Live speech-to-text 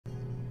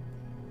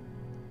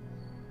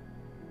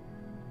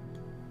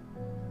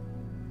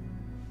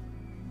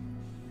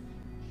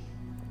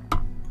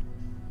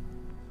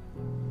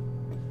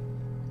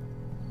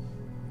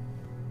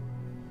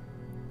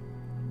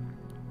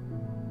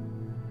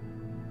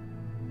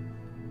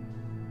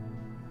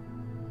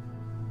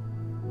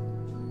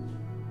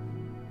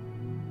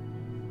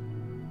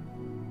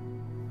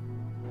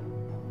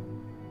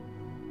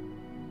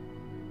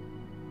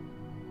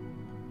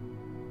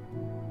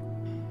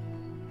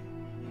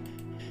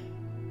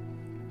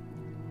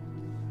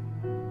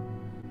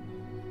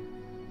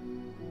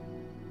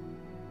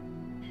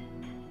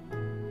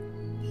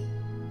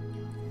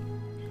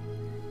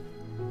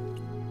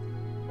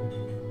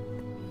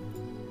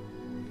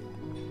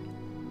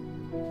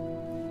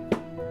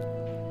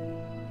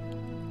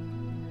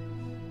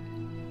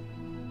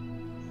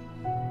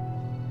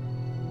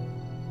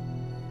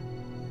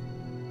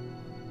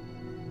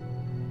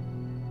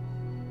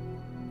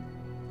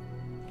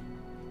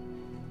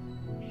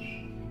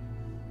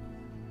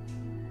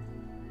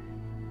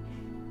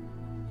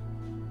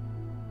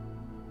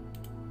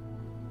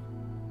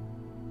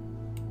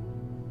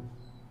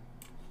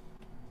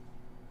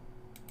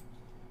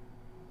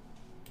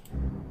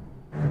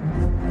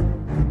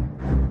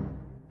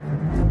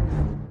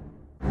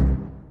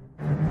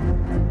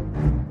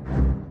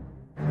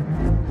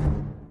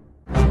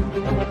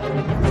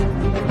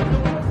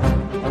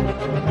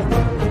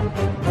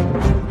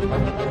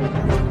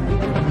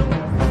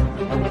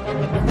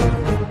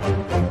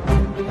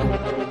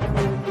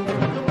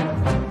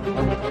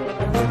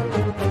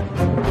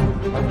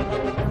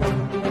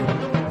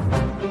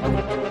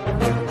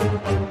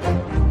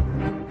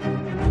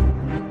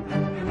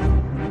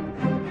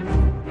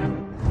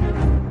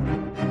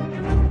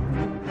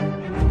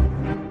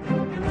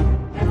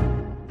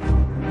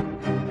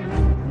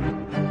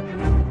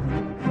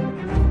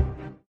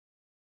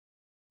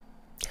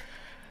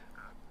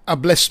A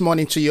blessed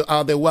morning to you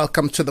out there.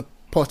 Welcome to the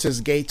Porter's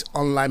Gate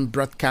online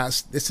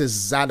broadcast. This is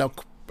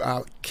Zadok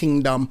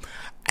Kingdom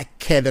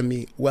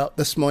Academy. Well,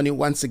 this morning,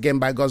 once again,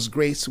 by God's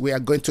grace, we are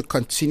going to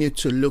continue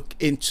to look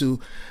into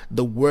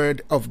the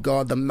Word of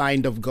God, the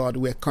mind of God.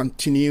 We're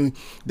continuing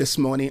this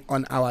morning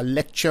on our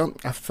lecture.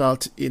 I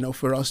felt,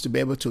 for us to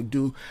be able to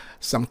do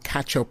some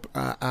catch up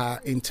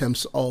in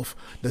terms of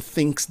the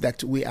things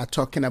that we are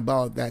talking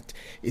about, that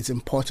it's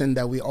important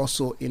that we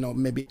also,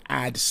 maybe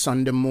add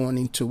Sunday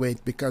morning to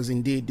it, because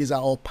indeed, these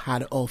are all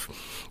part of,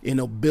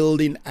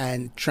 building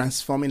and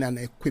transforming and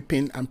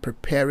equipping and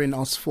preparing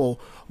us for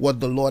what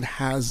the Lord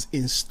has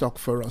in stock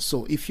for us.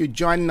 So if you're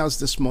joining us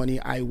this morning,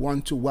 I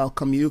want to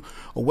welcome you,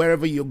 or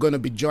wherever you're going to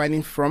be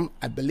joining from.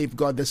 I believe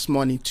God this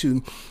morning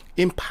to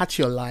impact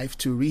your life,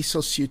 to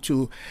resource you,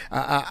 to,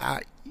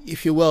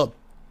 if you will,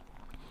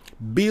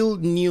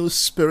 build new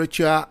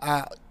spiritual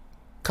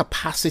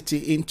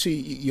capacity into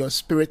your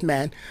spirit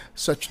man,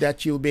 such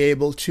that you'll be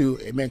able to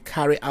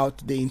carry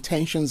out the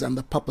intentions and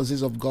the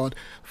purposes of God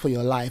for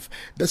your life.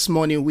 This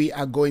morning we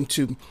are going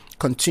to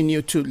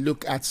continue to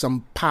look at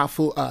some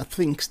powerful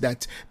things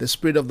that the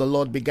Spirit of the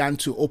Lord began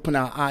to open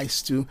our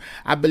eyes to.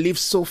 I believe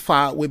so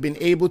far we've been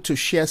able to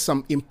share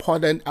some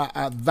important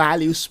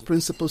values,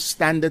 principles,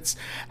 standards,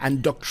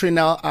 and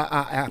doctrinal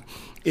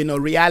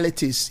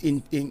realities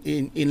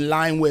in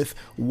line with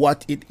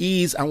what it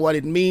is and what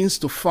it means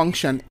to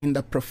function in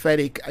the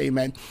prophetic.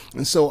 Amen.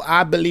 And so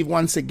I believe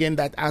once again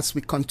that as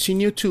we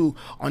continue to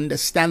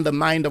understand the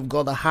mind of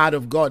God, the heart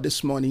of God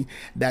this morning,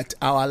 that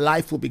our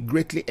life will be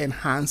greatly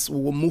enhanced. We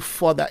will move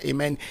further,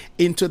 amen,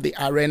 into the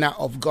arena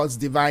of God's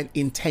divine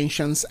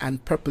intentions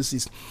and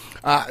purposes.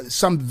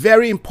 Some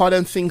very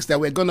important things that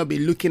we're going to be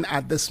looking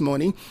at this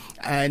morning,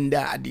 and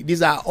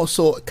these are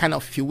also kind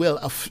of, if you will,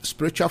 a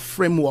spiritual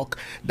framework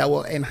that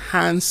will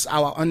enhance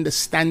our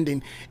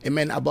understanding,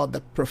 amen, about the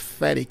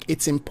prophetic.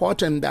 It's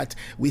important that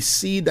we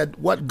see that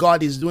what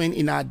God is doing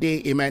in our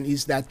day, amen,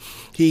 is that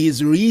He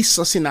is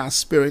resourcing our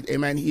spirit,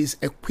 amen. He is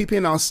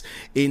equipping us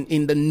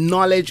in the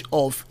knowledge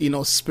of,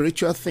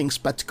 spiritual things,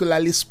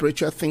 particularly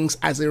spiritual things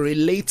as it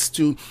relates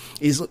to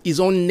His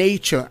own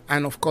nature,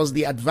 and of course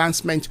the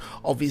advancement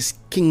of His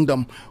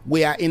kingdom.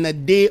 We are in a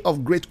day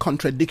of great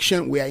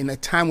contradiction. We are in a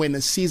time, we're in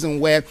a season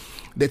where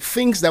the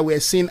things that we're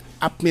seeing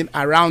happening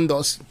around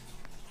us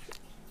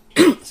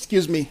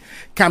excuse me,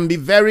 can be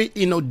very,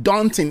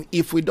 daunting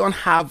if we don't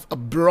have a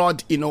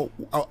broad,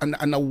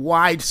 and a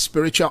wide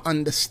spiritual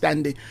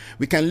understanding.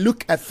 We can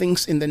look at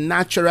things in the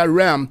natural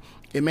realm,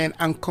 amen,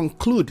 and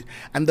conclude.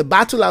 And the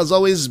battle has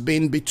always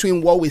been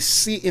between what we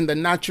see in the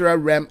natural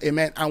realm,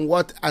 amen, and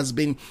what has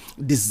been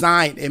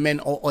designed, amen,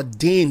 or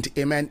ordained,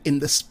 amen, in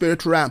the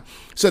spirit realm.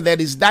 So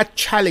there is that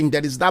challenge,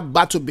 there is that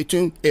battle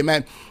between,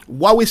 amen,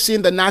 what we see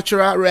in the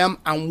natural realm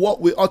and what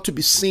we ought to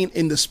be seeing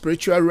in the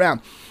spiritual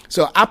realm.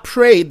 So I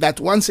pray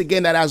that once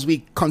again, that as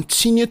we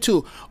continue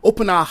to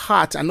open our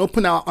heart and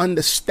open our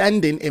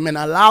understanding, amen,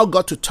 allow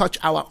God to touch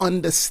our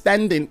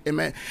understanding,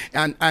 amen,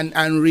 and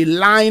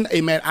realign,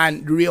 amen,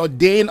 and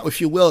reordain, if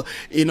you will,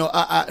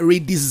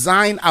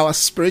 redesign our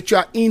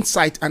spiritual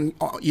insight and,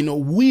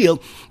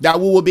 will, that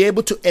we will be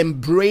able to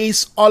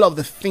embrace all of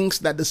the things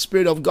that the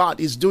Spirit of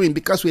God is doing,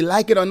 because we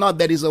like it or not,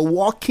 there is a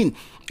walking,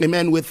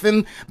 amen,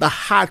 within the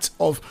heart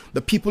of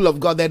the people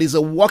of God. There is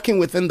a walking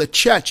within the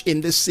church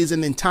in this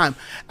season in time.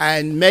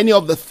 And many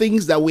of the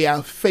things that we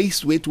are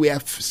faced with, we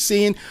have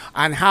seen,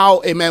 and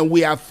how, amen,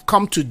 we have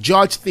come to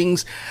judge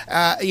things,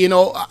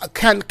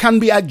 can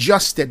be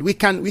adjusted. We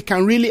can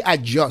really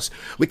adjust.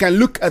 We can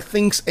look at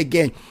things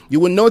again.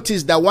 You will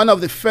notice that one of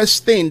the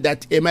first things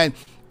that, amen,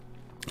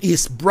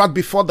 is brought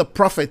before the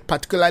prophet,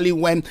 particularly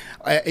when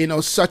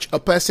such a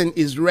person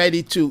is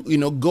ready to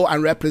go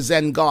and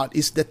represent God,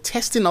 is the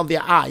testing of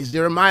their eyes.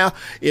 Jeremiah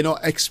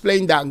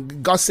explained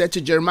that God said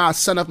to Jeremiah,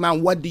 "Son of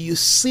man, what do you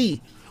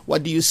see?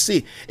 What do you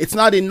see?" It's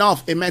not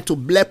enough, amen, to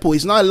blepo.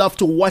 It's not enough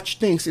to watch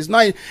things. It's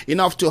not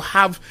enough to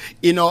have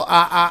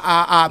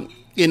an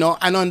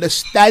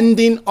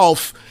understanding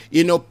of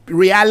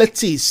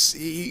realities.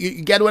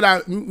 You get what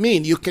I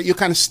mean? You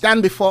can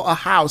stand before a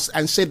house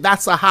and say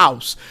that's a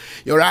house.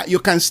 You're right. You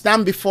can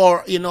stand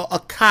before a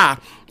car.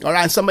 All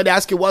right. Somebody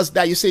asks you what's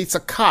that? You say it's a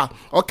car.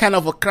 What kind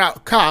of a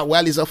car?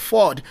 Well, it's a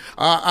Ford.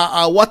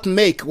 What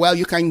make? Well,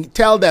 you can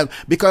tell them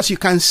because you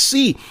can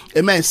see,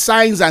 amen,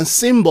 signs and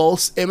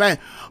symbols, amen.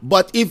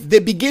 But if they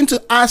begin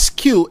to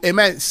ask you,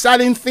 amen,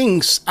 certain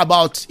things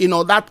about,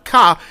 that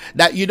car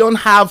that you don't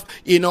have,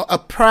 a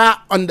prior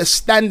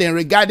understanding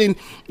regarding,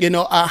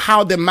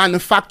 how the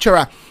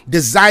manufacturer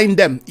designed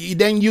them,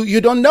 then you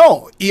don't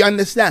know. You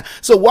understand?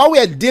 So what we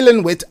are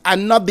dealing with are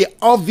not the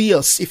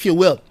obvious, if you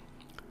will,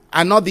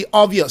 are not the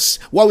obvious.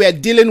 What we are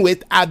dealing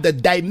with are the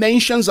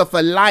dimensions of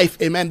a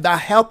life, amen, that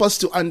help us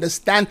to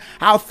understand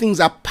how things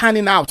are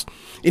panning out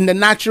in the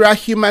natural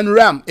human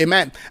realm.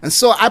 Amen. And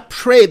so I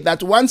pray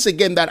that once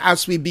again, that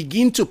as we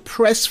begin to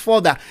press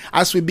further,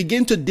 as we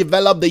begin to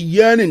develop the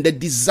yearning, the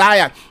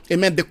desire,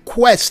 amen, the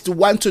quest to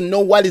want to know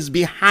what is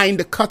behind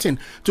the curtain,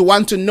 to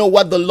want to know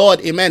what the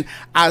Lord, amen,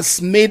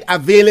 has made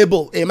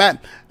available. Amen.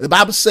 The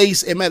Bible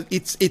says, amen,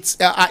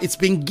 it's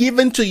been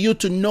given to you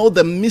to know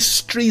the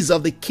mysteries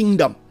of the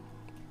kingdom.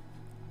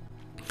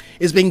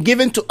 It's been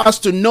given to us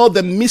to know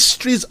the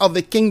mysteries of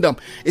the kingdom.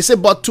 It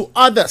said, but to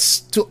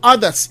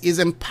others is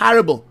in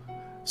parable.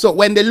 So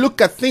when they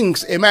look at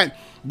things, amen,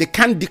 they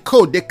can't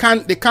decode, they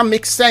can't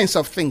make sense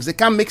of things. They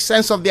can't make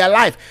sense of their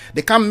life.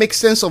 They can't make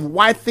sense of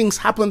why things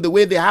happen the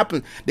way they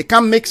happen. They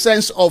can't make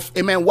sense of,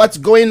 amen, what's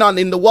going on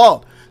in the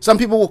world. Some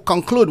people will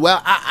conclude,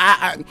 well,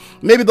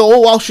 maybe the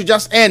whole world should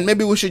just end.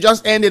 Maybe we should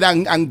just end it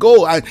and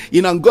go,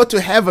 and go to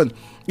heaven.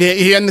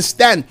 You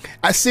understand?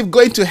 As if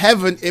going to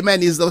heaven,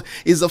 amen, is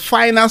the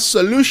final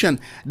solution.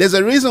 There's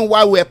a reason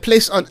why we're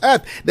placed on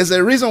earth. There's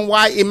a reason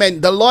why,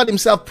 amen, the Lord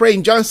himself prayed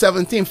in John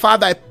 17,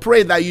 Father, I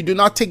pray that you do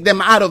not take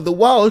them out of the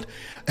world.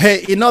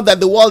 Hey, you know that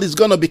the world is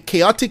going to be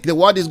chaotic. The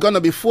world is going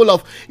to be full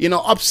of,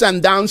 ups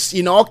and downs,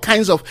 all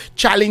kinds of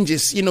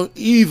challenges,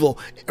 evil.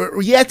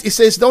 Yet it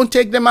says, don't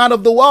take them out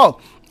of the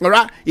world. All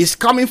right, he's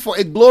coming for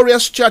a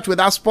glorious church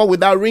without spot,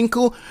 without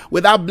wrinkle,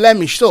 without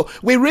blemish. So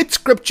we read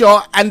scripture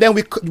and then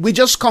we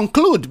just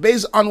conclude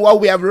based on what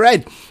we have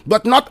read,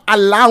 but not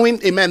allowing,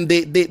 amen,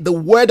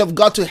 the word of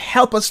God to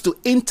help us to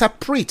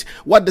interpret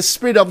what the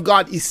Spirit of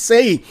God is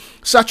saying,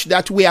 such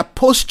that we are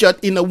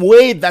postured in a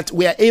way that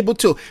we are able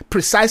to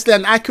precisely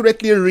and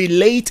accurately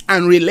relate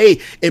and relay,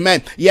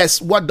 amen,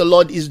 yes, what the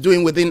Lord is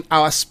doing within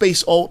our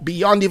space or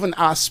beyond even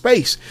our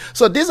space.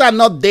 So these are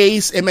not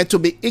days, amen, to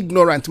be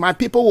ignorant. My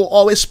people will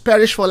always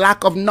perish for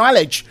lack of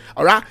knowledge.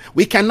 All right,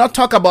 we cannot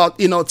talk about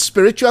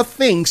spiritual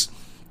things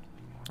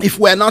if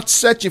we're not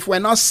searching, if we're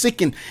not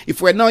seeking,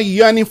 if we're not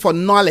yearning for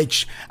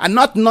knowledge, and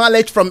not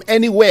knowledge from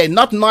anywhere,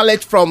 not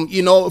knowledge from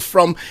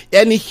from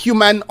any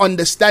human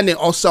understanding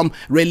or some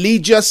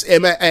religious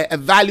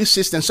value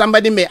system.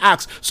 Somebody may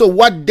ask, so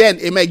what then,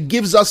 amen,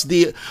 gives us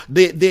the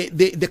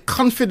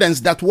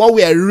confidence that what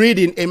we are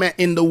reading, amen,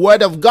 in the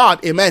Word of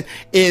God, amen,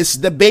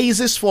 is the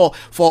basis for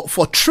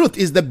truth,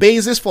 is the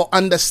basis for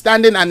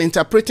understanding and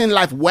interpreting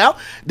life? Well,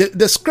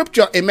 the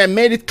scripture, amen,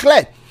 made it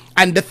clear.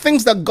 And the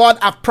things that God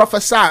have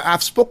prophesied,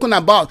 have spoken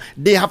about,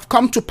 they have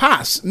come to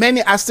pass.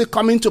 Many are still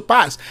coming to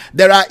pass.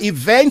 There are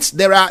events,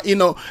 there are,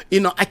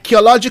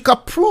 archaeological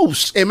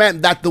proofs, amen,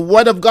 that the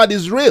word of God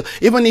is real,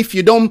 even if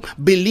you don't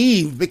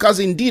believe, because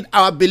indeed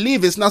our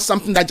belief is not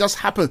something that just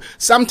happens.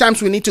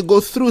 Sometimes we need to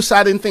go through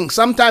certain things.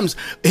 Sometimes,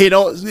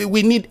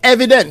 we need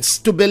evidence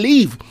to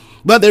believe.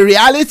 But the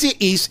reality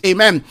is,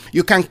 amen,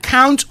 you can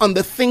count on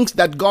the things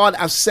that God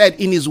has said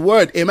in his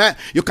word, amen.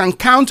 You can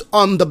count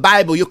on the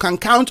Bible, you can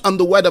count on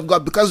the word of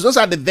God, because those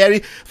are the very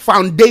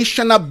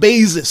foundational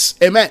basis,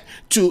 amen,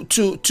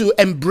 to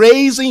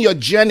embracing your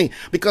journey.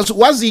 Because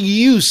what's the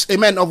use,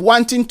 amen, of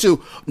wanting to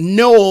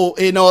know,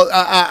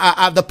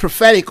 the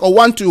prophetic, or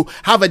want to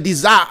have a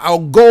desire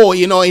or go,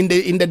 in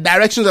the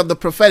directions of the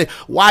prophetic,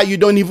 while you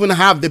don't even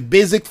have the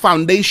basic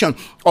foundation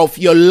of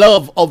your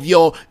love, of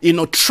your,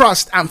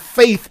 trust and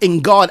faith in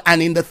God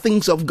and in the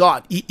things of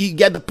God. You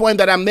get the point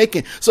that I'm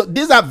making? So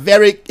these are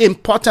very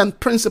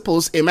important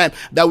principles, amen,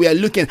 that we are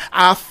looking.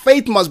 Our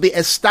faith must be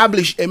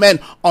established, amen,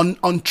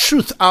 on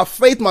truth. Our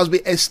faith must be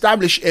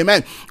established,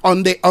 amen,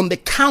 on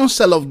the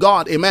counsel of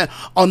God, amen,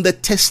 on the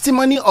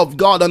testimony of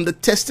God, on the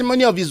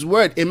testimony of his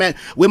word, amen.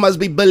 We must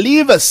be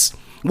believers.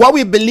 What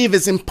we believe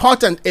is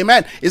important,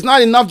 amen. It's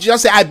not enough to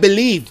just say, I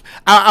believe.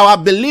 Our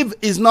belief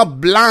is not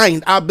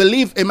blind. Our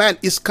belief, amen,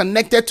 is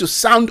connected to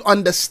sound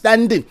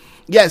understanding.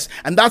 Yes,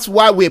 and that's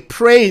why we're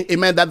praying,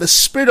 amen, that the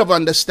spirit of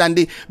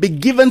understanding be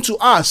given to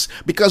us,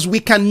 because we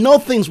can know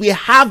things. We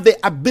have the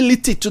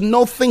ability to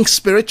know things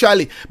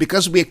spiritually,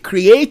 because we're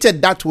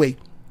created that way.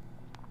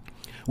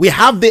 We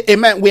have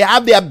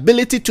the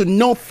ability to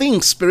know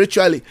things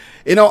spiritually.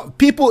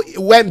 People,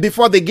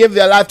 before they gave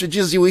their life to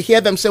Jesus, you will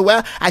hear them say,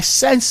 well, I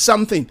sense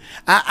something.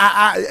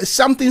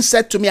 Something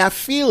said to me, I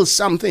feel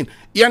something.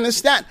 You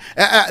understand?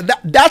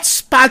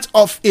 That's part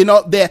of,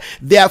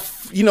 their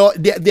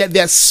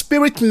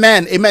spirit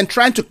man, amen,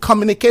 trying to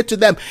communicate to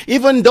them,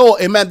 even though,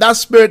 amen, that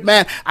spirit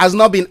man has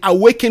not been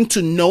awakened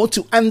to know,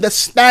 to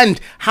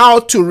understand how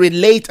to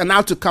relate and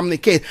how to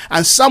communicate.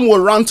 And some will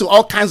run to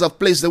all kinds of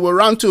places. They will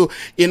run to,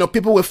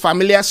 people with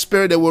familiar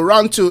spirit. They will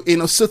run to,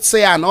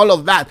 soothsayer and all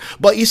of that.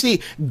 But you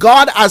see,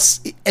 God has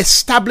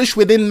established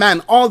within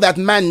man all that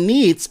man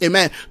needs,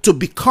 amen, to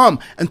become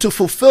and to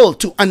fulfill,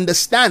 to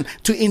understand,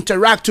 to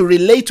interact, to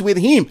relate with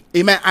him,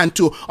 amen, and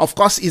to, of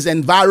course, his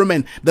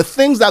environment. The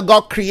things that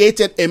God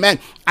created, amen,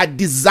 are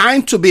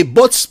designed to be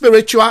both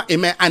spiritual,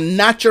 amen, and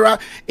natural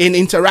in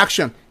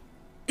interaction.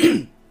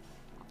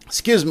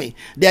 Excuse me.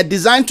 They are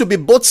designed to be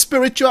both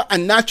spiritual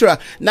and natural.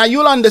 Now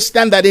you'll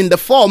understand that in the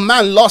fall,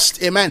 man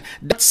lost, amen,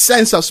 that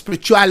sense of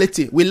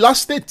spirituality. We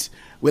lost it.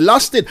 We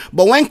lost it.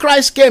 But when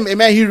Christ came,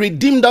 amen, he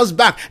redeemed us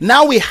back.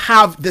 Now we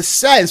have the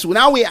sense.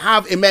 Now we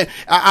have, amen,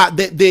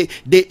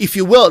 if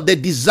you will, the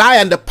desire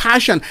and the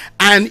passion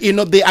and,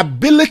 the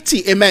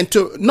ability, amen,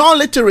 to not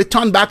only to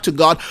return back to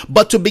God,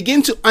 but to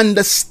begin to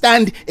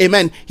understand,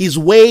 amen, his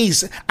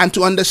ways and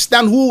to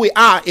understand who we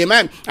are,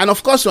 amen. And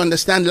of course, to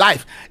understand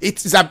life.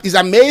 It's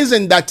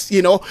amazing that,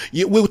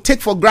 we will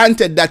take for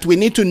granted that we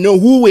need to know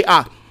who we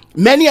are.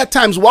 Many a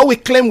times what we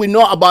claim we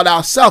know about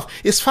ourselves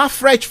is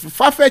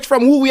far-fetched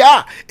from who we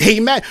are.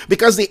 Amen.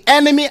 Because the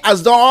enemy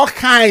has done all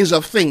kinds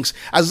of things,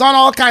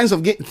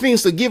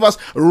 things to give us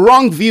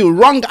wrong view,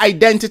 wrong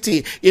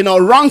identity,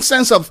 wrong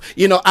sense of,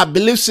 our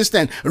belief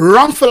system,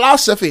 wrong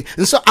philosophy.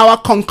 And so our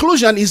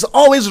conclusion is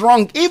always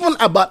wrong, even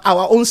about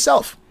our own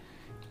self.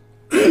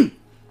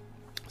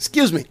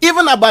 Excuse me,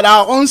 even about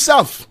our own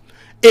self.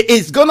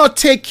 It's going to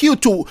take you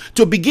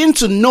to begin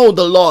to know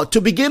the Lord, to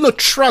begin to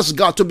trust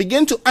God, to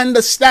begin to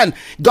understand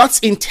God's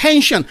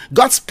intention,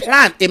 God's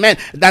plan. Amen.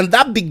 And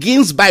that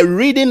begins by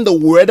reading the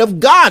Word of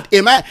God.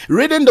 Amen.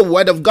 Reading the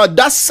Word of God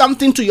does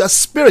something to your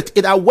spirit.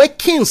 It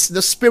awakens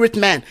the spirit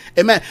man.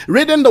 Amen.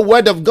 Reading the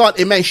Word of God.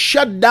 Amen.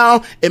 Shut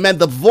down, amen,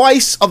 the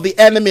voice of the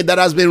enemy that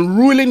has been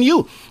ruling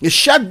you. You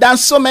shut down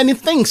so many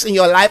things in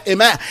your life.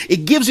 Amen.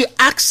 It gives you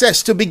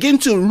access to begin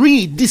to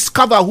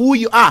rediscover who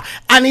you are.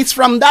 And it's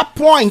from that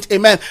point,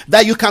 amen,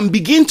 that you can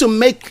begin to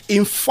make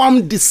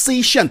informed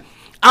decision.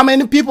 How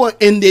many people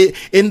in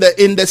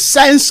the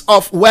sense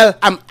of, well,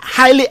 I'm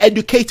highly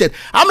educated?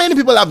 How many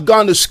people have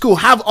gone to school,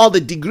 have all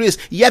the degrees,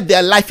 yet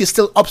their life is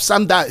still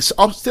upside down, still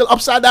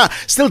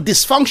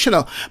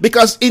dysfunctional?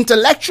 Because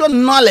intellectual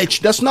knowledge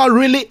does not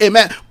really,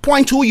 amen,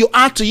 point who you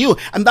are to you.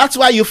 And that's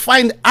why you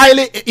find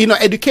highly,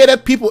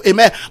 educated people,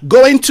 amen,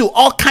 going to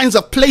all kinds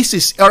of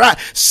places, all right,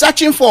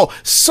 searching for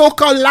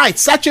so-called light,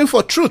 searching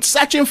for truth,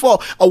 searching for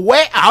a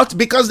way out,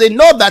 because they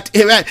know that,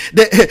 amen,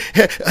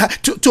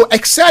 to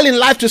excel in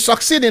life, to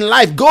succeed in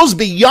life goes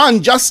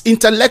beyond just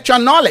intellectual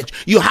knowledge.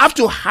 You have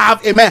to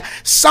have, amen,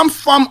 some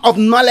form of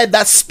knowledge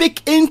that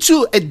speak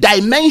into a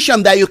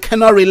dimension that you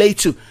cannot relate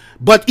to,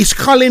 but it's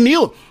calling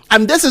you.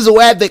 And this is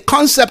where the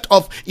concept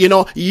of,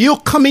 you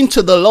coming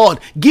to the Lord,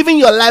 giving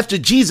your life to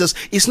Jesus,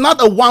 is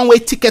not a one-way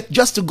ticket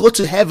just to go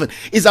to heaven.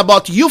 It's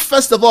about you,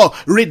 first of all,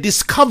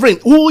 rediscovering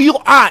who you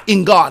are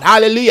in God.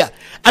 Hallelujah.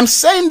 I'm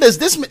saying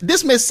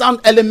this may sound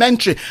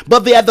elementary, but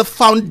they are the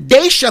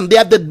foundation, they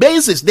are the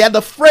basis, they are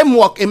the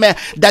framework, amen,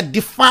 that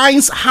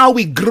defines how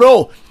we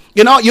grow.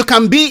 You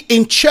can be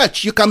in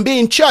church,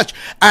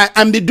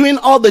 and be doing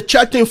all the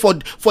church thing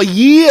for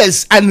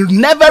years and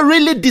never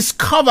really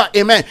discover,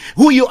 amen,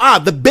 who you are,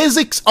 the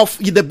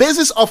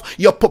basis of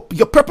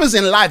your purpose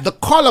in life, the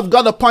call of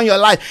God upon your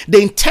life,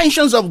 the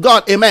intentions of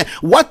God, amen,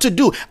 what to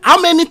do. How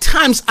many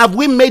times have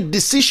we made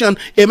decision,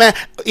 amen,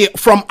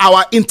 from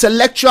our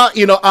intellectual,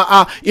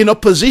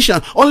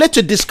 position, only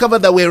to discover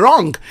that we're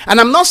wrong? And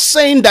I'm not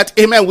saying that,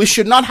 amen, we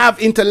should not have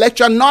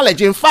intellectual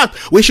knowledge. In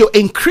fact, we should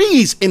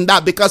increase in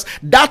that, because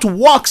that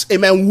works,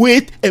 amen,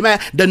 with, amen,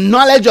 the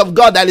knowledge of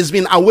God that has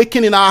been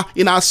awakened in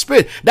our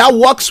spirit. That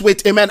works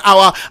with, amen,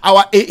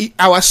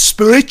 our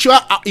spiritual,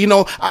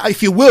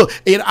 if you will,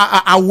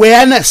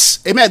 awareness.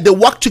 Amen. They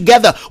work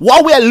together.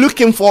 What we are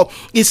looking for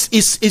is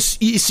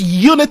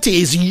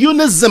unity, is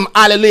unism.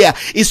 Hallelujah.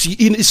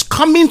 Is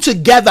coming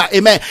together.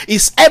 Amen.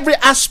 Is every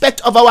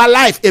aspect of our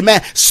life.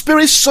 Amen.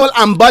 Spirit, soul,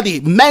 and body,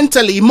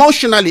 mentally,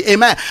 emotionally.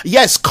 Amen.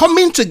 Yes,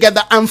 coming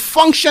together and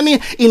functioning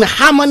in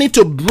harmony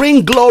to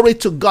bring glory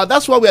to God.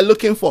 That's what we are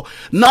looking for.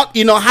 Not,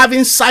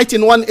 having sight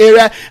in one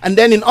area and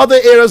then in other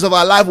areas of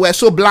our life we're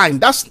so blind.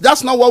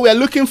 That's not what we are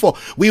looking for.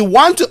 We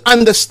want to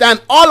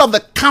understand all of the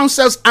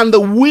counsels and the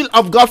will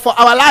of God for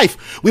our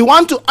life. We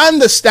want to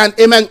understand,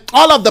 amen,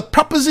 all of the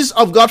purposes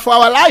of God for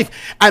our life.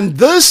 And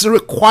this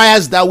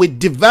requires that we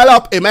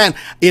develop, amen,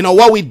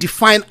 what we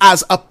define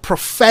as a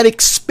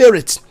prophetic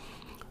spirit.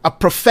 A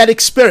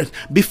prophetic spirit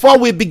before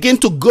we begin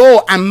to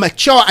go and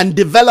mature and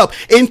develop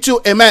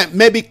into, amen,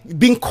 maybe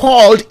being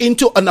called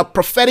into a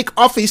prophetic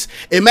office,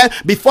 amen,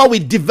 before we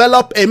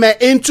develop, amen,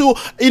 into,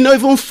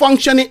 even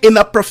functioning in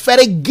a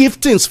prophetic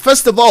giftings.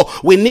 First of all,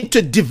 we need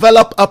to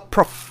develop a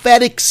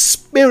prophetic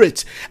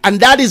spirit, and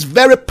that is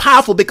very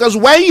powerful, because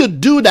when you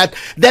do that,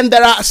 then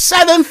there are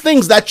certain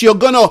things that you're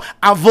going to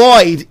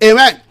avoid,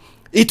 amen.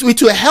 It will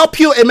help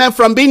you, amen,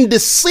 from being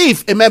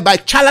deceived, amen, by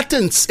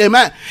charlatans,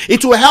 amen.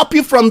 It will help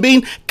you from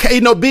being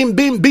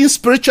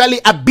spiritually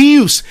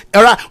abused.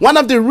 All right. One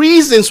of the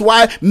reasons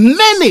why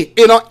many,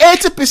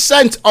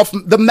 80% of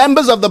the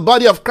members of the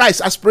body of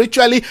Christ are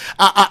spiritually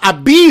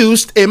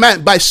abused,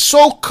 amen, by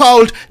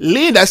so-called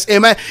leaders,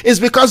 amen, is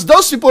because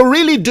those people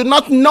really do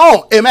not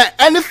know, amen,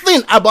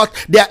 anything about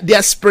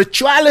their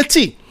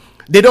spirituality.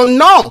 They don't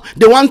know.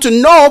 They want to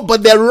know,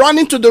 but they're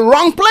running to the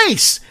wrong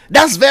place.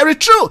 That's very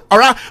true. All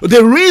right.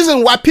 The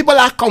reason why people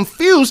are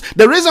confused,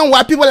 the reason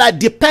why people are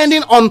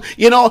depending on,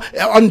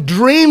 on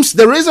dreams,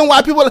 the reason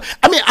why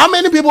how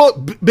many people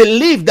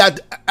believe that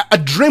a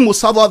dream will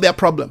solve all their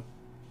problem?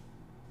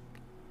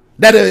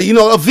 That,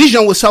 a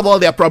vision will solve all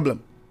their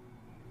problem.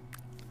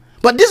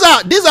 But these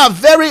are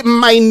very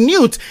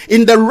minute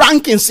in the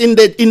rankings, in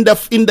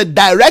the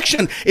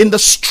direction, in the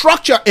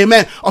structure,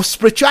 amen, of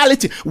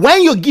spirituality.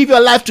 When you give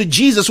your life to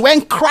Jesus,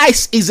 when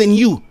Christ is in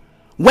you,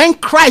 when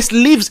Christ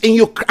lives in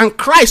you and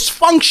Christ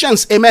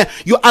functions, amen,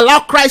 you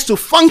allow Christ to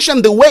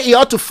function the way he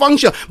ought to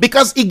function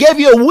because he gave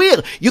you a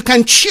will. You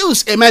can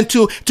choose, amen,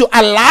 to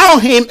allow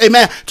him,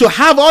 amen, to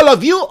have all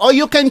of you, or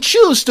you can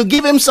choose to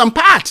give him some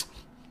part.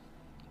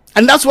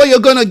 And that's what you're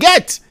going to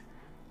get.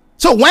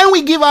 So when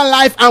we give our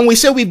life and we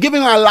say we've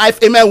given our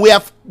life, amen, we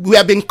have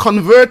been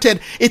converted.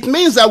 It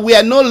means that we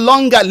are no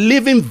longer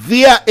living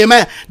via,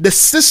 amen, the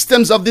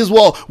systems of this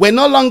world. We're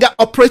no longer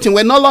operating.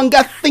 We're no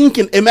longer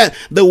thinking, amen,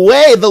 the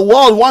way the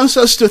world wants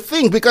us to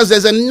think, because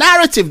there's a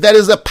narrative, there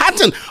is a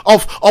pattern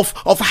of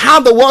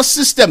how the world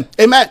system,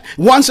 amen,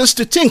 wants us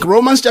to think.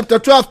 Romans chapter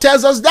 12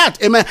 tells us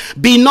that, amen,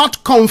 be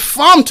not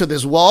conformed to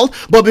this world,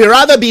 but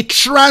rather be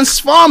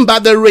transformed by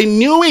the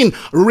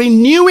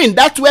renewing.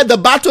 That's where the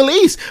battle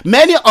is.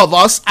 Many of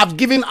us have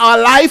given our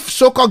life,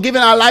 so-called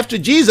given our life to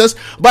Jesus,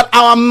 but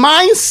our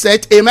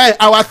mindset, amen,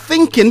 our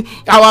thinking,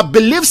 our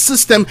belief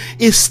system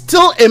is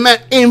still, amen,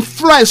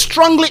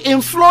 strongly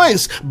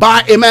influenced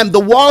by, amen, the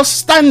world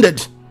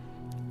standard.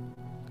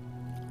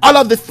 All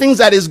of the things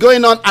that is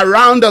going on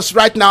around us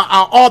right now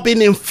are all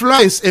being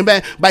influenced,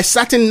 amen, by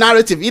certain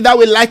narrative, either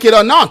we like it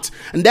or not.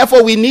 And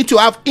therefore we need to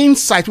have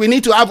insight. We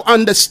need to have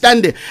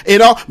understanding.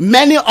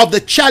 Many of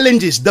the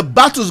challenges, the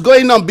battles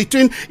going on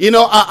between,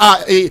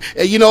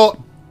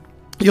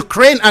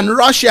 Ukraine and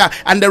Russia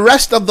and the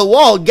rest of the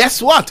world,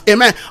 guess what?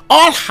 Amen.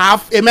 All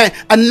have, amen,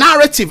 a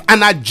narrative,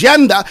 an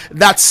agenda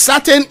that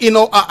certain,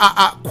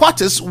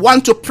 quarters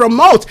want to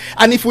promote.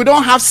 And if we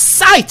don't have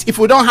sight, if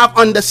we don't have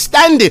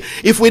understanding,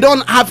 if we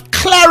don't have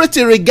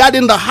clarity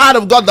regarding the heart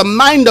of God, the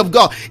mind of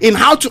God, in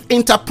how to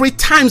interpret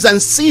times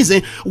and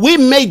seasons, we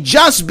may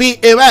just be,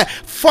 amen,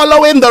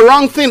 following the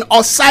wrong thing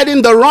or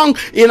siding the wrong,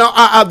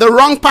 the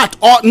wrong path,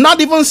 or not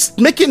even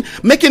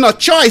making a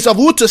choice of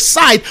who to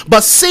side,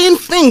 but seeing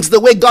things the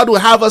way God will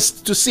have us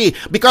to see,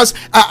 because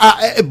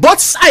both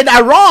sides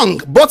are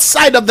wrong. Both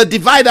sides of the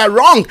divide are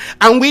wrong,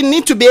 and we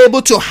need to be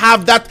able to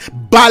have that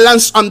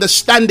balanced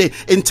understanding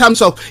in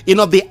terms of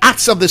the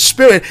acts of the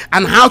Spirit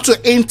and how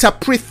to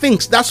interpret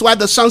things. That's why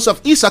the sons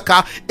of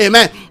Issachar,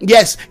 amen,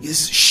 yes,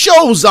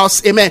 shows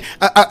us, amen,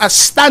 a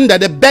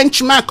standard, a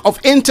benchmark of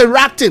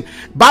interacting.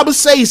 Bible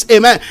says,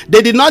 amen,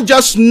 they did not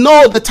just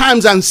know the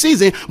times and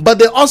seasons, but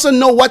they also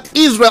know what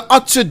Israel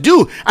ought to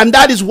do, and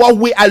that is what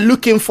we are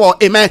looking for,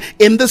 amen,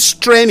 in this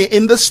training,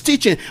 in this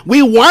teaching.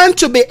 We want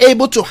to be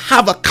able to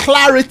have a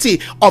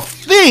clarity of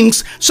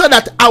things so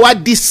that our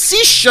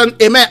decision,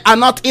 amen, are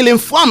not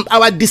ill-informed.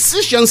 Our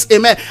decisions,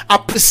 amen, are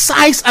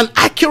precise and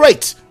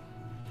accurate.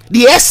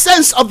 The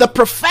essence of the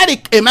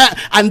prophetic, amen,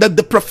 and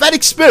the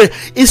prophetic spirit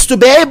is to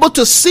be able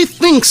to see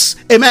things,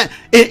 amen,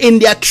 in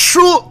their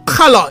true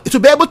color, to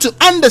be able to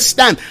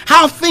understand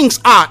how things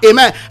are,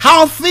 amen,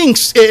 how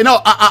things,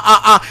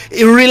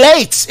 it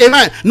relates,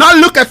 amen. Not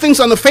look at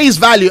things on the face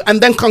value and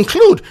then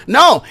conclude.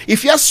 No,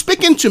 if you're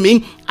speaking to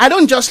me, I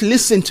don't just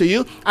listen to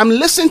you. I'm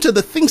listening to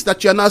the things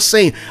that you're not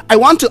saying. I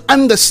want to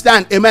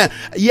understand, amen,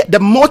 the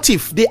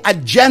motive, the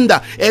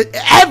agenda.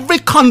 Every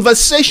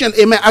conversation,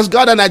 amen, has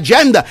got an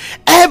agenda.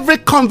 Every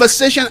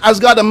conversation has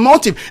got a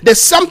motive.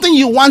 There's something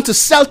you want to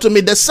sell to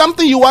me. There's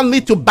something you want me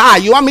to buy.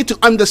 You want me to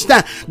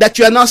understand that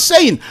you're not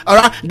saying. All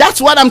right,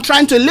 that's what I'm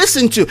trying to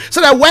listen to,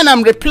 so that when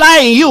I'm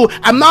replying you,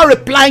 I'm not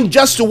replying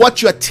just to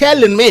what you're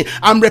telling me.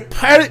 I'm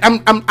replying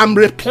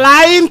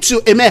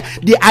to, amen,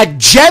 the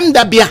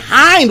agenda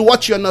behind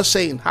what you're not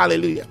saying.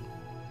 Hallelujah.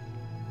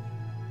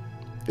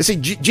 You see,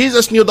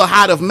 Jesus knew the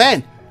heart of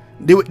men.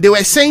 They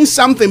were saying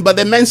something, but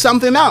they meant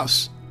something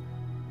else.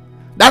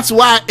 That's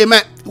why,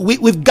 amen,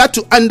 we've got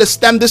to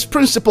understand this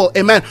principle,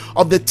 amen,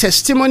 of the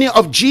testimony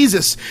of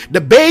Jesus,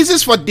 the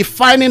basis for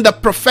defining the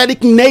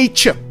prophetic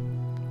nature.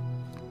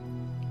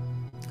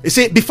 You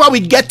see, before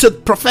we get to the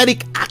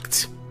prophetic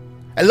act,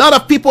 a lot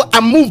of people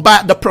are moved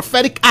by the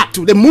prophetic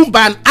act. They move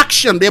by an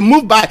action. They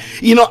move by,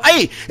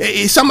 hey,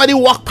 somebody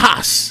walk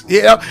past.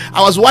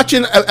 I was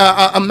watching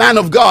a man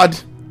of God,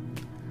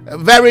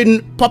 very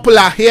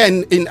popular here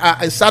in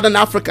Southern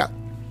Africa.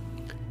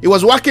 He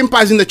was walking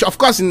past in the church. Of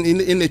course,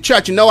 in the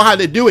church, you know how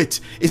they do it.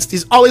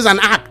 It's always an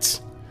act.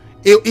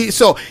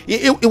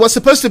 It was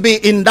supposed to be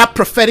in that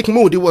prophetic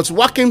mood. He was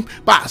walking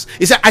past.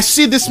 He said, I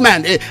see this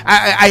man.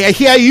 I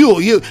hear you.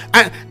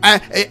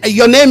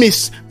 Your name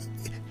is...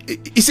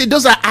 He said,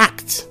 those are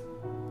acts.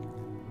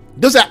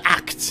 Those are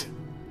acts.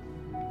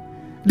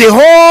 The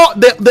whole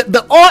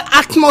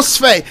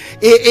atmosphere,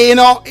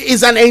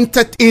 is an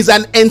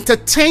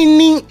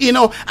entertaining,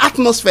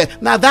 atmosphere.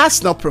 Now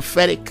that's not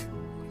prophetic.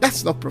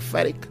 That's not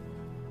prophetic.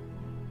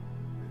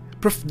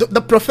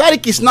 The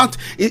prophetic is not.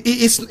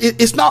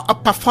 It's not a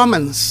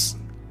performance.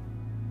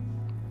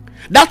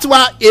 That's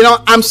why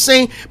I'm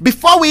saying,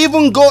 before we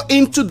even go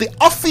into the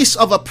office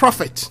of a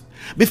prophet,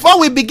 before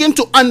we begin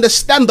to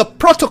understand the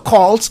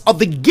protocols of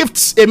the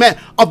gifts, amen,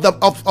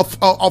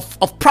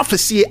 of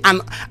prophecy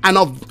and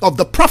of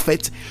the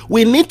prophet,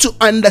 we need to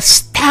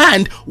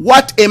understand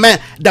what, amen,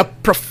 the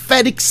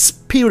prophetic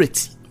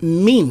spirit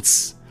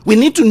means. We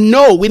need to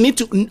know, we need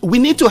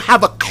to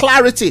have a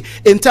clarity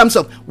in terms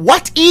of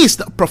what is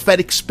the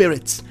prophetic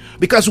spirit.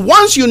 Because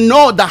once you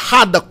know the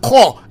heart, the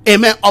core,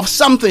 amen, of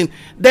something,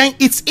 then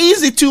it's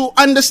easy to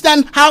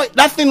understand how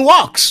that thing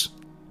works.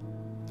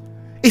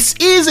 It's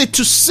easy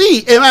to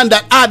see, amen,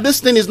 that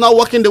this thing is not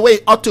working the way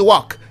it ought to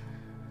work.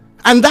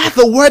 And that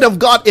the word of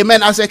God,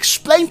 amen, has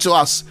explained to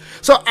us.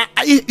 So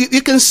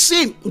you can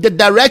see the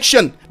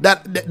direction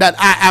that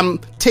I am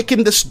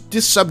taking this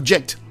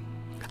subject.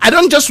 I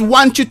don't just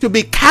want you to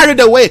be carried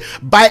away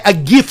by a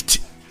gift.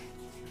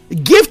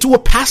 Gift will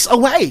pass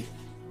away.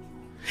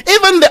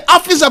 Even the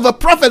office of a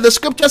prophet, the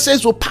scripture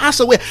says, will pass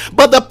away.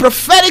 But the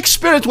prophetic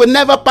spirit will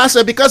never pass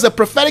away, because the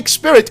prophetic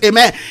spirit,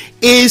 amen,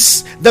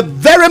 is the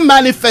very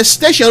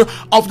manifestation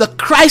of the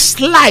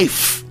Christ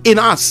life in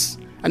us.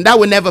 And that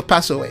will never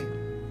pass away.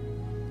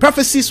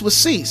 Prophecies will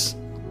cease.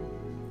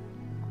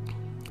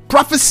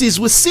 Prophecies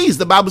will cease,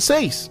 the Bible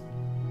says.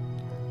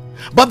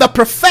 But the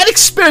prophetic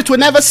spirit will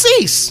never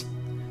cease.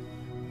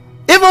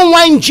 Even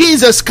when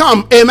Jesus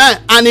comes,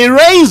 amen, and he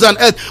reigns on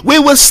earth, we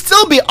will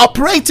still be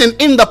operating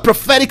in the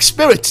prophetic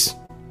spirit.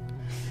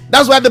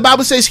 That's why the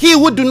Bible says, he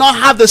who do not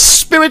have the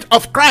spirit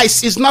of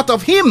Christ is not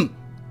of him.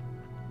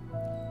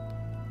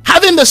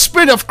 Having the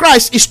spirit of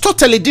Christ is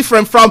totally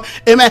different from,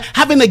 amen,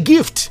 having a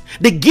gift.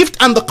 The gift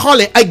and the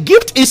calling. A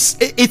gift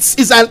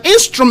is an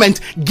instrument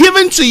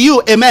given to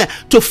you, amen,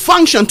 to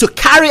function, to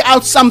carry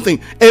out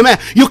something, amen.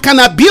 You can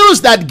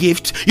abuse that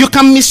gift. You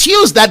can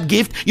misuse that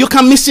gift. You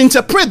can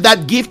misinterpret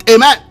that gift,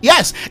 amen.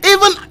 Yes,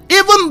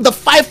 even the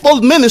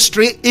fivefold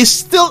ministry is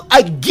still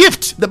a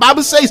gift. The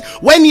Bible says,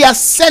 when he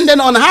ascended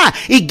on high,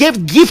 he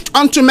gave gift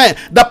unto men.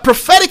 The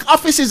prophetic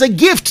office is a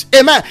gift,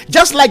 amen.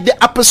 Just like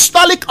the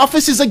apostolic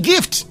office is a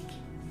gift.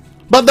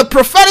 But the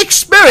prophetic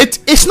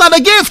spirit is not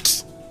a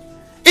gift.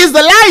 It's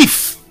the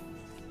life.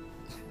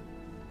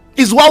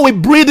 It's what we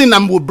breathe in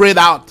and we breathe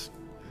out.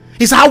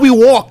 It's how we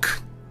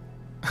walk.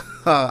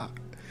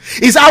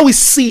 It's how we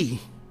see.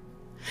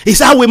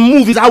 It's how we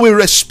move. It's how we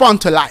respond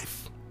to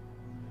life.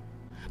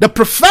 The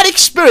prophetic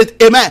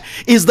spirit, amen,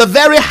 is the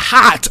very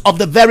heart of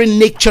the very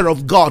nature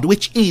of God,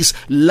 which is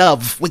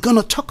love. We're going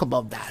to talk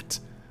about that.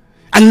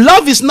 And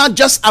love is not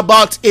just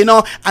about,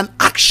 an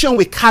action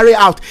we carry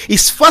out.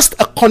 It's first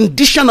a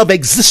condition of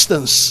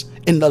existence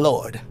in the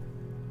Lord.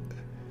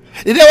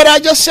 You know what I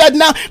just said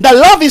now? That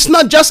love is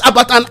not just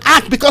about an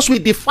act, because we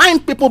define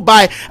people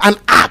by an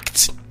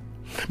act.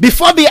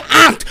 Before the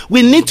act,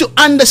 we need to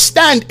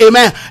understand,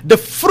 amen, the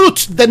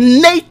fruit, the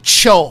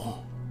nature.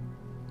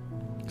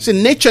 See,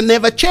 nature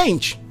never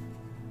changes.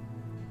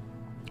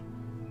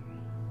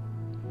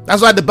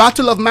 That's why the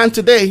battle of man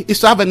today is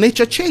to have a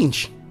nature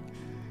change.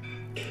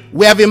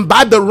 We have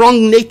imbibed the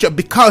wrong nature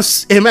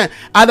because, amen,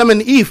 Adam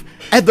and Eve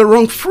had the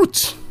wrong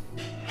fruit.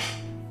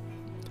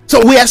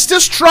 So we are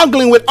still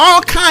struggling with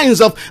all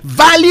kinds of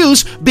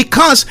values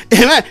because,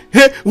 amen,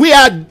 we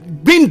are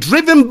being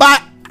driven by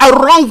a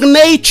wrong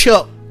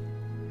nature.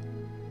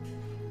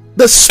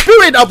 The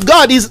Spirit of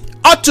God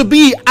ought to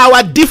be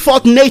our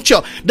default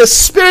nature. The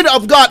Spirit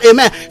of God,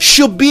 amen,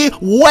 should be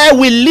where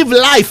we live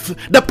life.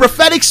 The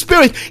prophetic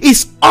spirit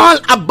is all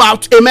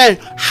about, amen,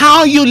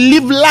 how you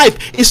live life.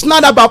 It's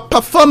not about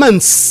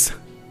performance.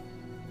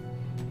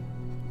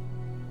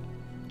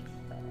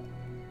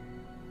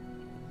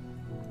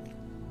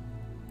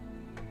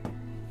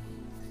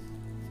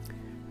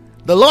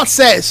 The Lord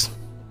says,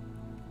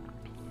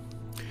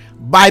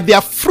 by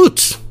their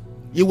fruit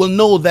you will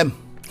know them.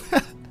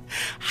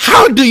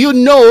 How do you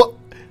know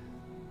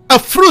a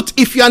fruit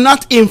if you are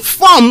not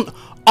informed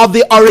of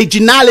the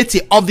originality,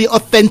 of the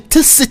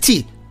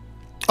authenticity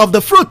of the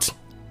fruit?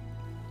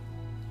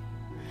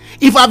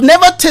 If I've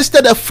never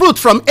tasted a fruit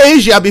from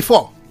Asia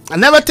before, I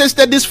never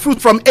tasted this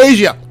fruit from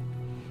Asia,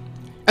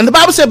 and the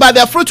Bible says by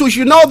their fruit we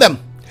should know them.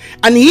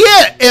 And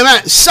here,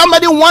 amen,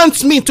 somebody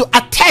wants me to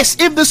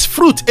attest if this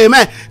fruit,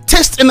 amen,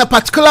 tastes in a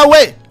particular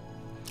way.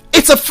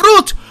 It's a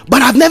fruit,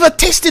 but I've never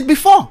tasted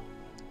before.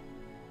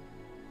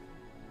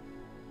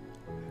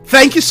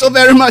 Thank you so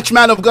very much,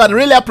 man of God.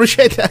 Really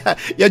appreciate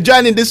your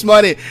joining this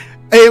morning.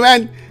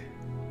 Amen.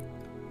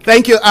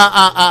 Thank you,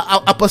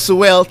 Apostle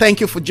Will. Thank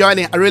you for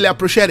joining. I really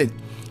appreciate it.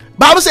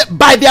 Bible says,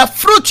 by their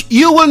fruit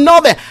you will know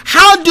them.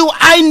 How do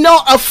I know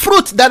a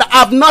fruit that I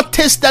have not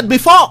tasted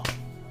before?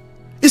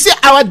 You see,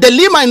 our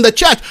dilemma in the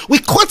church, we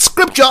quote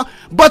scripture,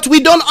 but we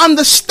don't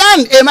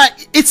understand, amen,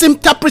 its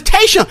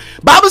interpretation.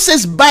 Bible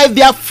says, by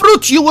their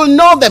fruit you will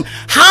know them.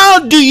 How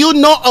do you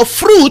know a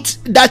fruit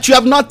that you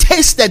have not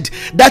tasted,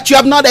 that you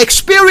have not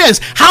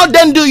experienced? How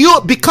then do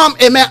you become,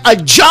 amen, a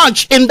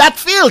judge in that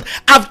field?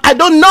 I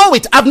don't know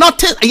it. I've not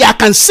tasted. Yeah, I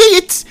can see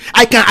it.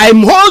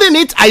 I'm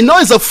holding it. I know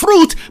it's a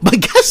fruit,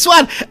 but guess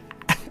what?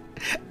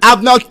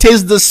 I've not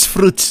tasted this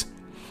fruit.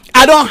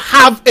 I don't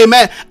have,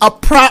 amen, a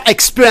prior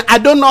experience. I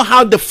don't know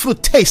how the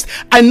fruit tastes.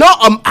 I know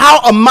how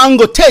a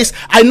mango tastes.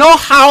 I know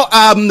how,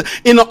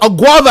 a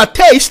guava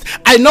tastes.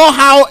 I know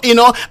how,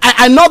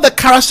 I know the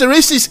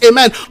characteristics,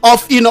 amen,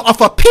 of,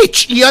 of a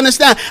peach. You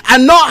understand? I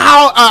know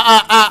how,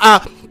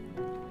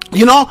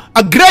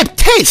 a grape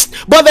taste.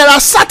 But there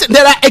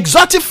are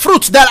exotic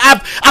fruits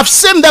that I've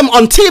seen them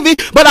on TV,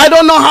 but I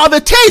don't know how they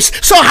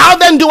taste. So how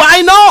then do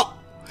I know?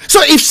 So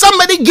if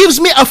somebody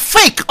gives me a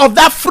fake of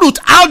that fruit,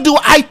 how do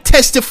I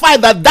testify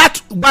that that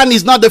one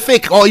is not the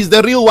fake or is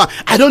the real one?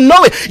 I don't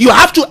know it. You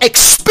have to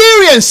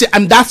experience it,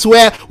 and that's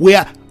where we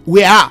are.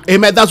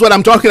 Amen. That's what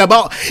I'm talking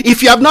about.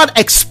 If you have not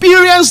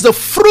experienced the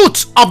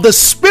fruit of the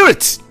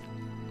Spirit,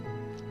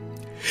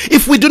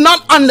 if we do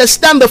not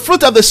understand the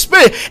fruit of the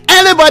Spirit,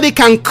 anybody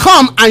can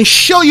come and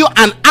show you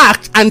an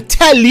act and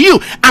tell you,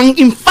 and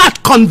in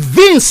fact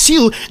convince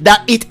you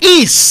that it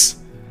is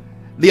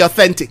the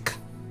authentic.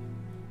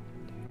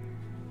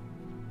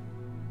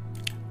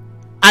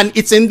 And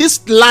it's in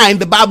this line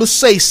the Bible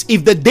says,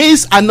 if the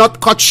days are not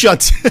cut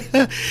short,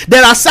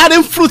 there are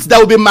certain fruits that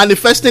will be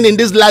manifesting in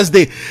this last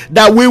day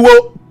that we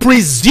will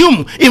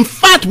presume. In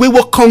fact, we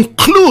will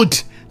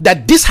conclude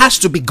that this has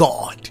to be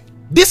God.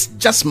 This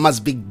just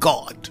must be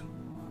God.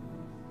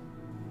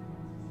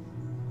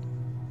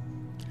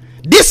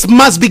 This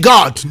must be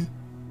God.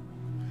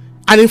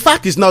 And in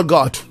fact, it's not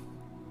God.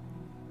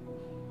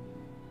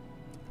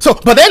 So,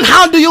 but then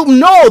how do you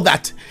know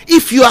that?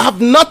 If you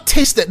have not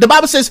tasted, the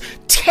Bible says,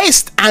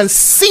 taste and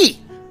see.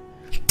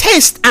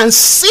 Taste and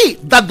see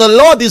that the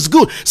Lord is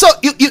good. So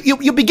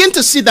you begin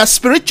to see that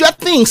spiritual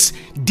things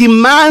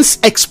demands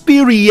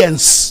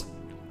experience.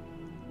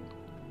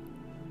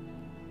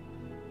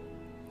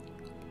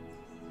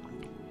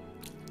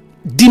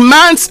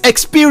 Demands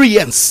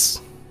experience.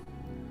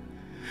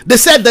 They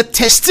said the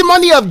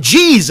testimony of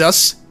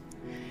Jesus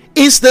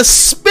is the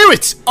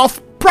spirit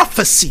of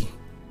prophecy.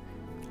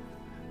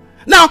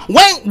 Now,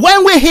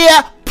 when we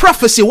hear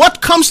prophecy,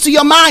 what comes to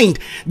your mind?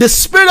 The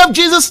Spirit of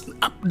Jesus,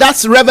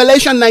 that's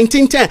Revelation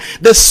 19:10.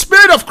 The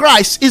Spirit of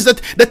Christ is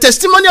that the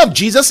testimony of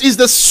Jesus is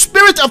the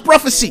spirit of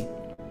prophecy.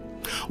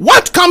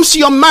 What comes to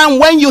your mind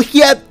when you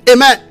hear,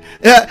 amen,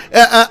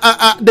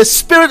 the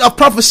spirit of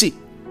prophecy?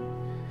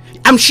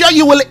 I'm sure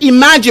you will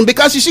imagine,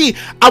 because you see,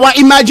 our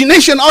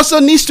imagination also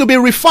needs to be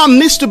reformed,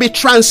 needs to be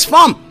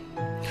transformed,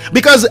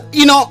 because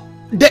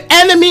the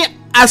enemy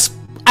has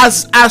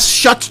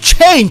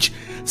shortchanged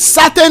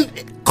certain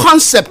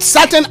concepts,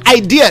 certain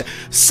idea,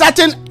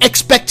 certain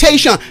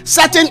expectation,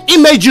 certain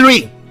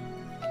imagery.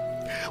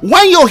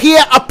 When you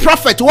hear a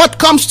prophet, what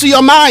comes to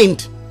your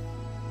mind?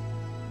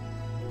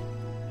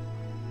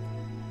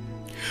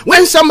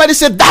 When somebody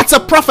said that's a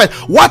prophet,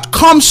 what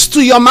comes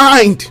to your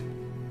mind?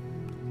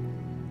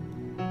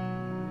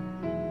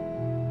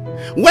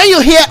 When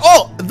you hear,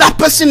 oh, that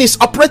person is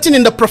operating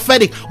in the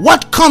prophetic,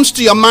 what comes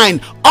to your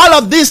mind? All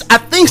of these are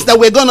things that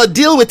we're going to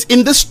deal with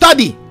in this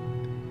study.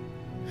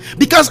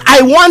 Because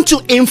I want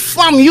to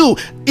inform you,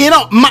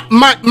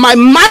 my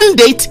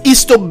mandate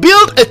is to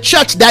build a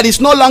church that is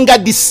no longer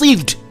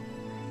deceived.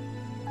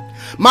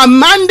 My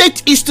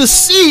mandate is to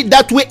see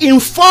that we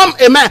inform,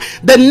 amen,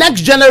 the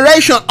next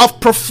generation of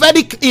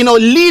prophetic,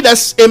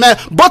 leaders, amen,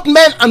 both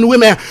men and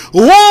women,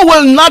 who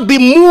will not be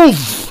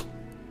moved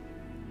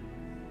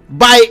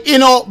by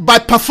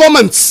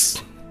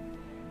performance,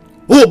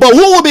 but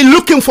who will be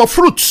looking for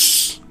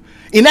fruits.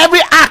 In every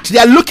act, they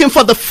are looking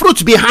for the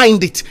fruit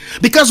behind it.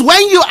 Because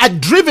when you are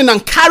driven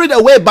and carried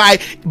away by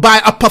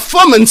a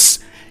performance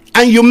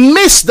and you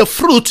miss the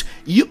fruit,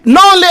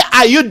 not only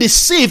are you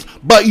deceived,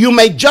 but you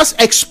may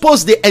just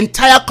expose the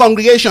entire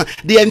congregation,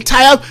 the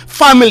entire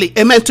family,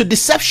 amen, to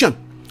deception.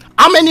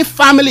 How many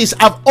families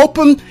have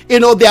opened,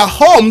 their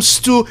homes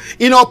to,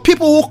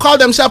 people who call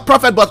themselves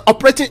prophet but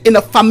operating in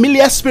a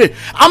familiar spirit?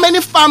 How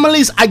many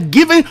families are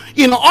giving,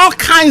 all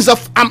kinds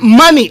of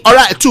money, all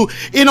right, to,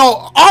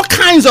 all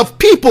kinds of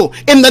people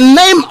in the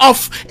name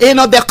of,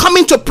 they're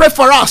coming to pray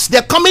for us,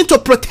 they're coming to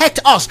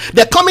protect us,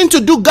 they're coming to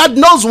do God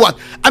knows what.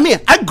 I mean,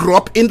 I grew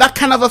up in that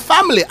kind of a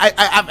family.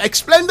 I've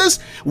explained this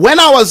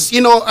when I was,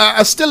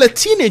 still a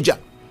teenager.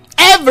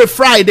 Every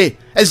Friday,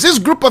 there's this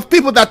group of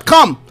people that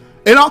come,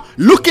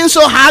 looking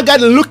so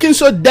haggard and looking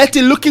so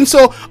dirty, looking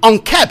so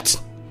unkept,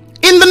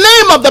 in the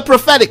name of the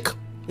prophetic.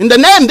 In the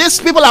name, these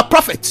people are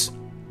prophets.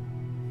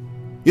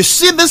 You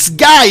see this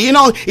guy,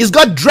 he's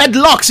got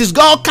dreadlocks, he's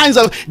got all kinds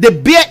of, the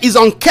beard is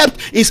unkept,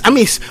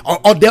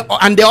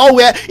 and they all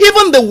wear,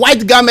 even the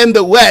white garment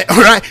they wear,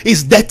 all right,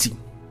 is dirty.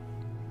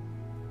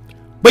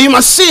 But you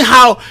must see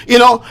how,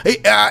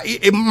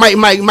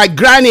 my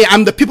granny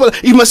and the people,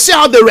 you must see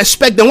how they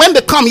respect them. When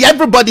they come,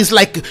 everybody's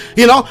like,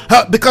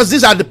 because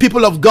these are the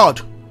people of God.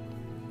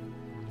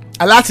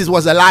 Alas, it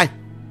was a lie.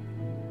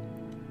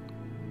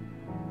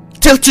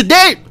 Till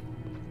today,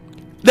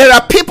 there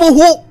are people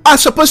who are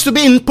supposed to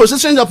be in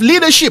positions of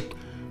leadership,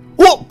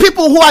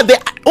 people who are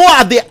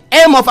the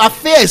aim of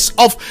affairs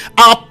of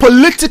our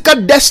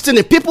political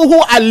destiny, people who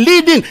are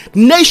leading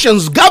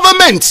nations,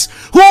 governments,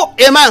 who,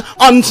 amen,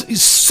 on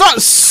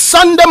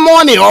Sunday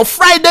morning or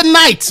Friday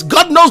night,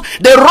 God knows,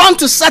 they run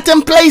to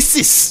certain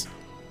places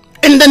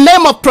in the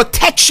name of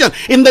protection,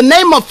 in the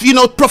name of,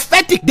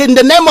 prophetic, in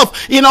the name of,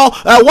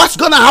 what's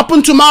going to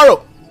happen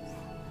tomorrow,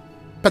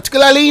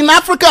 particularly in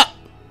Africa.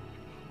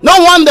 No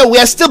wonder we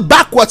are still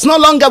backwards. No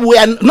longer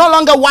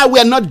why we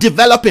are not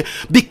developing,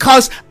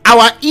 because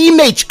our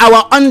image,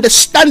 our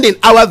understanding,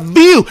 our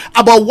view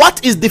about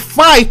what is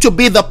defined to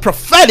be the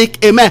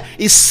prophetic, amen,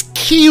 is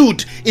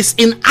skewed, is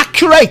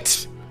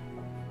inaccurate.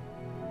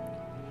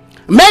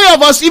 Many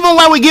of us, even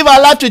when we give our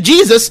life to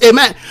Jesus,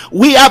 amen,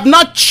 we have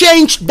not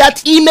changed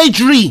that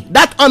imagery,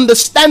 that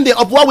understanding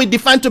of what we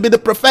define to be the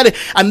prophetic.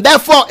 And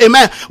therefore,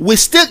 amen, we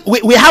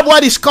have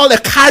what is called a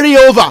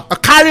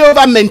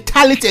carryover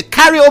mentality, a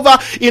carryover,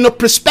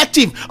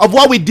 perspective of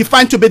what we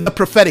define to be the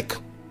prophetic.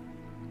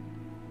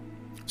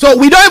 So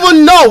we don't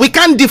even know, we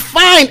can't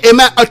define,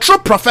 amen, a true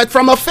prophet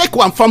from a fake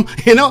one, from,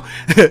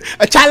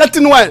 a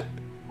charlatan one.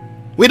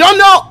 We don't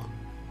know.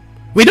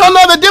 We don't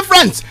know the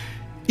difference.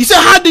 You say,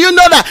 how do you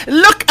know that?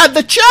 Look at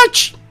the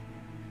church.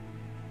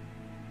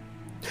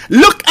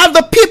 Look at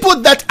the people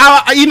that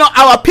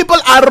our people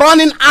are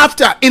running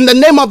after in the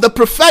name of the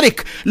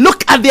prophetic.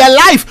 Look at their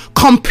life.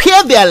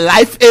 Compare their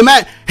life,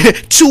 amen,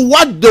 to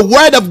what the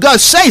word of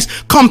God says.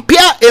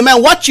 Compare,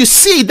 amen, what you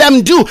see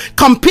them do.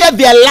 Compare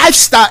their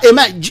lifestyle,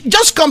 amen.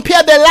 Just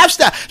compare their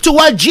lifestyle to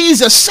what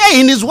Jesus says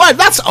in his word.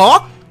 That's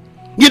all.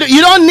 You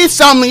don't need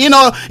some,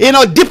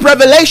 deep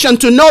revelation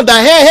to know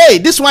that, hey,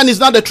 this one is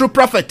not a true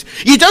prophet.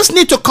 You just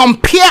need to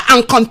compare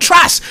and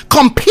contrast.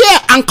 Compare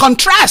and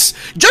contrast.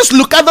 Just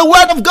look at the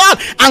word of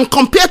God and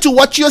compare to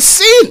what you're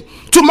seeing.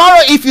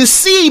 Tomorrow, if you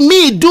see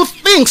me do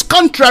things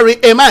contrary,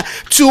 amen,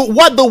 to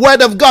what the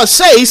word of God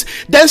says,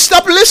 then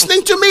stop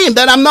listening to me,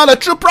 that I'm not a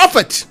true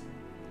prophet.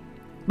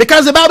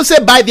 Because the Bible says,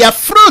 by their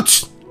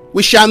fruits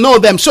we shall know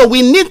them. So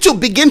we need to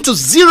begin to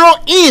zero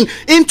in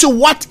into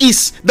what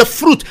is the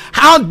fruit.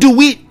 How do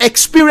we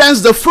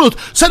experience the fruit,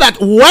 so that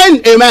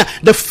when, amen,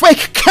 the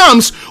fake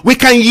comes, we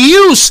can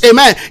use,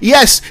 amen,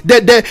 yes,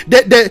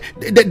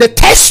 the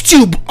test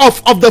tube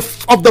of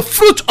the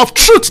fruit of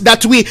truth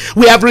that we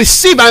have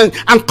received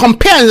and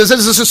compare.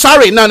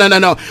 Sorry,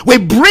 no. We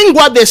bring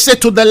what they say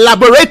to the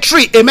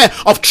laboratory, amen,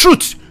 of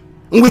truth,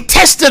 and we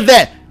test it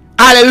there.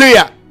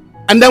 Hallelujah.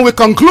 And then we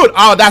conclude,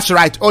 oh, that's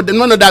right. Oh,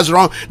 no, that's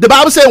wrong. The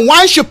Bible says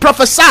one should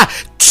prophesy,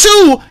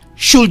 two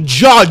should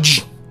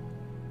judge.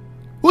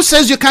 Who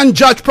says you can't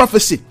judge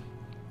prophecy?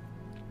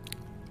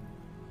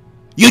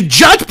 You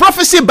judge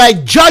prophecy by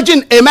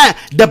judging, amen,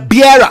 the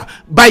bearer.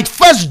 By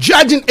first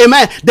judging,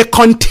 amen, the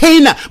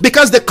container.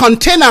 Because the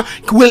container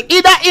will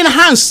either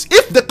enhance.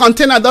 If the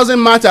container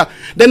doesn't matter,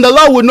 then the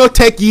Lord will not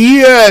take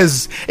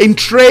years in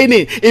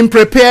training, in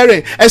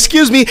preparing.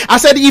 Excuse me, I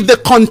said if the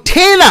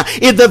container,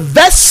 if the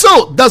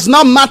vessel does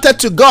not matter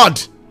to God,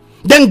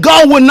 then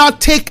God will not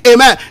take,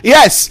 amen,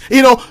 yes,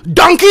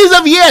 donkeys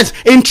of years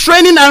in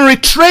training and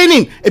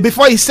retraining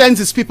before he sends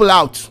his people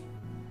out.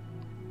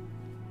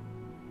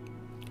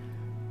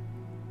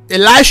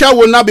 Elisha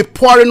will not be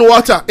pouring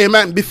water,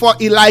 amen, before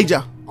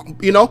Elijah,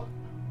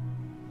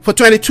 for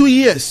 22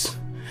 years.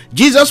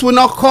 Jesus will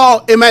not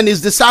call, amen, his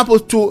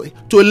disciples to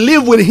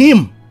live with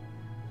him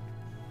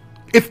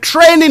if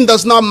training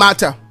does not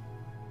matter.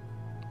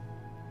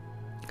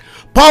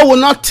 Paul will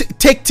not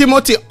take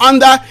Timothy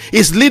under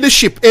his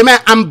leadership, amen,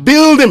 and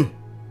build him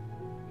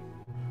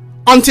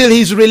until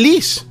he's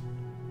released.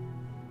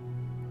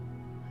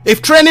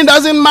 If training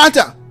doesn't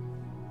matter.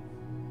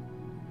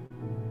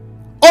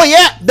 Oh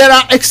yeah, there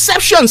are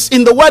exceptions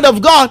in the word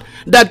of God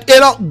that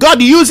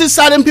God uses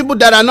certain people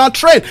that are not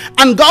trained,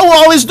 and God will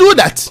always do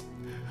that.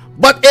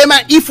 But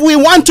amen, if we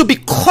want to be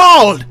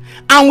called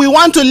and we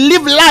want to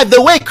live life the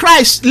way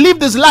Christ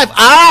lived his life,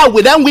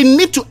 then we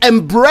need to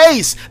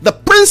embrace the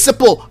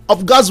principle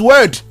of God's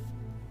word.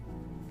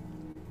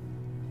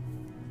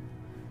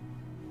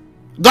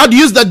 God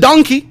used the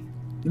donkey.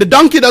 The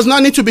donkey does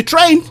not need to be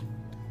trained.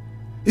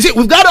 You see,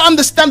 we've got to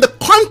understand the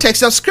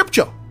context of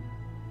scripture.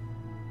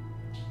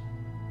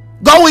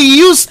 God will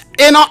use,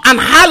 an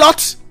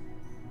harlot.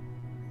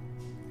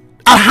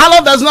 A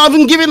harlot does not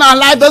even give in our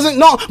life, doesn't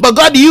know, but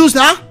God used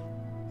her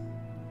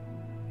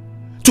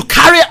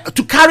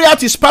to carry out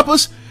his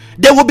purpose.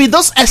 There will be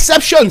those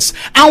exceptions,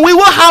 and we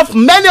will have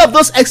many of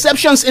those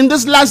exceptions in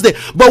this last day,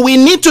 but we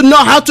need to know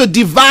how to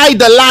divide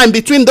the line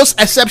between those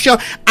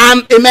exceptions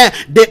and, amen,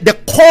 the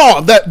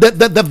core,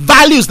 the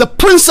values, the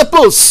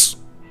principles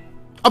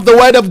of the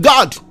word of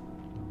God.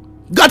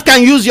 God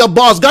can use your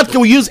boss. God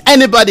can use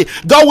anybody.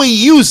 God will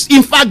use,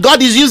 in fact,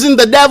 God is using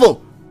the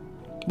devil.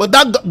 But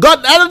that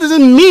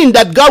doesn't mean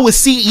that God will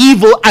see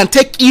evil and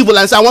take evil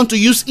and say, I want to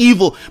use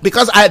evil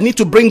because I need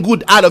to bring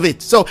good out of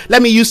it. So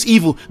let me use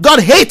evil.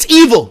 God hates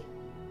evil.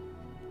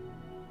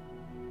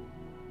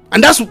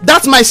 And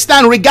that's my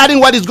stand regarding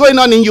what is going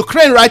on in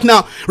Ukraine right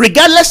now.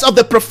 Regardless of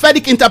the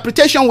prophetic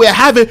interpretation we're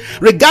having,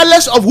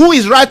 regardless of who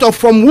is right or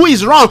from who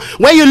is wrong,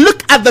 when you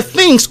look at the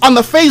things on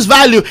the face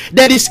value,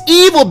 there is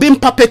evil being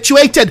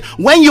perpetuated.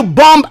 When you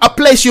bomb a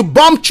place, you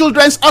bomb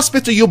children's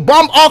hospital, you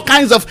bomb all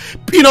kinds of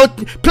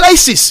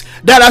places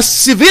that are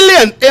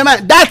civilian,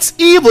 amen. That's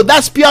evil.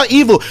 That's pure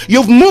evil.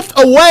 You've moved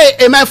away,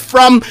 amen,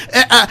 from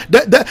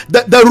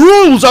the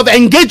rules of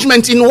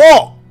engagement in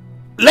war.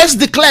 Let's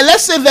declare,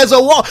 let's say there's a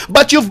war,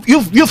 but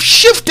you've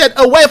shifted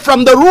away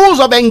from the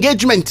rules of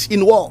engagement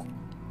in war.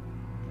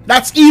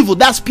 That's evil.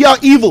 That's pure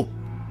evil.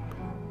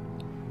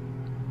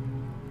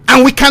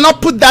 And we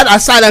cannot put that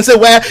aside and say,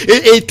 well,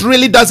 it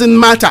really doesn't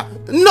matter.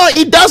 No,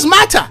 it does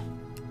matter.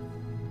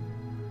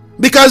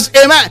 Because,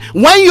 amen,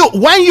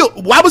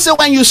 Bible says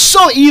when you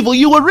sow evil,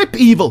 you will reap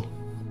evil.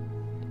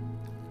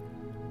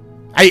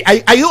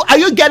 Are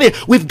you getting?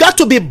 We've got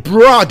to be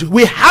broad.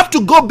 We have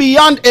to go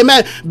beyond,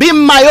 amen, being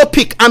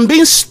myopic and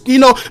being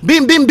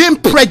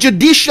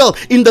prejudicial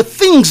in the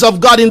things of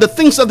God, in the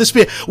things of the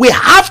Spirit. We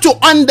have to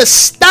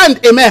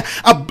understand, amen,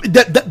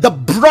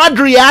 the broad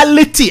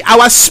reality.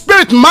 Our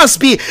spirit must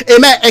be,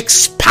 amen,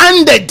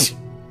 expanded.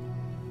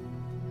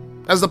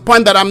 That's the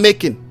point that I'm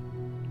making.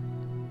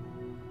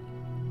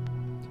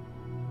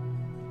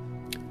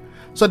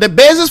 So the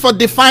basis for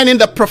defining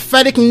the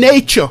prophetic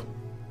nature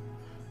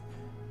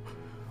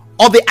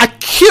or the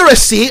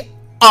accuracy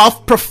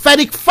of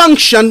prophetic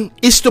function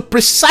is to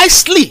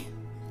precisely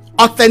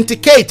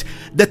authenticate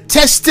the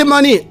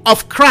testimony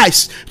of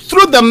Christ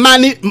through the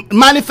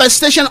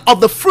manifestation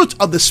of the fruit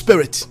of the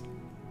Spirit.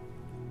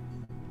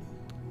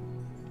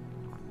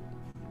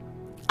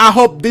 I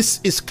hope this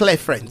is clear,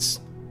 friends,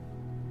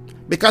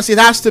 because it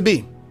has to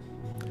be.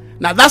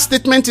 Now, that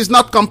statement is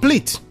not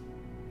complete.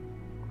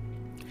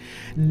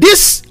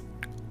 This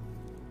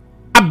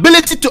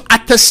ability to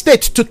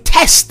attestate, to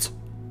test,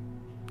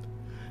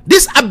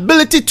 this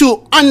ability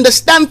to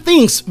understand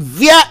things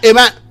via,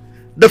 amen,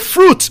 the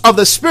fruit of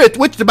the Spirit,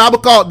 which the Bible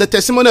called the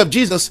testimony of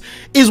Jesus,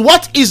 is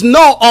what is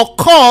known or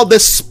called the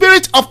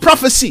spirit of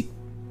prophecy.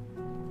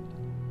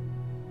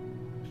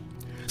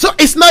 So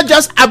it's not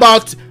just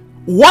about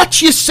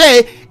what you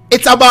say,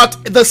 it's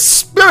about the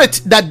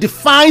spirit that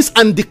defines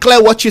and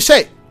declares what you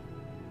say.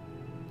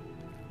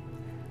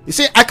 You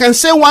see, I can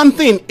say one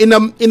thing in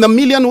a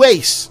million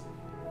ways,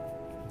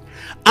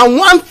 and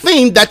one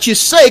thing that you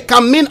say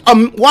can mean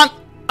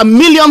a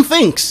million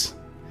things.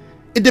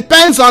 It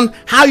depends on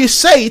how you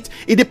say it.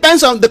 It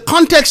depends on the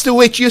context to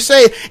which you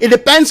say it. It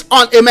depends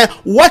on, amen,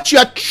 what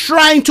you're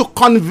trying to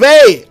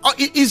convey.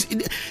 You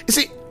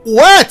see,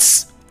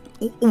 words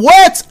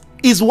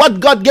is what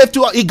God gave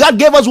to us. God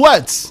gave us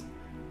words.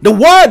 The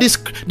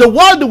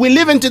world we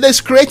live in today is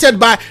created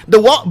by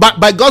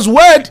God's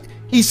word.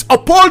 He's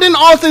upholding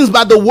all things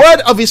by the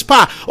word of his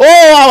power.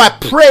 Oh, how I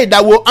pray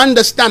that we'll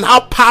understand how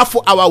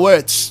powerful our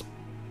words.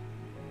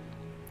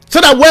 So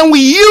that when we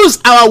use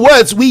our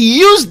words, we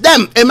use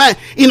them, amen,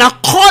 in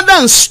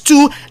accordance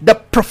to the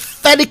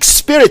prophetic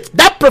spirit.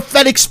 That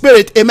prophetic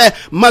spirit, amen,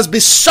 must be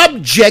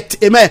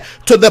subject, amen,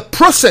 to the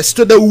process,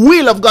 to the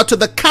will of God, to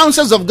the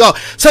counsels of God.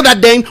 So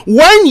that then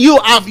when you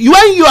have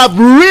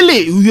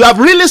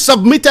really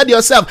submitted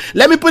yourself,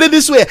 let me put it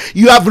this way,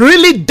 you have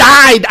really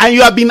died and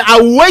you have been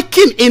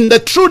awakened in the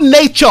true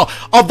nature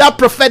of that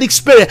prophetic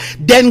spirit,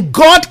 then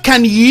God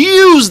can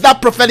use that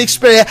prophetic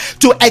spirit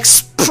to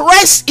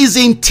express his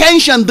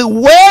intention the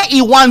way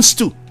he wants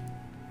to.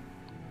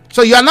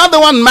 So you're not the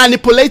one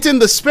manipulating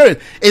the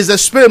spirit. It's the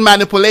spirit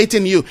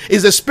manipulating you.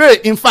 It's the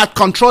spirit, in fact,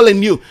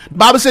 controlling you. The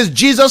Bible says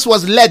Jesus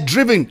was led,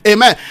 driven,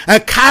 amen,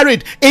 and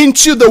carried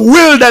into the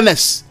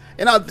wilderness.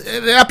 You know,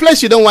 there are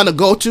places you don't want to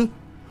go to.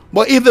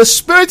 But if the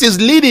spirit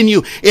is leading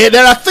you,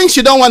 there are things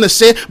you don't want to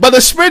say, but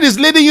the spirit is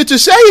leading you to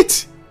say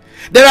it.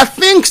 There are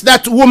things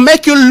that will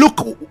make you look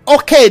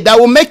okay, that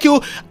will make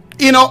you,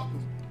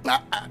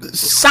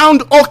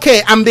 sound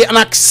okay and be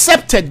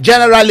accepted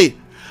generally.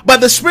 But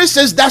the spirit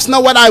says, that's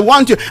not what I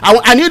want you.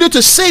 I need you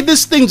to say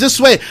these things this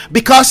way,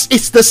 because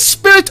it's the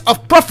spirit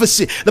of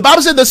prophecy. The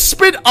Bible says the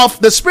spirit of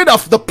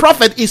the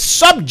prophet is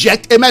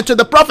subject, amen, to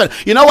the prophet.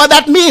 You know what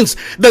that means?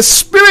 The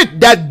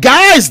spirit that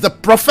guides the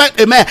prophet,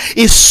 amen,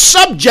 is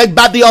subject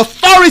by the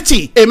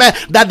authority, amen,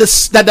 that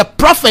the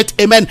prophet,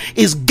 amen,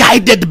 is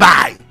guided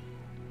by.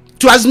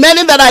 To as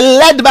many that are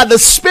led by the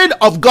Spirit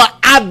of God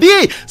are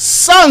the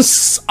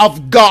sons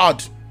of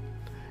God.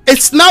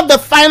 It's not the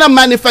final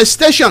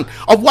manifestation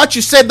of what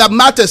you said that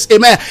matters,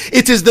 amen.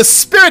 It is the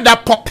Spirit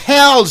that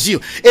propels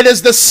you. It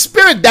is the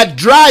Spirit that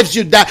drives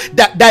you,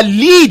 that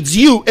leads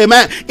you,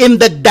 amen, in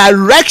the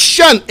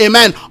direction,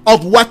 amen,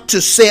 of what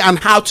to say and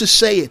how to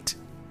say it.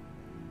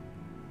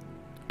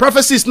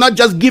 Prophecy is not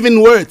just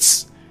giving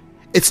words.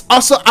 It's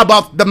also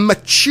about the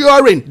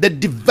maturing, the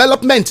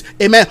development,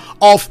 amen,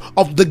 of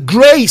the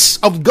grace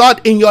of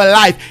God in your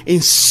life, in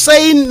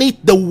saying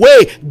it the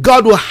way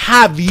God will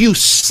have you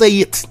say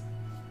it.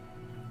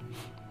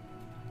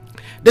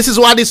 This is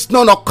what is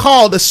known or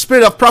called the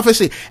spirit of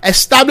prophecy,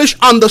 established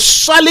on the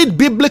solid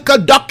biblical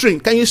doctrine.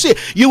 Can you see?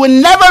 You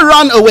will never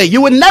run away.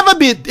 You will never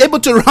be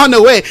able to run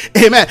away,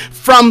 amen,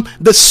 from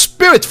the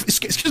spirit,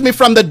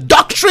 from the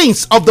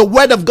doctrines of the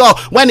word of God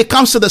when it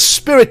comes to the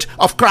spirit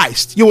of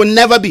Christ. You will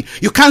never be.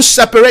 You can't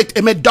separate,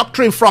 amen,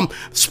 doctrine from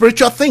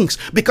spiritual things,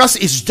 because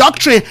it's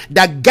doctrine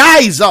that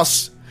guides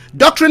us.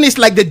 Doctrine is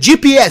like the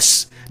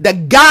GPS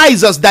that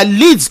guides us, that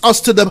leads us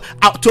to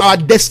our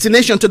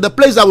destination, to the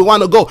place that we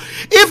want to go.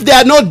 If there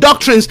are no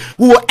doctrines,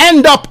 we will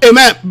end up,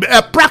 amen,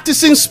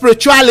 practicing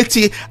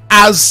spirituality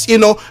as,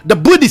 the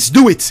Buddhists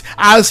do it,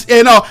 as,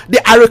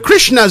 the Hare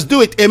Krishnas do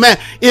it, amen.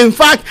 In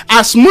fact,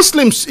 as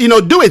Muslims,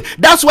 do it.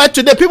 That's why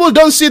today people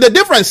don't see the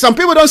difference. Some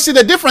people don't see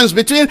the difference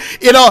between,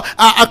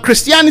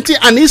 Christianity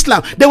and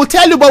Islam. They will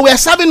tell you, but we are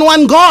serving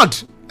one God.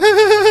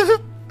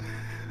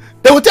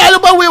 They will tell you,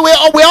 but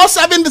we're all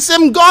serving the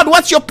same God.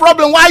 What's your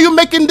problem? Why are you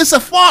making this a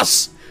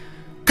fuss?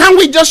 Can't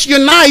we just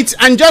unite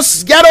and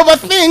just get over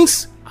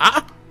things?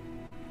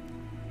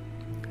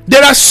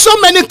 There are so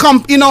many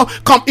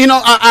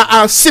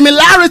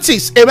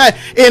similarities, amen,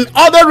 in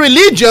other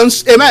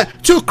religions, amen,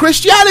 to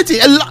Christianity.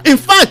 In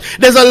fact,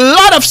 there's a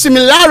lot of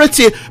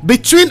similarity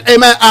between,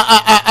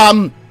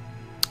 amen,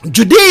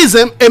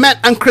 Judaism, amen,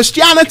 and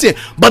Christianity.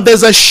 But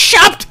there's a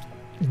sharp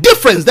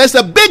difference. There's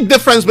a big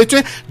difference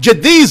between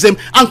Judaism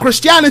and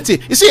Christianity.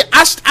 You see,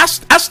 I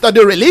study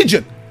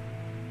religion.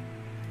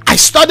 I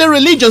study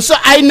religion, so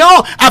I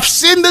know, I've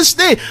seen this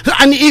thing,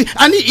 and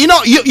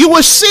you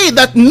will see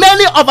that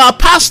many of our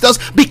pastors,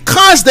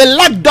 because they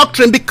lack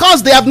doctrine,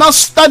 because they have not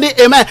studied,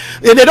 amen,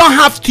 they don't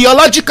have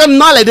theological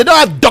knowledge, they don't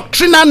have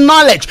doctrinal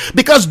knowledge,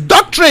 because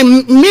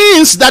doctrine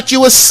means that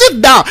you will sit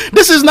down.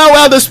 This is not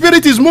where the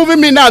Spirit is moving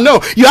me now. No,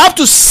 you have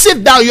to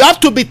sit down, you have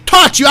to be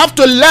taught, you have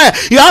to learn,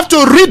 you have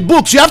to read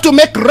books, you have to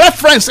make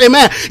reference,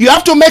 amen, you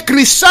have to make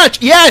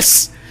research,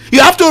 yes. You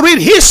have to read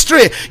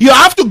history. You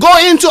have to go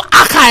into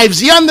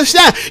archives. You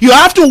understand? You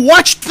have to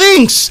watch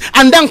things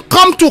and then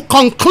come to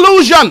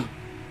conclusion.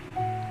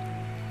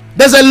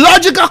 There's a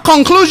logical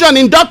conclusion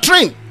in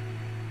doctrine.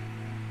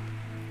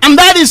 And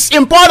that is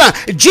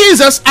important.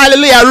 Jesus,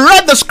 hallelujah,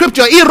 read the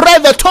scripture. He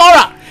read the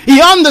Torah.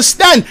 He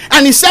understand.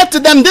 And he said to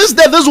them, this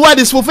word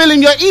is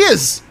fulfilling your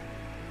ears.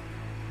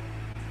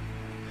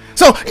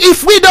 So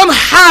if we don't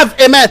have,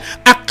 amen,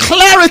 a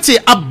clarity,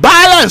 a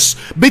balance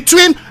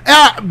between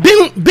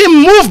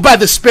being moved by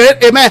the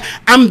Spirit, amen,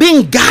 and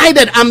being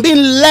guided and being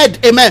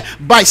led, amen,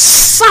 by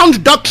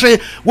sound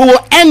doctrine, we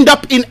will end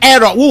up in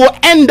error. We will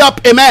end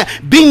up, amen,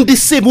 being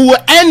deceived. We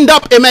will end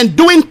up, amen,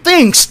 doing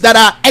things that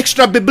are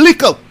extra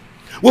biblical.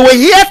 We will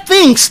hear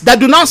things that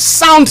do not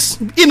sound,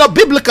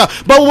 biblical,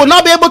 but we will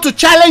not be able to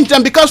challenge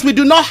them because we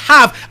do not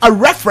have a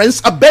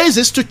reference, a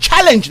basis to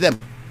challenge them.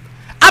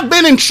 I've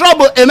been in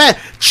trouble, amen,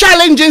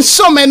 challenging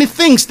so many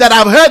things that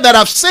I've heard, that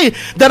I've seen,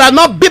 that are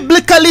not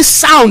biblically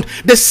sound.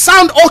 They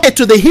sound okay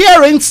to the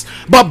hearings,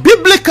 but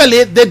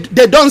biblically,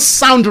 they don't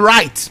sound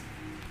right.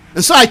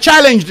 And so I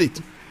challenged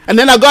it. And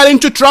then I got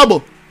into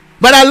trouble.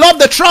 But I love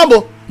the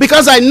trouble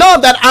because I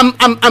know that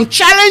I'm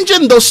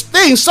challenging those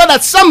things so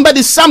that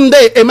somebody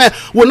someday, amen,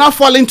 will not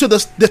fall into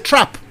the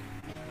trap.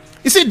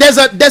 You see, there's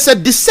a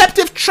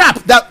deceptive trap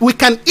that we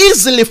can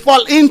easily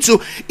fall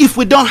into if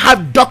we don't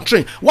have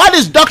doctrine. What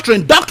is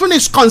doctrine? Doctrine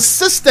is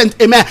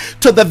consistent, amen,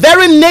 to the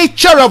very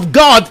nature of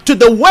God, to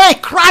the way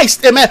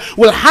Christ, amen,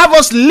 will have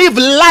us live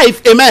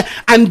life, amen,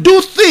 and do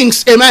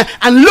things, amen,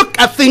 and look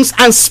at things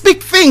and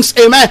speak things,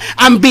 amen,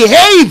 and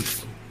behave.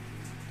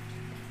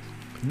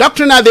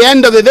 Doctrine at the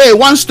end of the day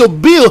wants to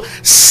build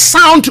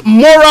sound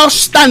moral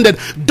standard.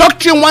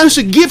 Doctrine wants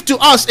to give to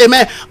us,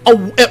 amen,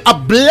 a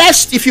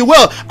blessed, if you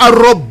will, a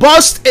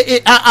robust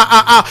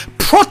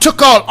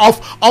protocol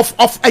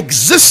of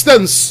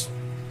existence.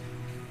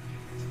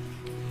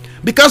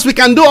 Because we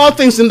can do all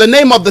things in the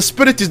name of the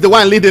Spirit is the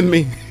one leading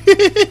me.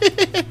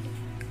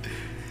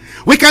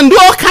 We can do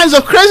all kinds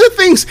of crazy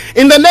things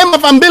in the name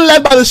of I'm being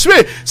led by the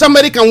Spirit.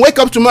 Somebody can wake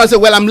up tomorrow and say,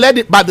 well, I'm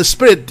led by the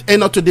Spirit,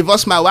 to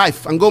divorce my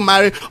wife and go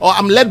marry. Or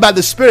I'm led by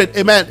the Spirit,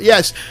 amen,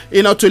 yes,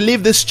 to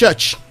leave this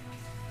church.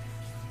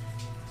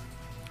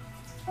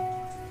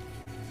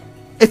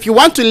 If you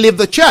want to leave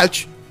the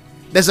church,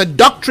 there's a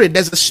doctrine,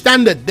 there's a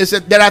standard,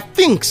 there are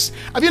things.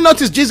 Have you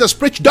noticed Jesus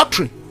preached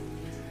doctrine?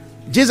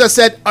 Jesus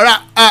said, all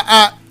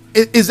right,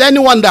 is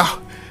anyone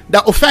that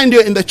offend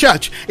you in the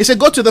church? He said,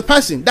 go to the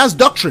person. That's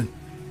doctrine.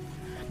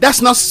 That's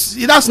not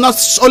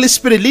Holy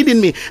Spirit leading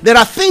me. There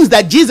are things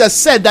that Jesus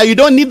said that you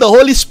don't need the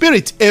Holy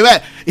Spirit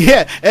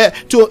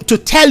to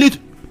tell you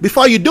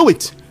before you do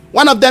it.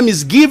 One of them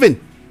is giving.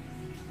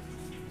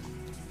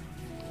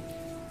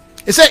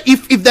 He said,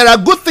 if there are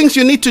good things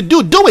you need to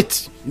do, do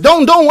it.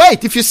 Don't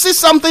wait. If you see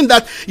something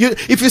that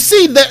if you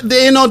see the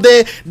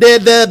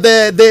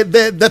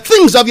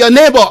things of your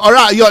neighbor or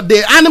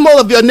the animal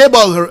of your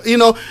neighbor,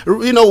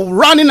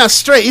 running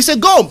astray, he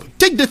said, go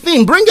take the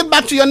thing, bring it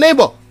back to your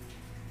neighbor.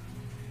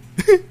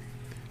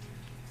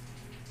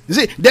 You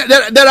see,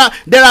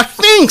 there are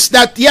things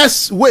that,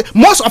 yes,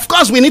 most of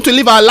course we need to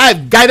live our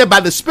life guided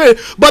by the Spirit,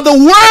 but the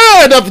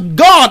Word of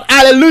God,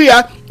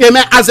 hallelujah,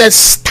 amen, has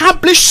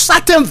established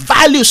certain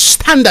value,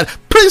 standard,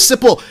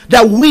 principle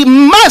that we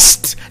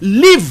must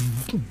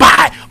live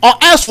by, or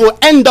else we'll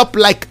end up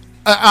like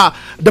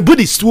the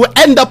Buddhists. Will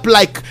end up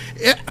like,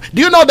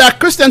 do you know that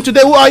Christians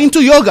today who are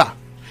into yoga,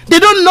 they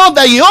don't know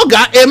that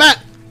yoga, amen,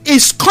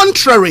 is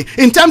contrary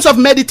in terms of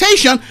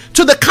meditation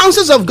to the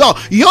counsels of God.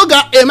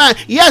 Yoga, amen,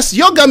 yes,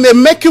 yoga may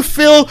make you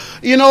feel,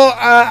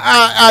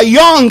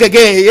 young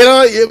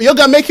again.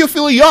 Yoga make you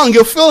feel young,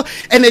 you feel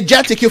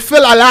energetic, you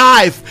feel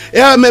alive.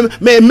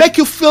 May make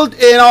you feel,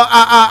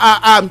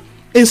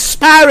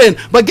 inspiring.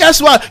 But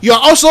guess what? You're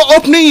also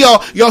opening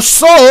your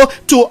soul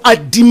to a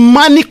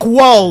demonic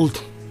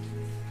world,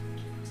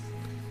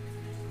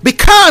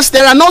 because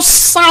there are no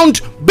sound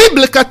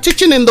biblical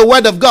teaching in the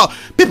Word of God.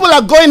 People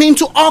are going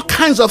into all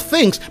kinds of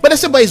things, but they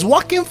say, but it's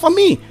working for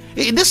me.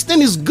 This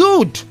thing is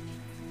good.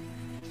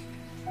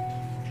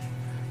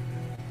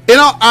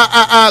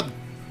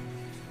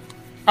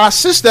 Our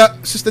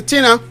sister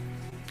Tina,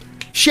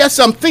 shared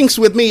some things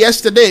with me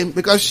yesterday,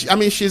 because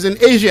she's in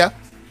Asia.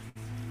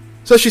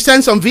 So she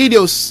sent some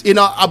videos,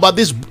 about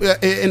this,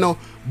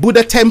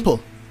 Buddha temple.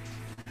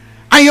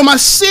 And you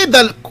must see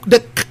the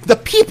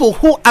people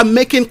who are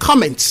making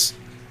comments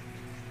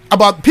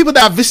about people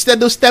that have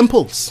visited those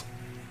temples.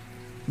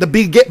 The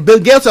Bill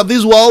Gates of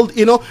this world,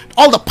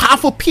 all the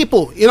powerful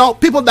people,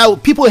 people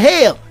that people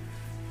hail.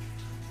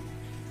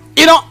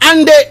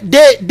 And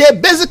they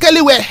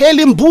basically were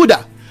hailing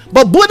Buddha.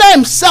 But Buddha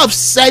himself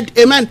said,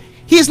 amen,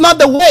 he's not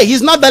the way,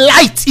 he's not the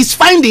light. He's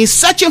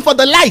searching for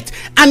the light.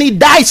 And he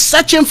died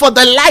searching for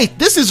the light.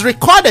 This is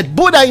recorded.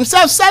 Buddha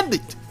himself said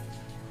it.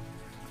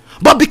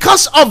 But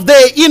because of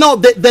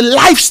the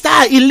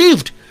lifestyle he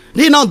lived,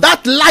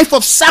 that life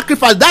of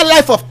sacrifice, that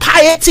life of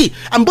piety,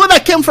 and Buddha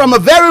came from a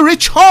very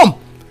rich home.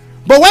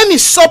 But when he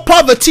saw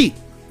poverty,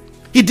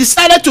 he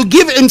decided to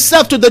give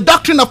himself to the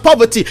doctrine of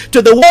poverty,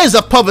 to the ways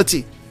of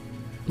poverty.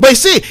 But you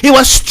see, he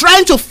was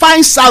trying to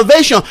find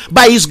salvation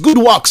by his good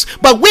works.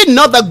 But we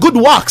know that good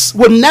works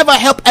will never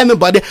help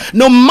anybody.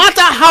 No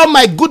matter how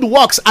my good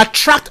works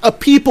attract a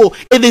people,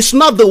 it is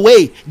not the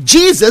way.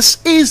 Jesus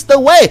is the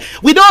way.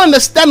 We don't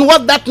understand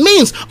what that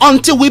means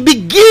until we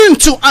begin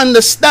to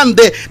understand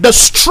the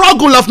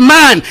struggle of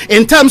man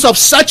in terms of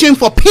searching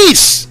for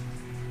peace.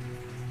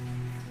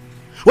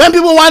 When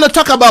people want to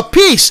talk about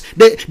peace,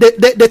 they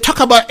talk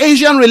about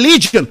Asian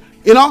religion,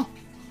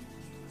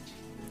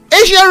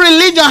 Asian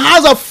religion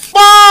has a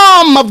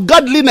form of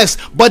godliness,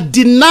 but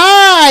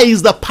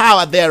denies the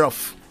power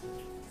thereof.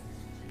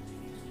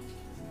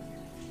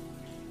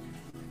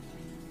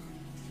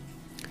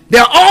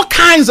 There are all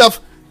kinds of,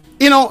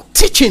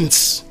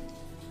 teachings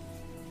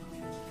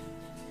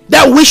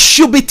that we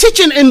should be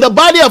teaching in the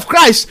body of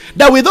Christ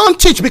that we don't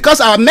teach,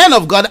 because our men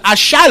of God are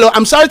shallow.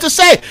 I'm sorry to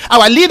say,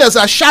 our leaders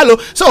are shallow.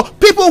 So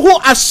people who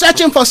are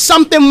searching for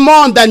something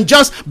more than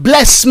just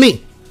bless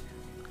me,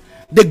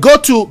 they go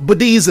to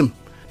Buddhism,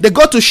 they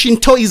go to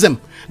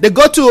Shintoism, they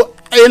go to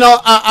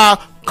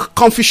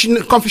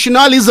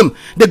Confucianism,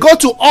 they go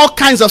to all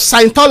kinds of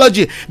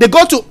Scientology, they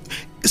go to,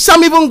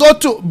 some even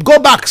go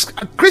back,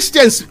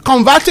 Christians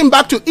converting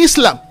back to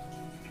Islam,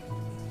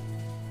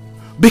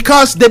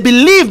 because they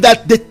believe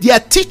that their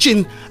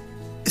teaching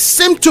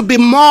seem to be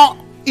more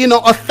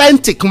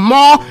authentic,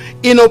 more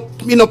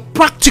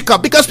practical,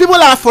 because people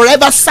are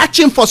forever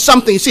searching for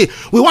something. You see,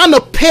 we want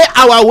to pay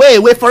our way,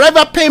 we're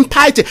forever paying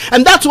piety,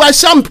 and that's why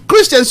some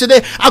Christians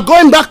today are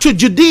going back to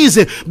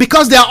Judaism,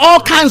 because there are all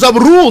kinds of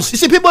rules. You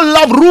see, people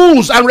love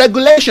rules and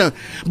regulation,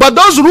 but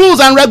those rules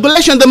and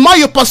regulation, the more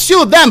you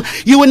pursue them,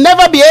 you will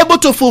never be able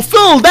to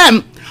fulfill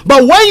them.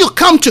 But when you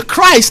come to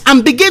Christ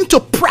and begin to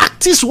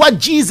practice what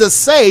Jesus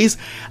says,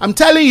 I'm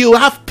telling you, you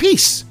have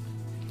peace.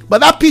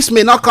 But that peace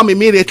may not come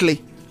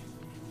immediately,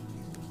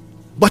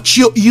 but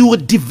you will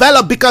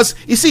develop, because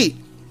you see,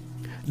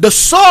 the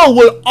soul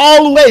will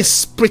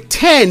always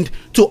pretend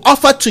to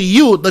offer to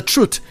you the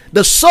truth.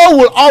 The soul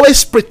will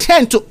always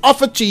pretend to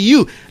offer to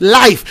you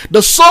life.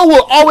 The soul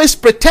will always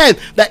pretend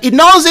that it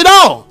knows it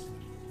all.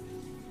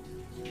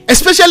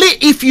 Especially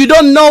if you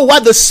don't know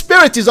what the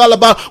Spirit is all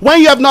about,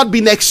 when you have not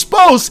been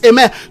exposed,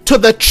 amen, to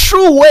the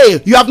true way.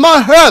 You have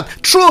not heard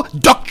true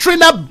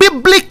doctrinal,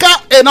 biblical,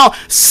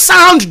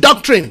 sound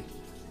doctrine.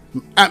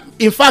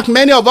 In fact,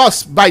 many of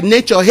us by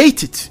nature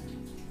hate it.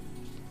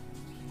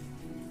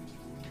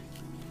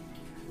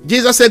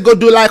 Jesus said, go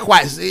do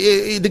likewise.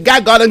 The guy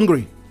got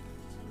angry.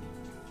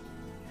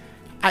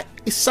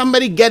 Is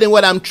somebody getting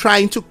what I'm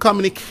trying to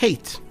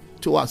communicate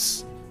to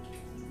us?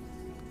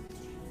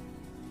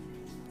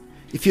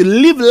 If you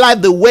live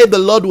life the way the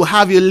Lord will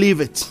have you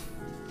live it,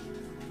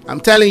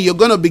 I'm telling you, you're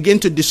going to begin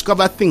to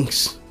discover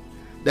things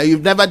that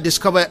you've never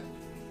discovered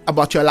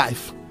about your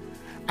life.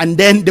 And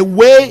then the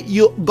way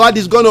God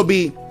is going to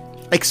be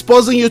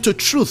exposing you to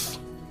truth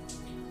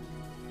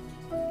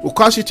will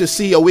cause you to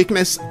see your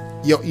weakness,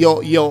 your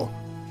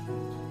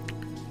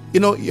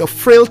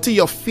frailty,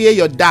 your fear,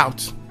 your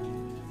doubt.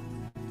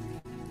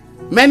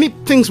 Many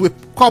things we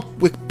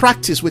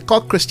practice, we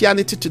call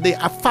Christianity today,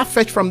 are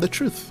far-fetched from the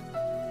truth.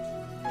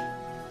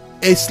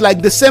 It's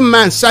like the same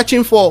man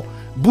searching for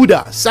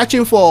Buddha,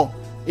 searching for,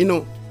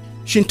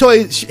 Shinto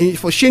is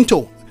for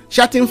Shinto,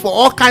 chatting for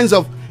all kinds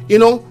of,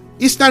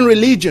 Eastern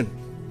religion.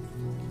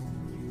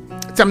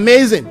 It's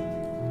amazing.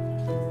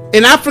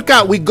 In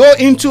Africa, we go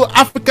into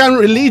African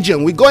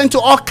religion. We go into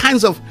all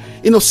kinds of,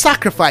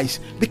 sacrifice,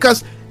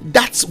 because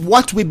that's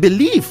what we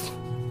believe.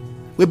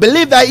 We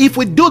believe that if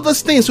we do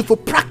those things, if we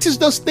practice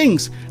those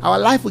things, our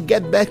life will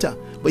get better.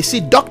 But you see,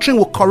 doctrine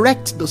will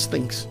correct those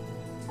things.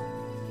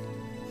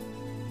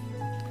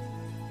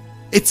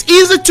 It's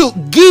easy to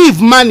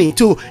give money,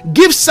 to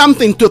give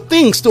something to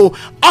things, to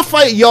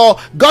offer your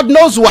God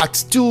knows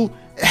what, to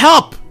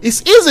help.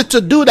 It's easy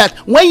to do that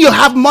when you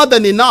have more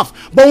than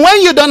enough. But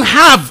when you don't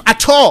have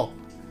at all,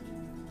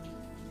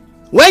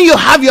 when you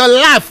have your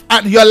life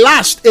at your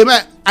last,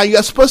 amen, and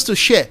you're supposed to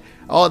share,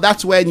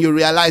 that's when you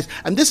realize,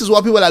 and this is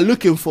what people are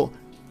looking for.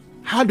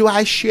 How do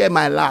I share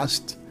my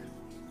last?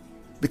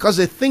 Because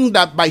they think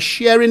that by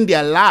sharing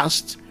their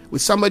last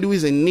with somebody who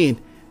is in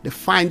need, they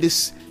find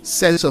this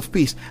sense of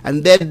peace,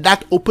 and then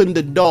that opened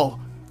the door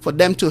for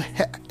them to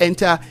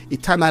enter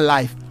eternal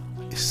life.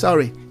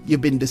 Sorry,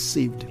 you've been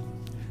deceived.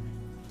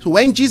 So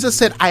when Jesus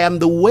said, I am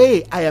the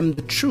way, I am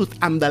the truth,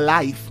 I'm the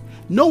life,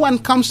 no one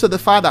comes to the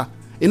Father.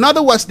 In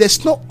other words,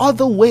 there's no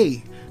other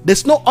way.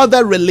 There's no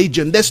other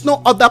religion. There's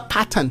no other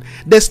pattern.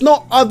 There's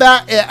no other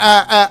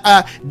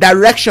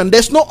direction.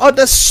 There's no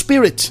other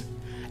spirit.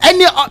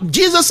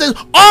 Jesus says,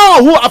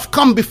 all who have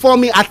come before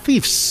me are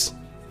thieves.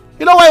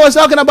 You know what I was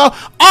talking about?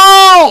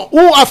 All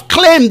who have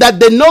claimed that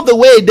they know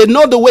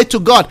the way to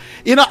God.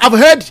 I've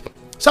heard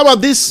some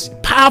of these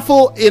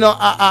powerful,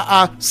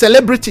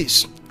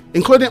 celebrities,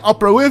 including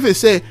Oprah Winfrey,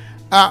 say,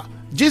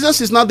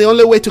 Jesus is not the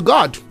only way to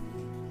God.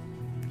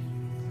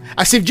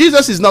 As if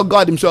Jesus is not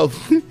God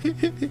himself.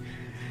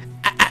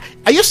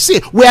 Are you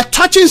seeing? We are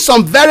touching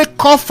some very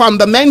core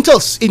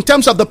fundamentals in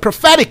terms of the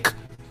prophetic,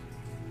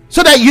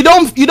 so that you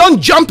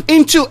don't jump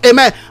into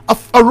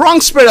a wrong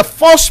spirit, a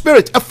false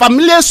spirit, a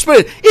familiar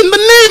spirit in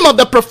the name of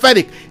the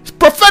prophetic.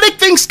 Prophetic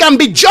things can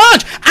be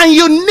judged, and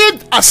you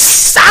need a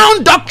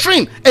sound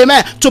doctrine,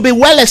 to be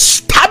well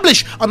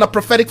established on a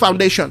prophetic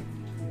foundation.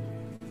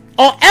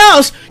 Or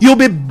else you'll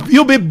be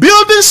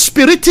building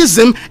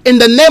spiritism in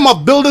the name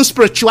of building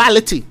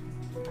spirituality.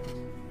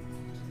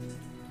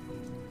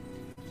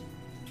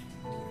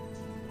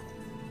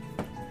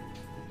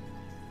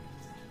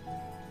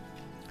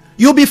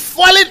 You'll be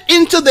falling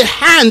into the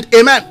hand,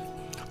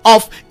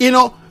 of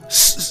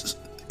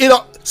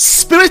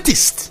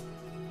spiritists.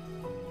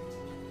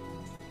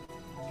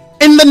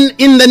 In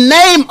the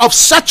name of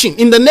searching,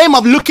 in the name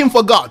of looking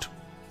for God.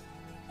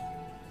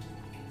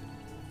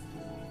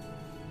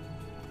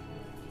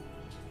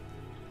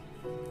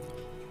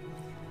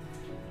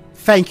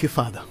 Thank you,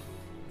 Father.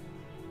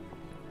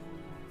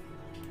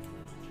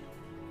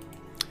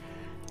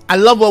 I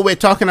love what we're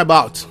talking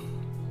about.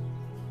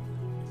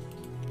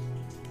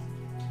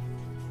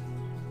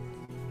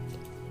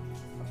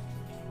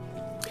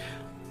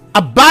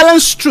 A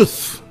balanced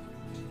truth.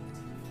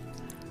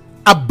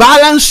 A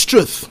balanced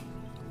truth.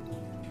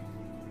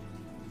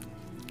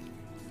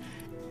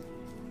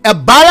 A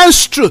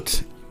balanced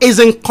truth is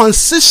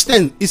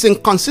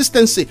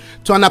inconsistency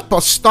to an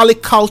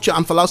apostolic culture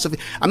and philosophy.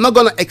 I'm not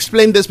going to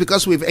explain this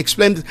because we've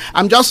explained it.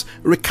 I'm just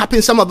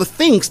recapping some of the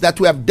things that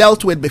we have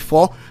dealt with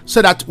before,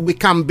 so that we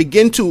can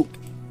begin to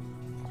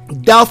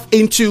delve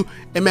into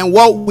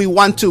what we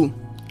want to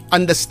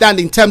understand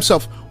in terms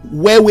of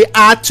where we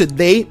are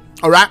today.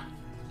 All right.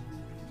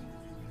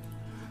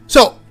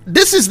 So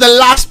this is the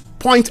last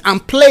point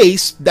and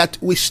place that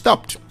we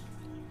stopped.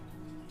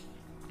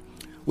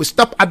 We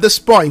stopped at this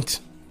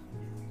point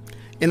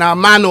in our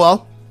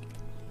manual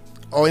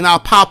or in our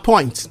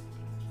PowerPoint.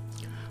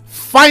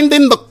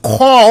 Finding the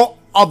core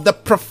of the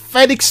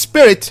prophetic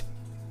spirit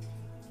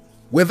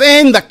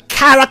within the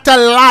character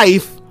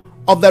life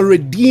of the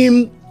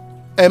redeemed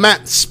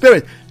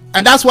spirit.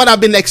 And that's what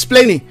I've been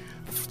explaining.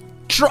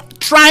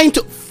 Trying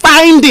to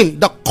finding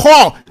the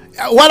core.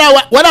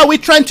 What are we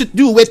trying to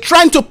do? We're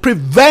trying to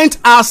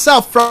prevent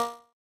ourselves from.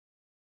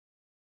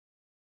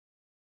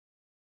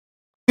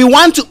 We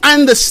want to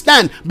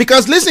understand,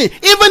 because listen,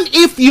 even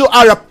if you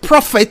are a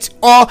prophet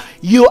or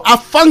you are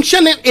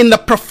functioning in the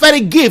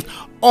prophetic gift,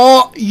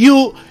 or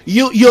you've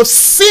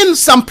seen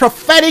some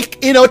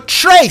prophetic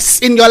trace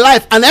in your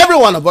life, and every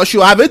one of us,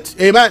 you have it,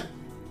 amen.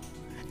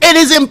 It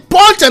is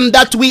important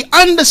that we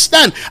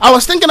understand. I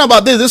was thinking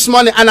about this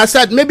morning, and I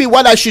said maybe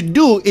what I should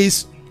do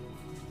is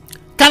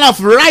kind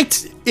of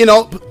write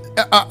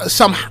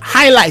some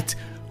highlight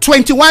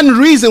 21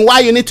 reasons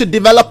why you need to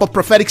develop a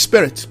prophetic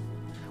spirit.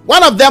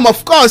 One of them,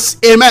 of course,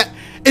 amen,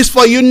 is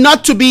for you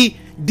not to be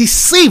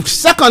deceived.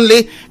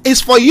 Secondly,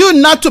 is for you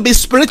not to be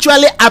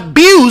spiritually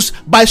abused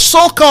by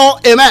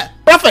so-called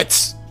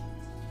prophets.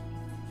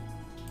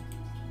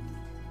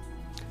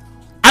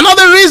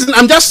 Another reason,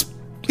 I'm just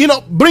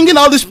bringing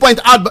all these points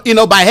out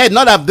by head,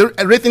 not have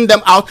written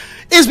them out,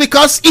 is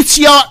because it's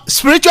your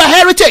spiritual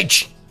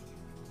heritage.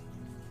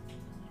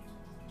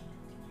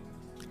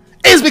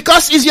 It's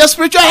because it's your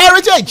spiritual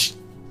heritage.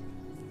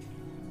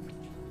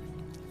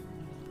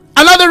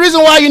 Another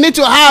reason why you need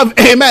to have,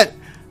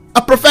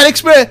 a prophetic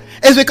spirit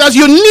It's because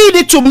you need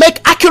it to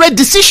make accurate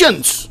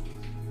decisions.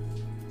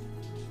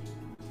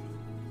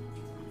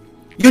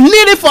 You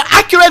need it for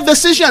accurate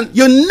decision.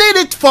 You need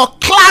it for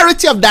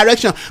clarity of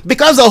direction,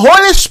 because the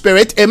Holy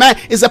Spirit, amen,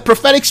 is a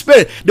prophetic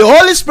spirit. The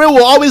Holy Spirit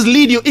will always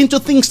lead you into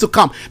things to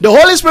come. The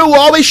Holy Spirit will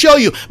always show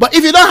you. But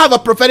if you don't have a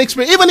prophetic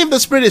spirit, even if the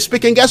Spirit is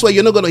speaking, guess what?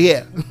 You're not going to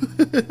hear.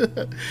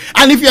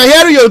 And if you're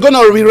hearing, you're going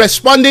to be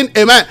responding,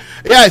 amen,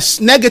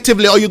 yes,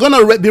 negatively, or you're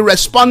going to be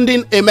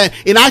responding, amen,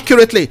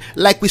 inaccurately,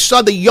 like we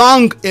saw the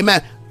young,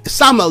 amen,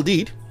 Samuel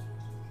did.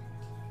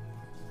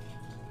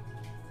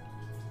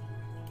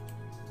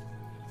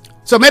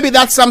 So maybe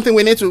that's something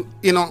we need to,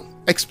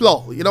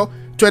 explore,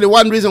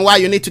 21 reasons why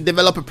you need to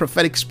develop a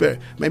prophetic spirit.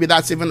 Maybe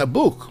that's even a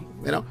book,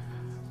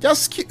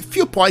 just a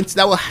few points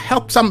that will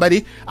help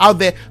somebody out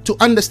there to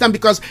understand,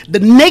 because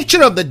the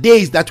nature of the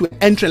days that we're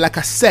entering, like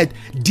I said,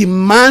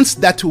 demands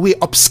that we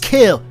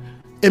upscale,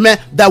 amen,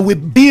 that we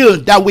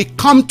build, that we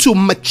come to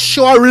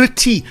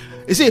maturity.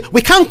 You see,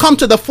 we can't come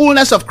to the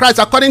fullness of Christ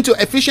according to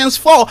Ephesians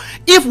 4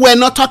 if we're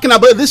not talking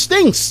about these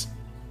things.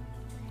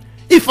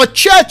 If a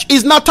church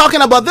is not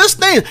talking about this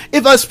thing,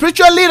 if a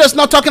spiritual leader is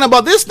not talking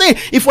about this thing,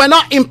 if we're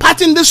not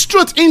imparting this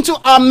truth into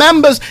our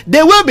members,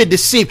 they will be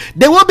deceived.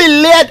 They will be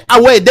led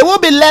away. They will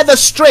be led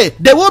astray.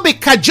 They will be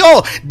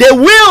cajoled. They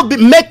will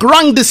make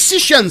wrong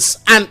decisions,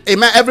 and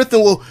amen,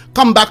 everything will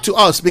come back to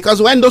us,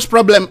 because when those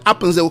problems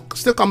happens, they will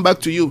still come back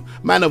to you,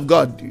 man of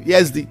God.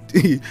 Yes,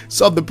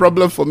 solve the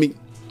problem for me.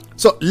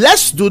 So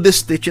let's do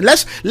this teaching.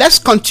 Let's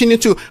continue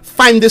to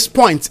find this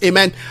point.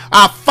 Amen.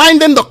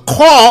 Finding the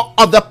core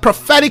of the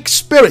prophetic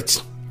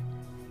spirit.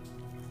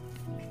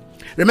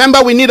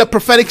 Remember, we need a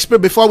prophetic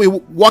spirit before we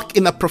walk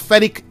in a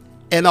prophetic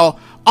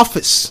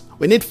office.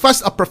 We need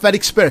first a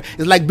prophetic spirit.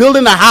 It's like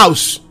building a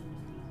house.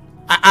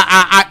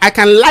 I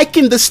can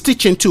liken this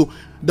teaching to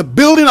the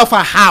building of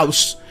a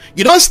house.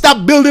 You don't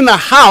start building a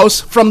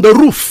house from the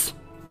roof.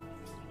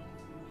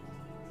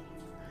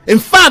 In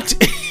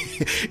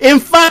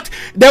fact,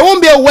 there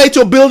won't be a way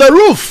to build a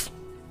roof.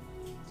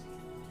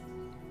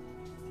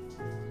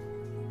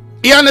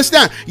 You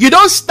understand? You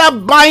don't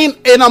start buying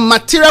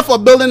material for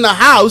building a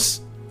house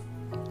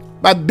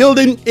by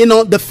building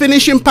the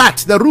finishing part,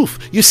 the roof.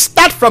 You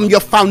start from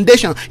your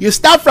foundation. You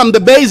start from the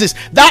basis.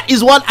 That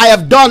is what I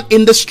have done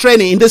in this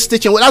training, in this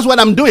teaching. Well, that's what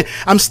I'm doing.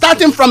 I'm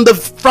starting from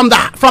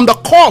the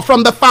core,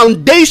 from the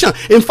foundation.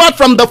 In fact,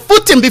 from the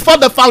footing before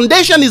the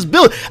foundation is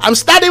built. I'm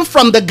starting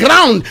from the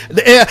ground,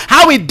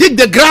 how we dig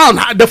the ground,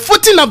 the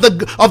footing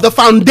of the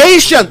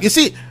foundation. You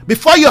see,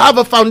 before you have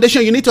a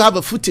foundation, you need to have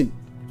a footing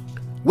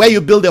where you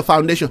build your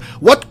foundation.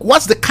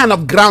 What's the kind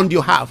of ground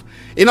you have?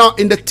 In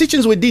the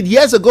teachings we did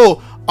years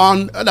ago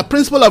on the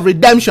principle of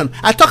redemption,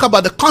 I talk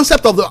about the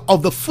concept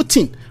of the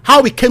footing,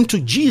 how we came to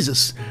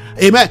Jesus,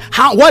 amen,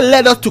 what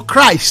led us to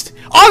Christ.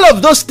 All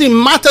of those things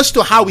matters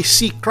to how we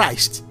see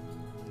Christ.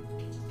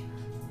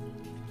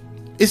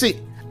 You see,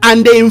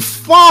 and they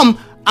inform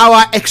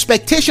our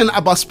expectation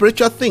about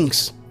spiritual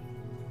things.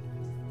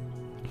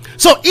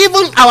 So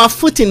even our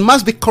footing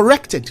must be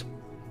corrected.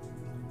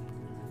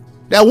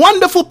 There are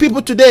wonderful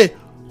people today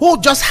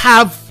who just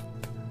have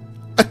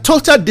a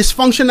total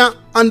dysfunctional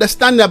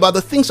understanding about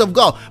the things of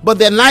God, but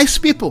they're nice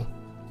people.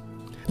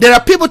 There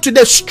are people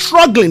today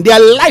struggling their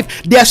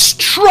life. They are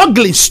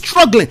struggling,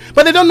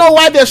 but they don't know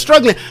why they're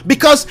struggling,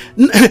 because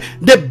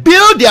they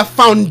build their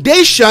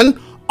foundation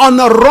on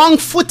a wrong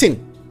footing.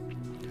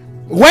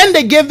 When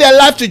they gave their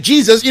life to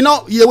Jesus, they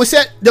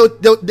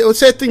will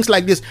say things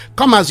like this: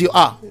 come as you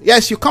are.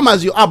 Yes, you come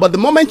as you are, but the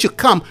moment you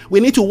come,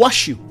 we need to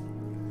wash you.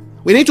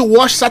 We need to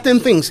wash certain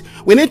things.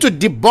 We need to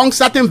debunk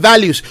certain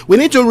values. We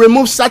need to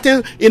remove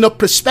certain,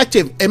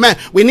 perspective. Amen.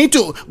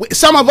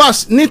 Some of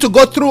us need to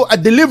go through a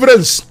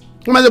deliverance.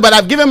 But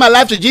I've given my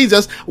life to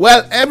Jesus.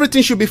 Well,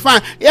 everything should be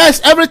fine. Yes,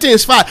 everything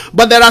is fine.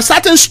 But there are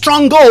certain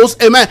strongholds,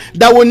 amen,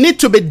 that will need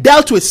to be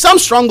dealt with. Some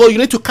strongholds, you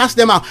need to cast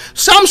them out.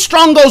 Some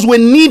strongholds will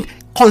need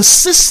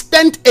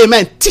consistent,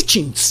 amen,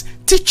 teachings.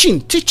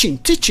 Teaching.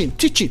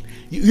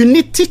 You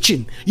need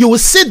teaching. You will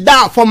sit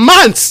down for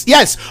months,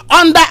 yes,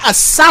 under a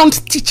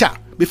sound teacher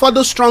before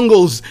those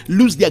strongholds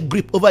lose their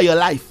grip over your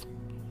life.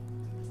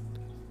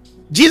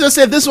 Jesus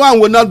said this one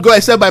will not go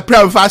except by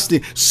prayer and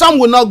fasting. Some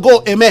will not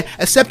go, amen,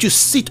 except you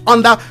sit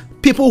under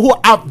people who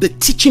have the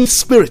teaching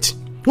spirit,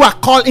 who are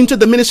called into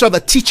the ministry of the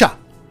teacher.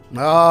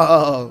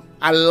 Oh,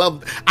 I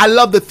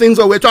love the things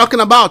that we're talking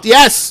about.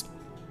 Yes.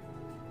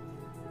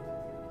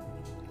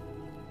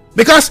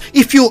 Because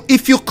if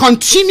you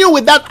continue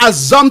with that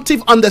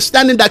assumptive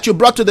understanding that you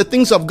brought to the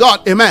things of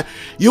God, amen,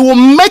 you will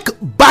make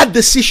bad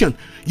decision.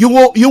 You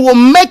will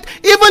make,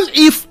 even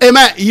if,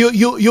 amen,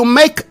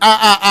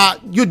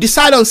 you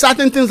decide on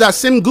certain things that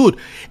seem good.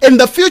 In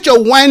the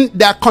future, when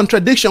there are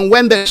contradiction,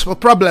 when there's a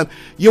problem,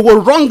 you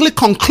will wrongly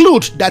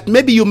conclude that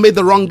maybe you made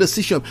the wrong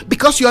decision,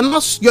 because you're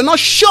not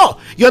sure.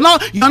 You're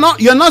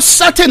not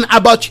certain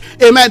about,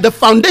 amen, the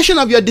foundation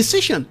of your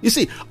decision. You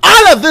see,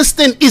 all of this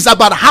thing is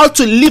about how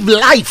to live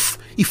life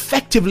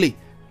effectively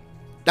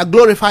that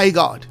glorify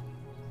God.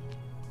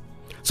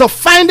 So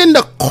finding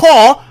the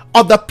core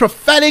of the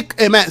prophetic,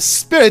 amen,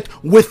 spirit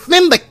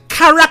within the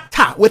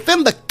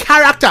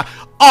character,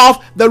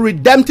 of the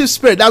redemptive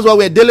spirit. That's what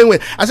we're dealing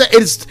with. I said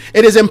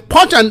it is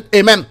important,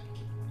 amen,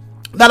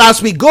 that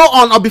as we go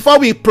on, or before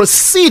we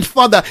proceed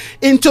further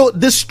into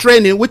this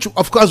training, which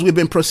of course we've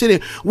been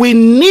proceeding, we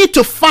need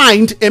to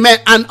find, amen,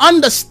 and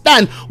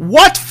understand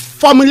what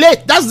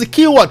formulate. That's the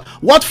key word.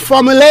 What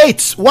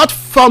formulates, what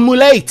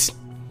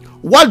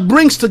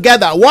brings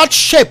together, what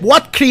shape,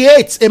 what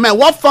creates, amen,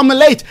 what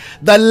formulates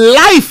the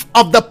life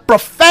of the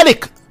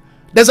prophetic.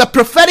 There's a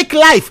prophetic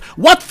life.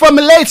 What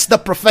formulates the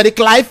prophetic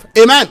life,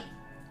 amen,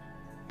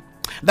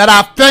 that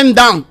I've penned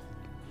down.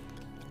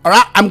 All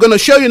right, I'm going to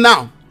show you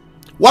now.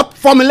 What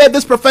formulate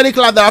this prophetic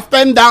life that I've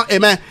penned down,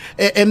 amen,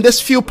 in this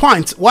few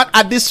points. What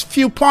are these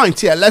few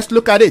points here? Let's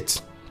look at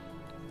it.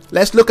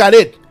 Let's look at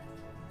it.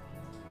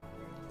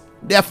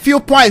 There are few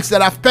points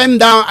that I've penned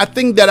down. I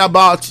think they're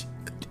about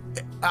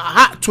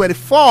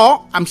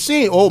 24. I'm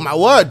seeing, oh my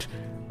word,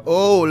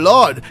 oh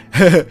Lord,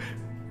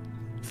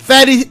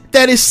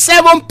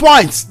 37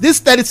 points. This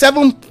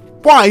 37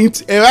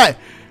 points, amen,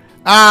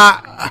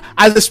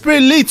 as the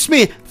Spirit leads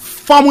me,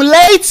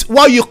 formulate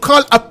what you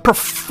call a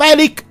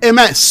prophetic,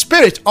 amen,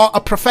 spirit, or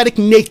a prophetic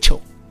nature.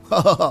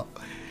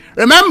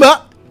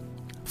 Remember,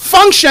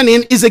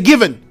 functioning is a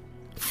given.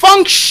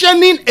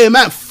 Functioning,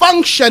 amen,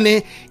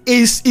 functioning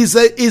is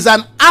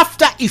an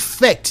after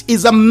effect,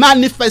 is a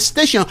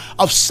manifestation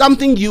of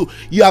something you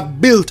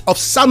have built, of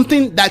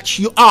something that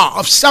you are,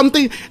 of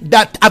something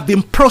that have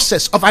been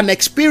processed, of an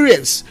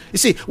experience. You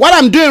see, what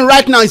I'm doing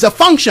right now is a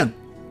function.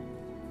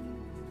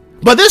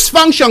 But this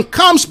function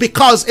comes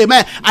because,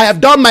 amen, I have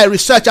done my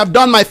research, I've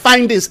done my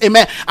findings,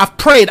 amen, I've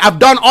prayed, I've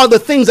done all the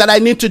things that I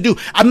need to do.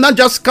 I'm not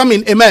just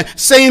coming, amen,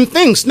 saying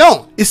things.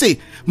 No, you see,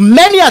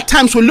 many a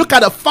times we look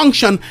at a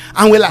function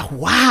and we're like,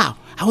 wow,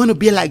 I want to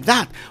be like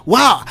that.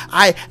 Wow,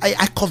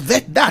 I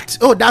covet that.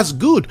 Oh, that's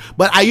good.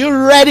 But are you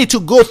ready to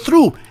go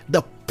through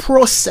the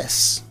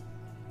process?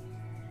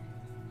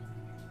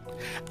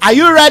 Are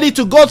you ready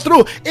to go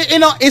through? You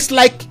know, it's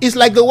like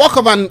the work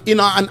of an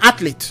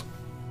athlete.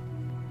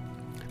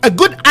 A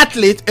good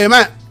athlete,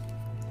 amen,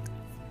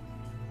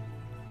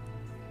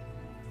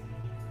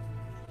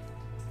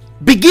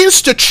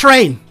 begins to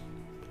train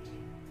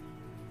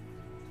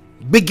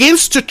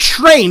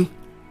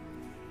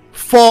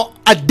for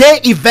a day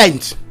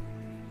event.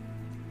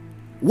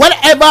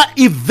 Whatever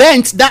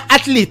event that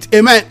athlete,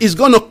 amen, is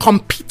going to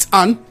compete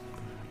on,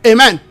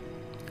 amen,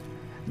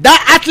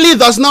 that athlete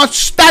does not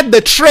start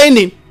the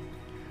training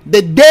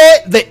the day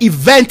the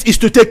event is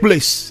to take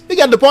place. You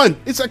get the point?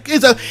 It's a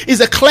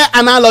clear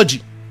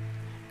analogy.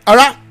 All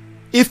right,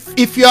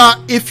 if you're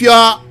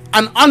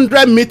an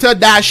 100-meter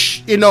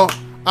dash,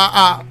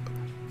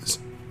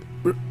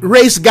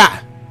 race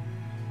guy,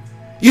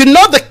 you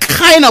know the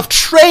kind of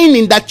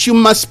training that you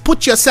must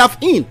put yourself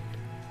in.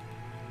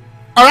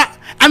 All right,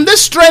 and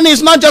this training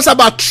is not just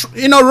about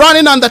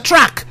running on the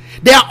track.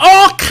 There are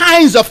all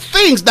kinds of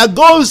things that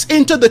goes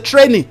into the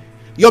training.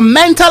 Your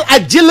mental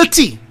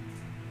agility.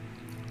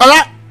 All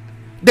right,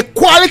 the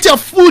quality of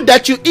food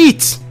that you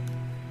eat.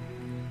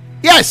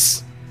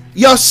 Yes.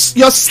 Your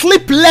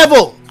sleep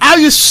level, how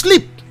you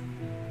sleep,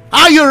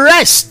 how you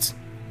rest,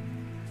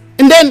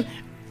 and then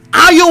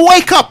how you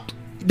wake up,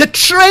 the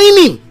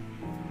training,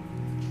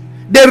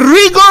 the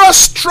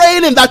rigorous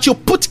training that you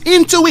put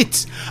into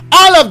it,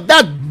 all of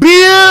that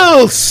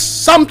builds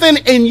something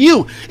in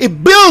you.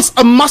 It builds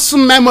a muscle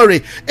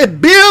memory,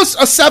 it builds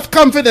a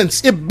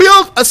self-confidence, it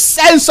builds a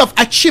sense of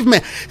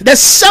achievement.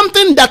 There's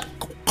something that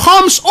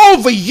comes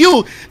over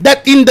you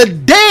that in the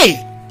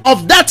day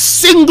of that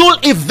single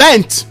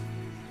event,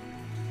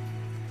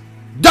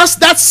 just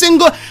that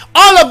single,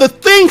 all of the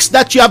things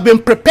that you have been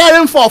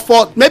preparing for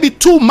maybe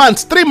 2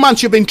 months, 3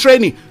 months, you've been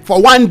training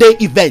for one day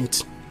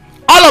event.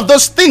 All of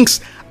those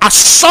things are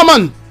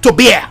summoned to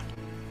bear.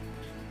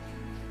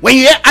 When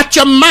you're at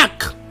your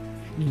mark,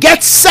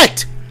 get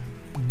set,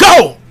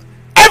 go,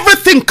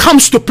 everything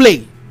comes to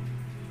play.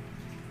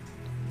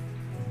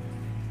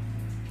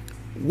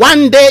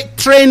 One day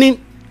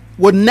training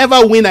would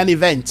never win an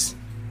event.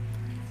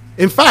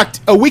 In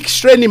fact, a week's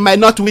training might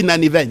not win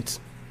an event.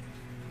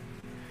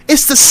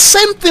 It's the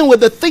same thing with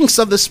the things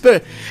of the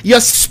Spirit.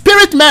 Your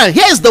spirit man,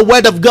 here's the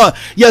word of God.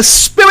 Your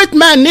spirit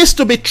man needs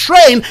to be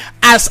trained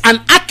as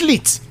an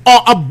athlete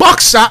or a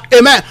boxer,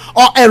 amen,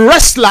 or a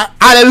wrestler,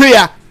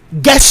 hallelujah,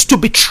 gets to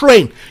be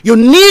trained. You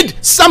need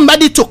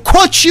somebody to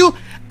coach you,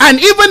 and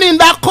even in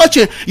that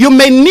coaching, you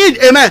may need,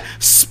 amen,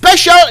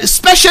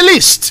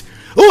 specialists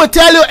who will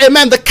tell you,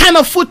 amen, the kind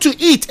of food to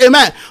eat,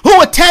 amen, who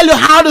will tell you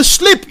how to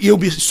sleep. You'll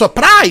be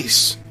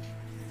surprised.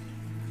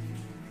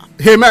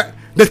 Amen.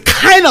 The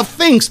kind of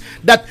things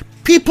that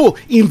people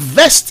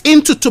invest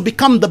into to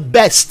become the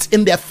best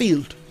in their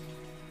field.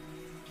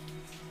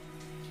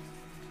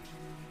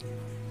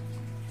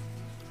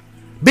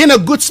 Being a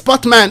good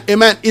sportsman,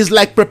 amen, is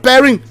like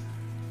preparing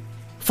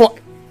for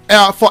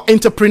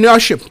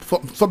entrepreneurship,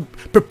 for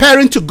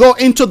preparing to go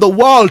into the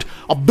world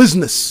of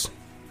business.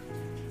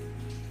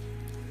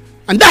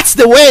 And that's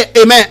the way,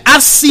 amen, I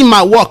see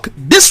my work.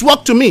 This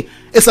work to me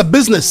It's a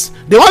business.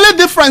 The only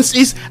difference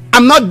is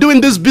I'm not doing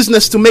this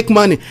business to make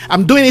money.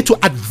 I'm doing it to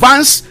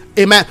advance,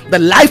 amen, the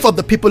life of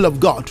the people of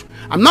God.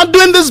 I'm not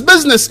doing this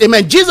business,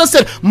 amen. Jesus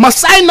said,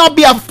 must I not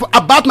be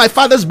about my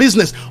Father's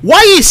business?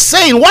 What he's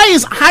saying, what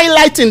he's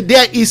highlighting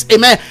there is,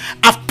 amen,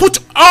 I've put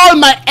all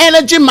my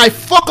energy, my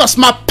focus,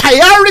 my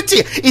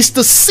priority is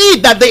to see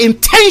that the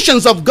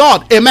intentions of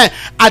God, amen,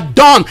 are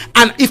done.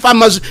 And if I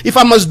must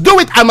do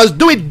it, I must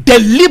do it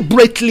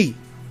deliberately.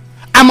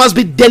 I must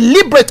be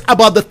deliberate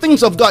about the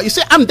things of God. You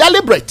see, I'm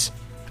deliberate.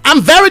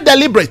 I'm very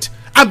deliberate.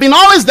 I've been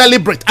always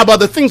deliberate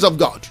about the things of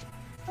God.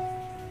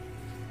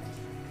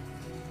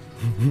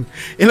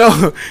 You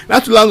know,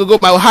 not too long ago,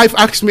 my wife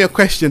asked me a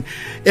question.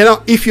 You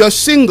know, if you're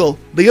single,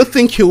 do you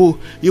think you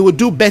will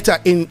do better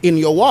in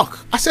your work?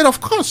 I said,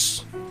 of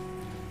course.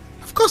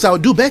 Of course, I will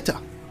do better.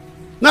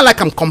 Not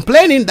like I'm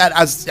complaining that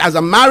as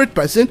a married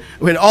person,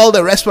 with all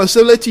the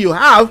responsibility you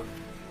have,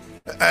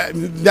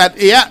 that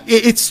yeah,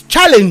 it's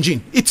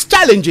challenging. It's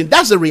challenging.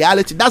 That's the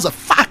reality. That's a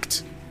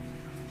fact.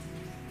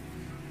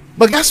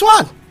 But guess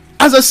what?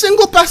 As a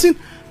single person,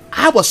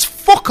 I was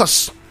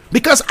focused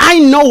because I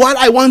know what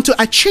I want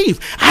to achieve.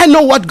 I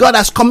know what God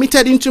has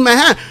committed into my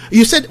hand.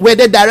 You said, were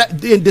there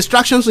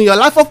distractions in your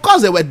life? Of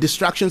course there were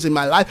distractions in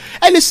my life.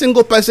 Any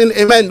single person,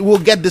 amen, will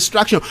get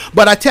distraction.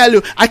 But I tell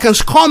you, I can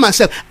call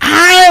myself,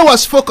 I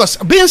was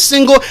focused. Being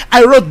single,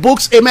 I wrote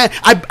books, amen.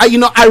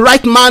 I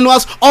write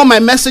manuals. All my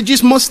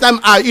messages, most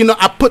time,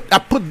 I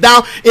put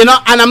down, and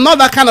I'm not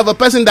that kind of a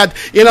person that,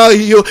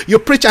 you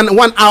preach an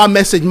 1 hour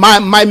message.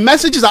 My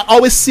messages are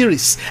always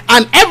serious.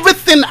 And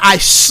everything I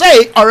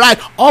say, all right,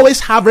 always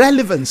have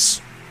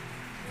relevance.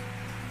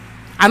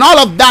 And all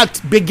of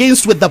that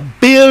begins with the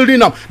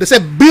building up. They say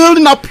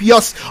building up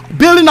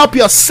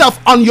yourself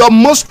on your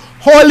most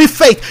holy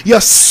faith. Your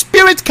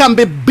spirit can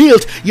be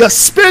built. Your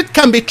spirit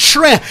can be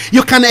trained.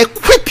 You can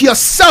equip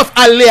yourself.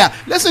 Hallelujah.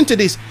 Listen to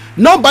this.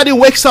 Nobody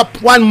wakes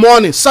up one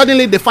morning,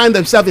 suddenly they find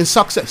themselves in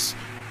success,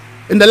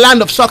 in the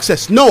land of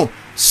success. No.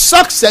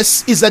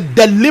 Success is a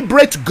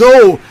deliberate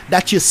goal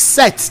that you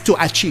set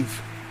to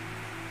achieve.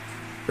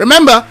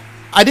 Remember,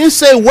 I didn't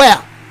say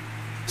where.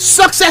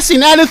 Success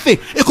in anything.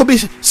 It could be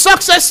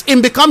success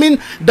in becoming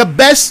the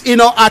best,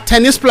 a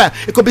tennis player.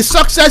 It could be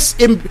success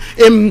in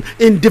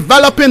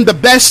developing the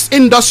best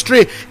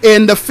industry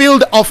in the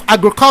field of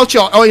agriculture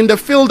or in the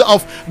field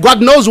of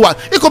God knows what.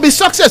 It could be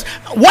success.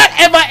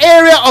 Whatever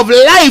area of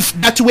life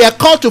that we are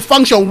called to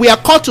function, we are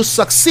called to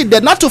succeed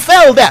there, not to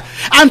fail there.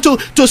 And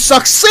to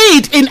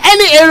succeed in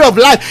any area of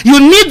life,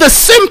 you need the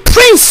same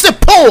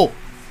principle.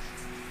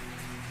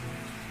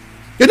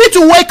 You need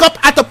to wake up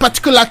at a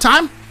particular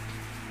time.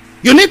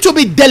 You need to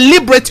be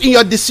deliberate in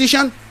your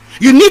decision.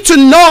 You need to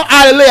know,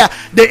 hallelujah,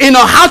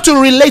 how to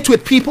relate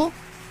with people.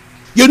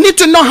 You need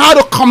to know how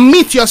to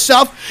commit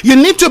yourself. You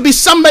need to be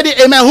somebody,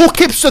 amen, who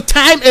keeps the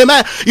time,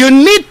 amen. You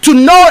need to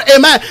know,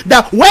 amen,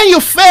 that when you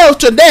fail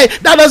today,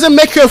 that doesn't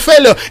make you a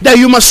failure. That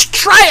you must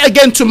try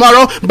again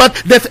tomorrow. But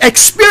the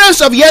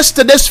experience of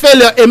yesterday's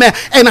failure, amen,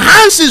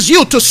 enhances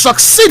you to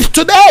succeed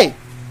today.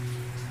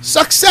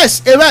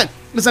 Success, amen,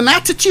 is an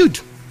attitude.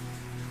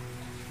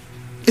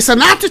 It's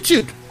an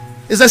attitude.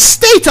 It's a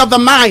state of the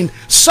mind.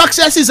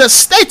 Success is a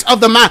state of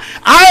the mind.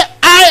 I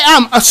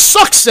am a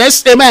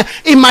success, amen,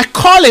 in my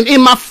calling, in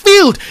my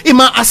field, in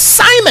my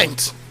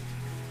assignment.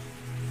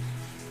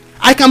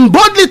 I can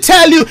boldly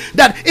tell you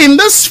that in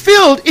this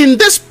field, in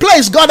this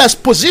place God has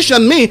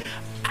positioned me,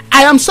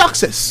 I am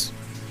success.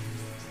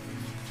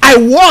 I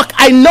walk,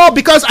 I know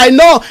because I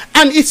know,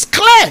 and it's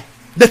clear.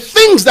 The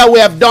things that we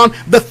have done,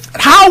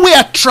 how we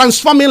are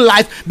transforming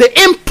life, the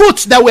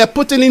inputs that we are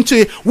putting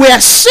into it, we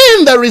are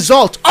seeing the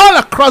result all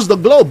across the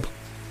globe.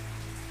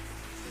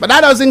 But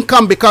that doesn't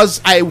come because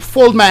I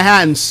fold my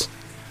hands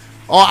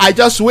or I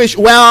just wish,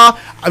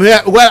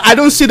 I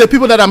don't see the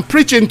people that I'm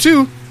preaching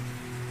to,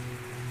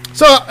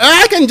 so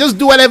I can just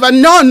do whatever.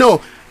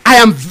 No. I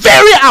am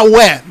very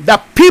aware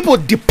that people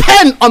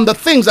depend on the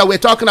things that we're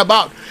talking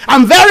about.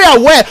 I'm very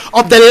aware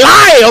of the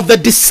lie, of the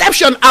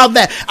deception out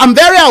there. I'm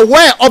very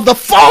aware of the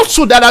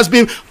falsehood that has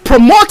been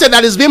promoted,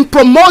 that has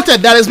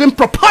been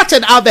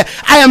purported out there.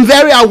 I am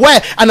very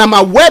aware, and I'm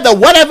aware that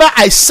whatever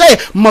I say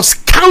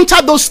must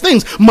counter those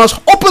things, must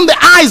open the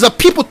eyes of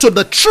people to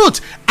the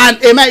truth.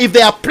 And amen, if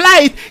they apply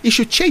it, it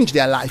should change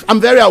their life.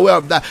 I'm very aware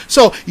of that.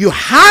 So you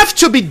have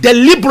to be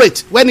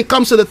deliberate when it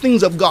comes to the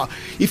things of God.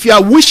 If you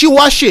are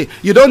wishy-washy,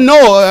 you don't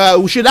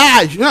know, should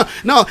I?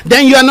 No,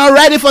 then you are not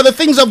ready for the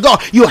things of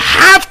God. You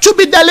have to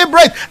be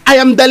deliberate. I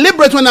am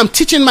deliberate when I'm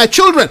teaching my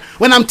children,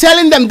 when I'm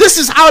telling them this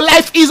is how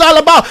life is all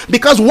about,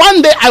 because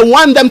one day I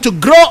want them to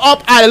grow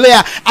up,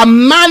 hallelujah,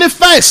 and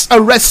manifest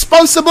a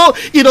responsible,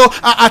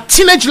 a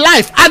teenage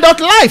life,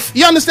 adult life.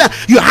 You understand?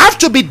 You have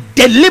to be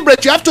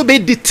deliberate. You have to be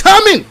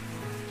determined.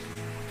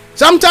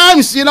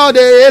 Sometimes,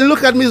 they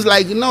look at me as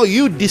like,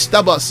 you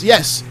disturb us.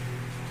 Yes.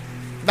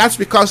 That's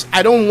because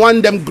I don't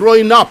want them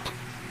growing up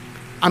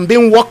and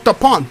being walked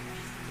upon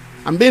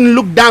and being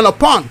looked down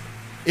upon.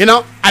 You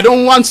know, I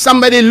don't want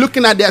somebody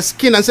looking at their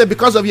skin and say,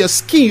 because of your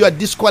skin, you are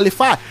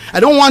disqualified. I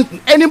don't want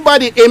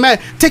anybody, amen,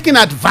 taking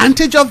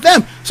advantage of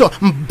them. So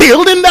I'm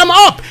building them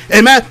up,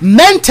 amen,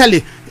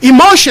 mentally,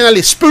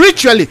 emotionally,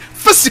 spiritually,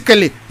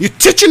 physically. You're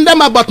teaching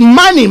them about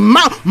money,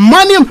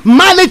 money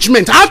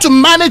management, how to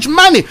manage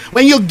money.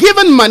 When you're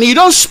given money, you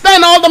don't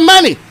spend all the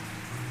money.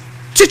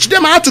 Teach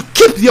them how to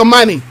keep your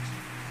money.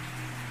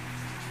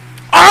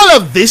 All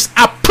of these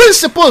are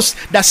principles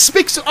that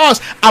speaks to us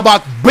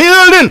about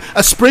building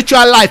a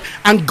spiritual life,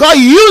 and God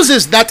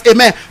uses that,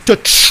 amen, to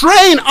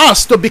train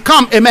us to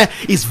become, amen,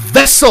 his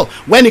vessel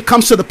when it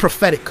comes to the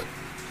prophetic.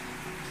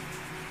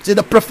 See,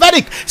 the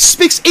prophetic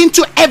speaks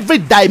into every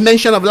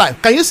dimension of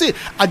life. Can you see?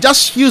 I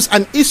just use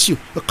an issue,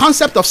 the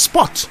concept of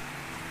sport.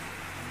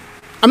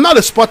 I'm not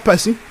a sport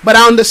person, but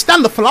I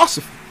understand the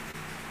philosophy.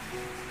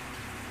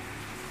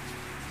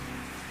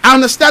 I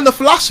understand the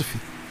philosophy.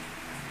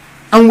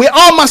 And we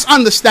all must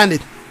understand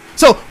it.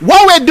 So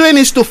what we're doing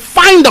is to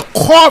find the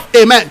core,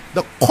 amen,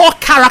 the core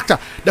character,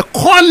 the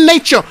core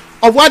nature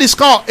of what is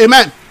called,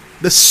 amen,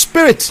 the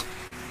spirit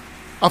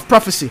of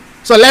prophecy.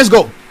 So let's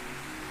go.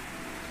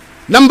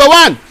 Number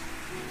one,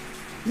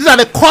 these are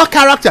the core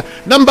character.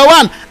 Number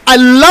one, a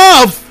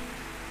love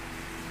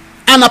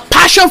and a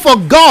passion for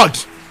God,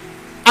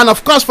 and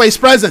of course for his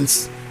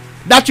presence,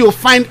 that you'll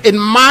find in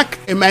Mark,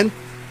 amen,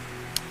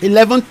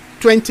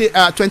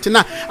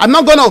 11:29. I'm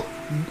not going to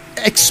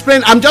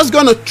explain, I'm just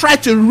going to try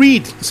to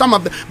read some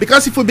of them,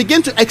 because if we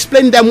begin to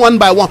explain them one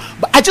by one,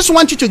 but I just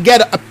want you to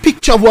get a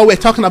picture of what we're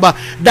talking about,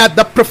 that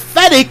the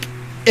prophetic,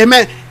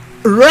 amen,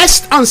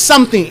 rest on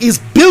something, is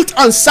built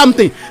on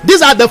something.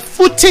 These are the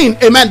footing,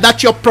 amen,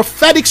 that your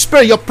prophetic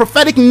spirit, your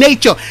prophetic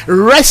nature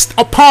rest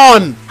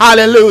upon.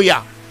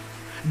 Hallelujah.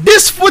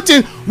 This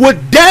footing would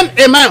then,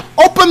 amen,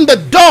 open the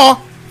door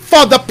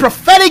for the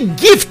prophetic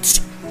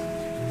gift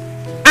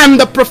and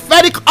the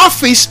prophetic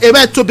office,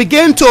 amen, to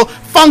begin to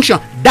function.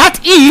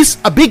 That is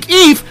a big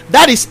if.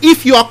 That is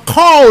if you are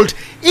called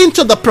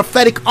into the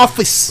prophetic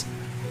office.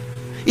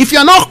 If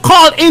you're not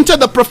called into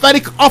the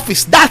prophetic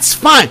office, that's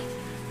fine.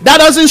 That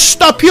doesn't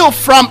stop you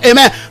from,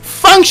 amen,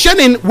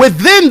 functioning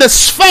within the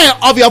sphere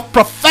of your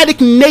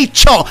prophetic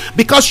nature,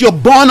 because you're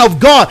born of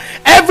God.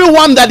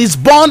 Everyone that is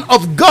born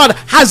of God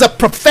has a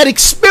prophetic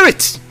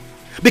spirit,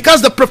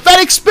 because the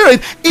prophetic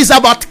spirit is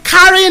about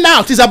carrying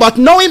out, is about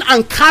knowing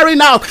and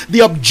carrying out the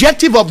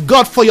objective of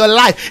God for your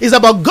life. It's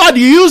about God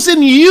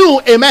using you,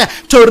 amen,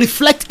 to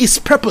reflect his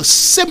purpose.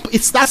 Simple.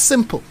 It's that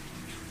simple.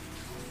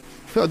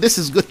 So this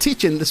is good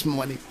teaching this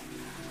morning.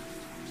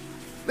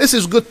 This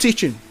is good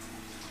teaching.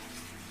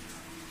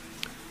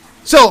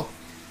 So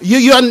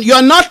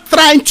you're not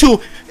trying to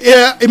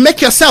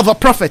make yourself a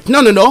prophet.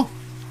 No.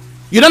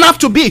 You don't have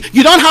to be.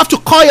 You don't have to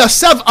call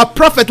yourself a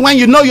prophet when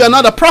you know you're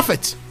not a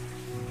prophet.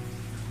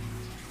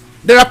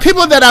 There are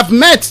people that I've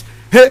met,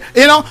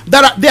 you know,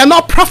 they are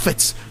not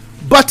prophets,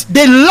 but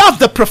they love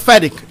the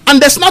prophetic,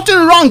 and there's nothing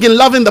wrong in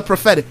loving the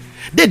prophetic.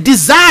 They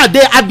desire,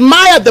 they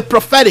admire the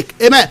prophetic,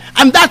 amen,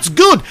 and that's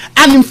good.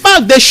 And in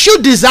fact, they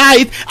should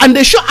desire it and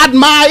they should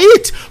admire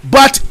it,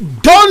 but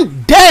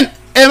don't then,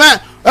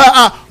 amen,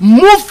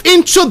 move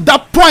into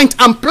that point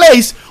and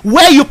place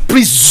where you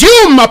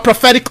presume a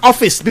prophetic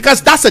office,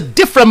 because that's a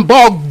different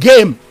ball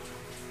game.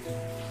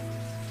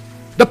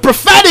 The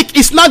prophetic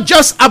is not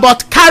just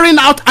about carrying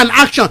out an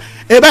action.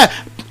 Amen.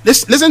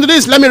 Listen to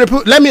this. Let me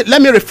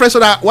rephrase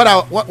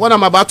what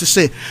I'm about to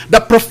say.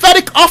 The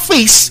prophetic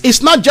office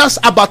is not just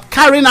about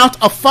carrying out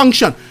a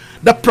function.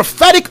 The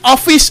prophetic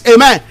office,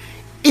 amen,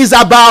 is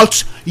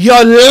about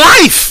your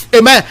life,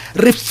 amen,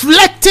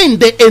 reflecting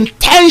the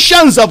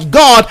intentions of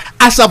God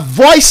as a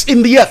voice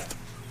in the earth.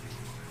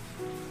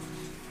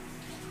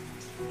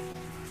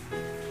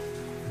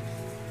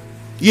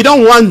 You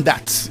don't want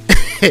that.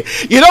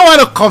 You don't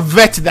want to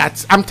covet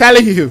that. I'm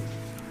telling you.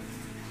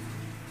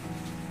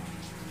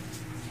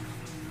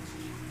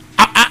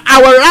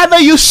 I would rather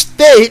you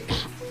stay.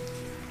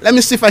 Let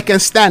me see if I can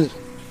stand.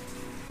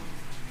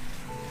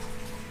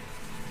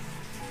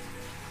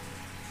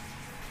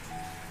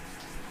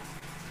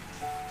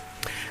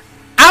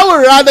 I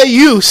would rather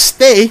you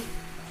stay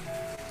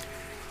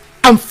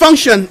and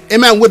function,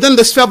 amen, within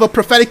the sphere of a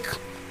prophetic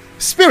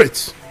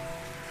spirit.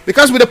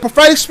 Because with the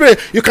prophetic spirit,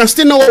 you can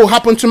still know what will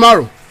happen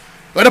tomorrow.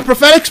 With the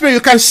prophetic spirit, you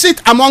can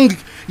sit among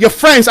your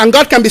friends and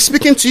God can be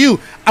speaking to you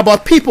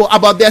about people,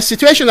 about their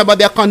situation, about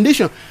their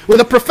condition. With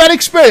the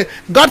prophetic spirit,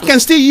 God can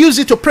still use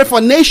it to pray for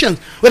nations.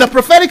 With the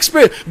prophetic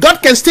spirit,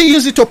 God can still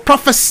use it to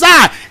prophesy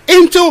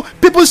into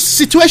people's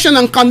situation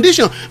and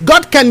condition.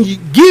 God can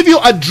give you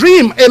a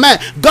dream, amen.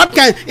 God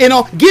can,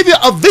 give you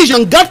a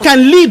vision. God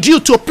can lead you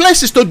to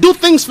places to do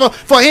things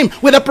for him.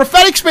 With the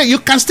prophetic spirit, you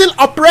can still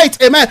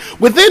operate, amen,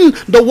 within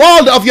the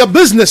world of your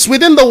business,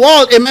 within the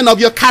world, amen,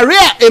 of your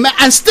career, amen,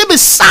 and still be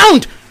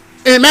sound,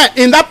 amen,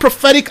 in that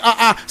prophetic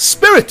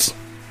spirit.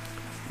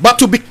 But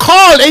to be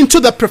called into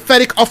the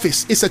prophetic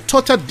office is a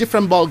total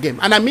different ball game,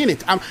 and I mean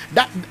it.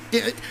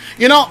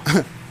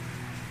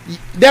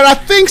 There are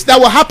things that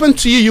will happen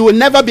to you you will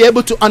never be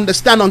able to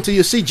understand until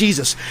you see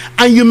Jesus.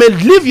 And you may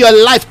live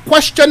your life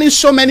questioning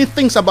so many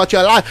things about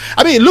your life.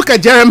 I mean, look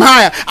at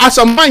Jeremiah. At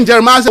some point,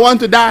 Jeremiah said, I want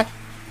to die.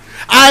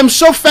 I am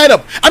so fed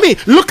up. I mean,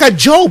 look at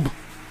Job.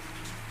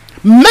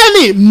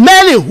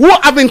 Many who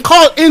have been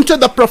called into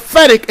the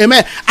prophetic,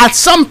 amen, at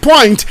some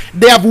point,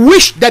 they have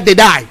wished that they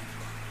died.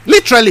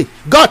 Literally,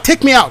 God,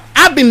 take me out.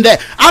 I've been there.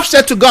 I've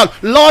said to God,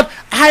 Lord,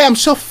 I am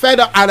so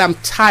fed up and I'm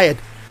tired.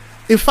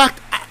 In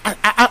fact,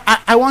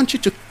 I want you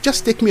to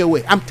just take me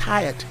away. I'm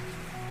tired.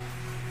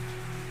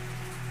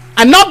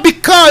 And not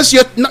because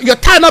you're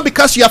tired, not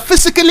because you're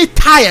physically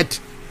tired.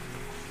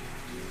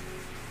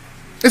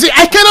 You see,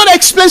 I cannot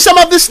explain some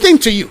of this thing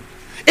to you.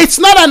 It's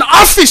not an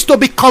office to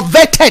be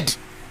coveted.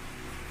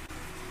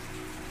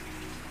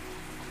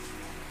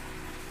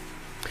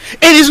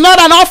 It is not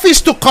an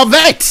office to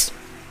covet.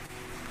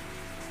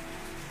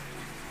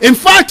 In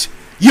fact,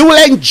 you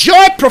will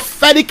enjoy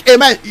prophetic,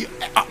 amen,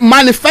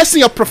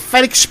 manifesting your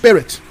prophetic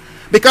spirit.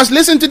 Because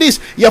listen to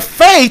this, your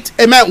faith,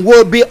 amen,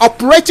 will be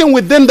operating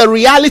within the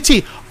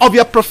reality of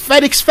your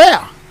prophetic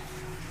sphere.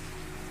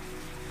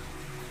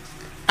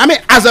 I mean,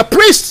 as a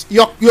priest,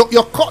 you're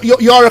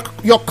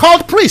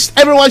called priest.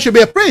 Everyone should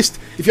be a priest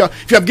if you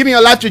have given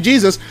your life to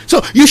Jesus.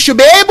 So you should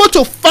be able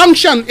to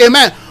function,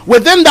 amen,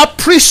 within that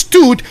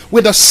priesthood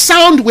with a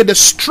sound, with a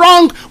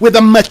strong, with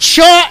a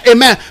mature,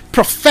 amen,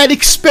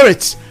 prophetic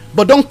spirit.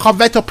 But don't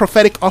covet a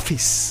prophetic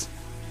office.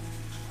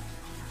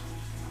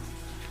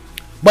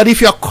 But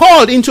if you're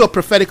called into a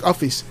prophetic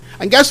office,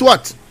 and guess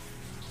what?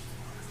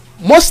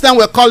 Most time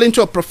we're called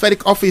into a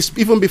prophetic office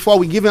even before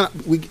we give our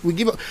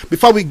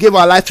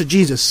life to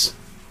Jesus.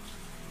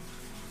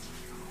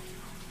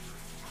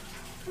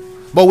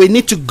 But we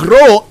need to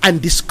grow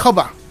and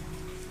discover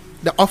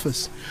the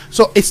office.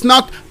 So it's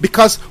not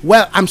because,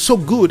 well, I'm so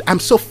good, I'm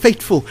so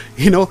faithful,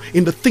 in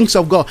the things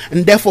of God,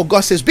 and therefore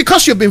God says,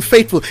 because you've been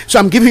faithful, so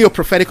I'm giving you a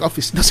prophetic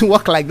office. It doesn't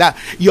work like that.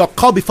 You are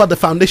called before the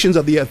foundations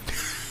of the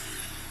earth.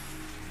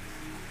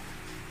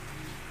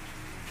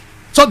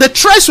 So the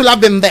trace will have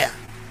been there.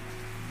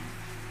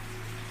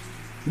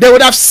 They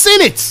would have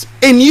seen it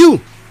in you.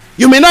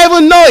 You may not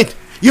even know it.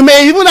 You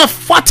may even have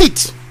fought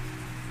it.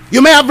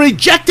 You may have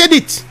rejected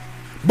it.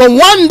 But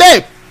one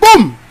day,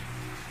 boom,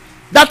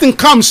 that thing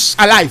comes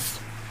alive.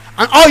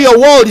 And all your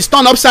world is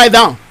turned upside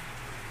down.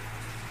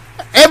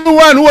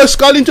 Everyone who is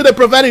called into the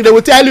prophetic, they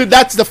will tell you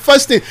that's the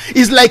first thing.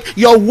 It's like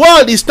your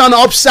world is turned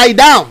upside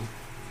down.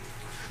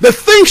 The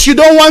things you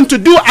don't want to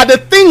do are the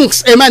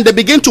things, amen, they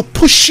begin to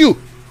push you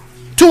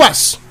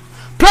towards.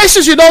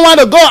 Places you don't want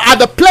to go are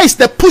the place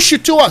that push you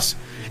towards.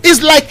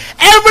 It's like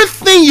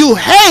everything you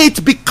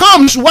hate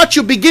becomes what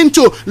you begin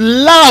to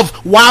love.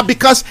 Why?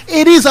 Because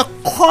it is a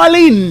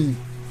calling.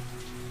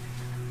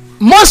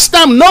 Most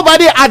time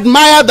nobody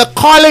admire the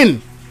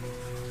calling,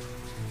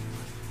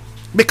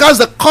 because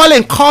the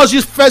calling calls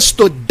you first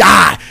to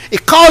die.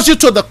 It calls you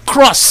to the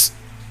cross.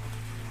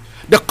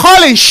 The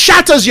calling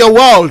shatters your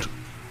world.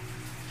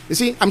 You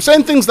see, I'm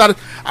saying things that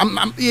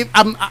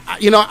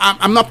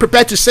I'm not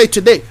prepared to say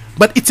today,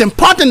 but it's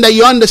important that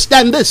you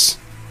understand this.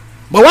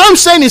 But what I'm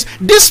saying is,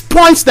 these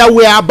points that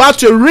we are about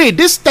to read,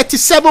 these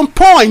 37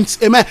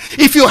 points, amen,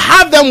 if you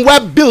have them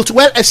well built,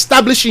 well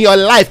established in your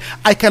life,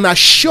 I can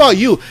assure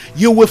you,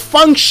 you will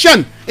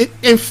function.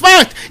 In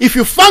fact, if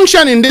you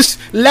function in this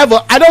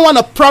level, I don't want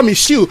to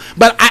promise you,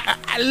 but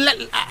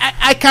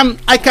I can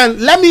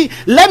let me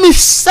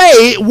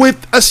say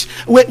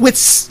with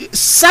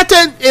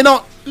certain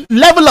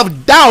level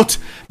of doubt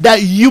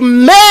that you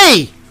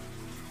may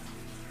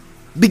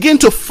begin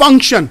to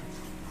function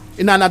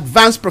in an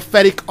advanced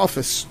prophetic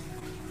office,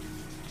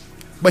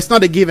 but it's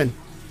not a given.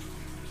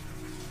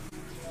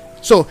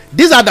 So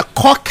these are the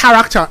core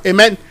character,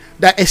 amen,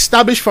 that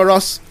establish for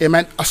us,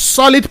 amen, a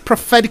solid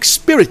prophetic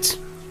spirit.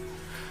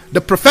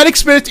 The prophetic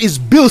spirit is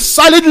built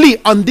solidly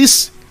on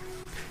this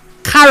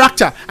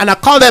character, and I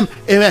call them,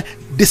 amen,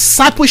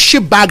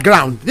 discipleship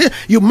background.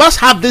 You must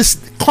have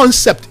this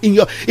concept in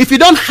your. If you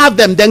don't have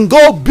them, then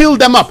go build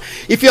them up.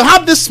 If you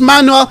have this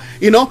manual,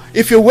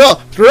 if you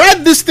will,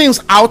 write these things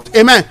out,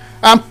 amen,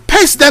 and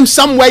paste them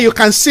somewhere you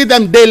can see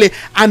them daily,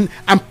 and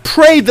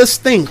pray these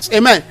things,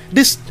 amen,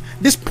 these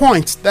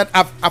points that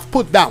I've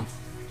put down.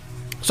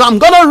 So I'm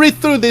gonna read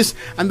through this,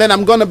 and then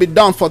I'm gonna be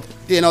done for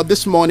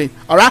this morning.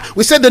 All right,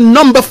 we said the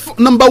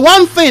number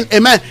one thing,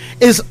 amen,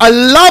 is a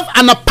love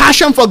and a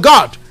passion for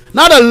God.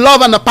 Not a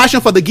love and a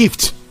passion for the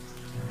gift,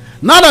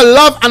 not a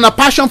love and a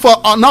passion for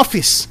an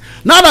office,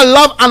 not a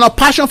love and a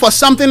passion for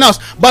something else,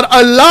 but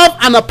a love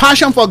and a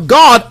passion for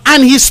God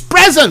and His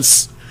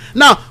presence.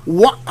 Now,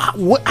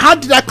 how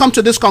did I come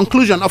to this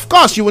conclusion? Of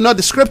course, you will know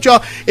the scripture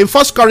in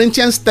 1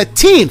 Corinthians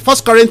 13. 1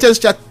 Corinthians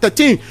chapter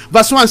 13,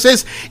 verse 1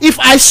 says, if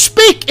I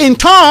speak in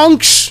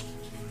tongues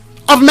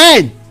of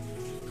men.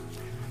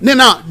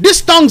 Now,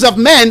 these tongues of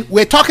men,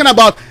 we're talking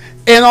about,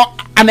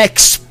 an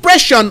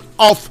expression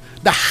of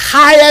the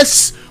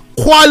highest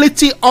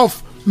quality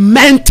of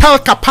mental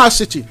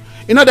capacity.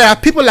 There are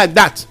people like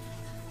that.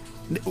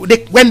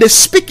 When they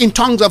speak in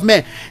tongues of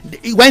men,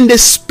 when they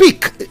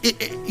speak,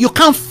 you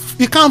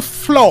can't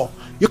flaw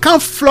You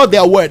can't flaw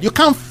their word. You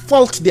can't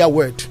fault their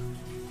word.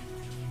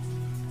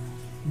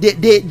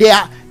 They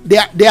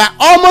are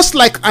almost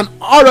like an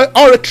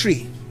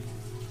oratory.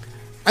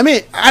 I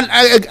mean,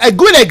 a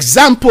good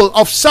example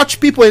of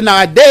such people in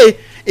our day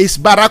is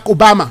Barack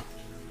Obama.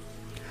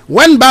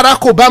 When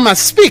Barack Obama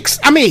speaks,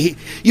 I mean,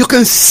 you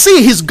can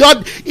see he's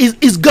got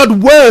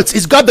words,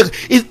 he's got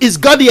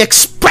the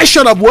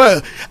expression of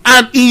word,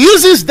 and he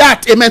uses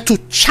that, amen, to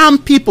charm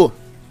people.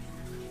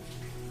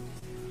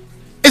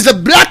 He's a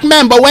black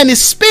man, but when he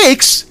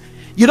speaks,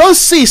 you don't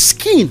see his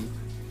skin.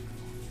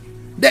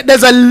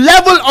 There's a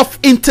level of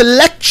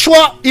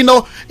intellectual,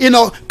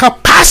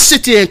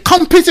 capacity and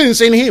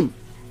competence in him.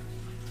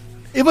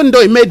 Even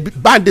though he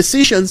made bad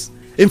decisions.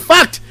 In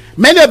fact,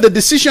 many of the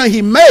decisions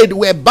he made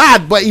were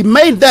bad, but he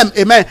made them,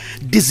 amen,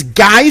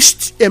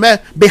 disguised, amen,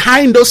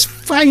 behind those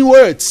fine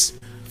words.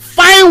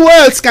 Fine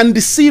words can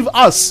deceive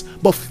us,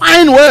 but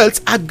fine words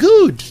are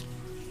good.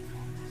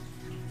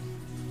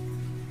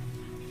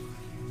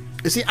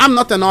 You see, I'm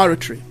not an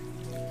oratory.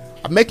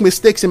 I make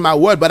mistakes in my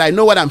word, but I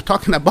know what I'm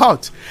talking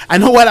about. I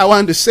know what I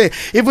want to say.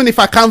 Even if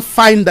I can't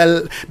find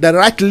the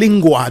right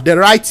lingua, the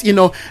right,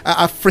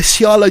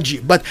 phraseology,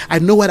 but I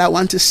know what I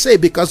want to say,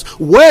 because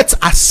words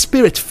are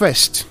spirit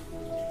first.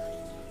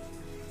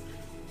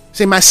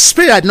 See, my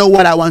spirit, I know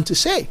what I want to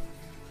say.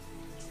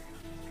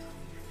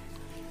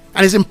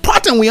 And it's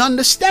important we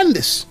understand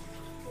this.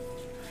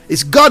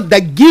 It's God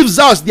that gives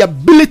us the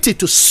ability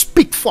to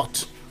speak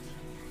forth.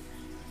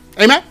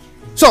 Amen?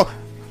 So,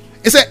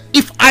 he said,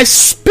 if I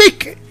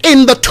speak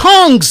in the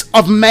tongues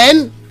of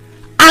men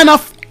and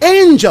of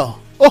angel.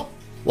 Oh,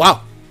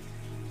 wow.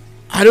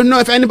 I don't know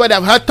if anybody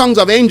have heard tongues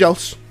of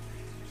angels.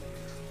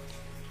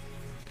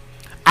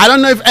 I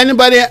don't know if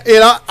anybody,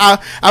 I've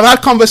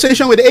had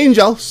conversation with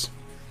angels.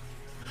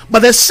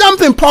 But there's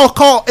something Paul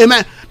called,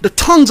 amen, the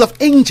tongues of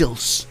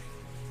angels.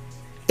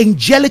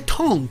 Angelic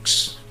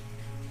tongues.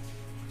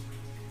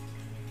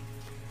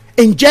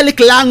 Angelic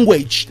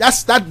language.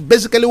 That's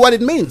basically what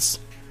it means.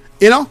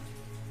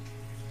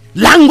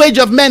 Language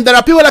of men. There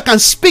are people that can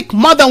speak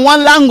more than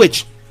one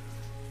language.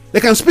 They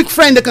can speak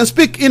French. They can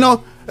speak,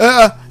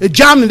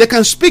 German. They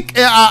can speak,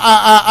 many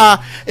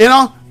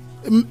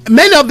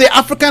of the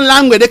African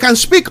language. They can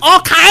speak all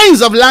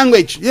kinds of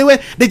language.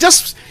 They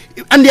just,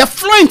 and they are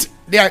fluent.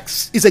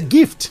 It's a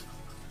gift.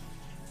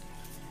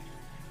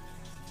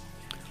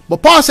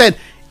 But Paul said,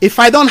 if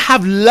I don't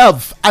have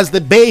love as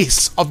the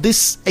base of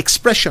this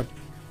expression,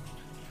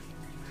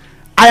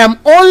 I am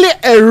only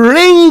a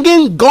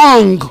ringing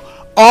gong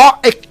or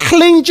a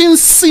clinging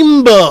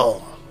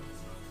cymbal.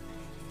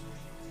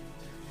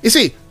 You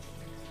see,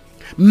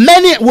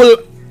 many will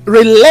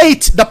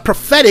relate the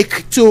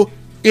prophetic to,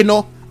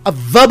 a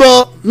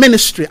verbal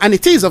ministry, and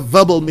it is a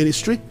verbal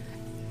ministry.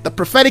 The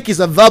prophetic is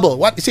a verbal.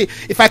 What you see,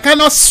 if I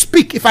cannot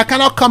speak, if I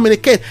cannot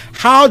communicate,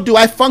 how do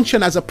I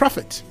function as a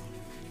prophet?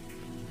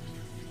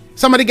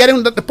 Somebody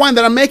getting the point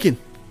that I'm making?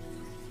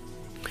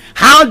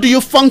 How do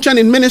you function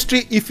in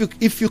ministry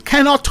if you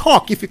cannot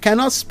talk, if you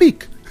cannot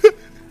speak?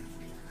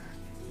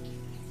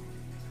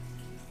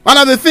 One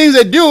of the things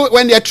they do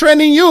when they're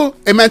training you,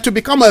 amen, to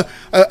become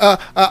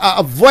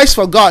a voice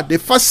for God, they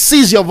first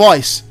seize your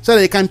voice so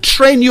that they can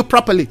train you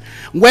properly.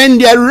 When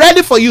they're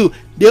ready for you,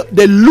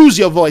 they lose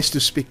your voice to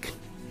speak.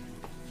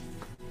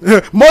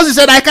 Moses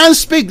said, I can't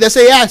speak. They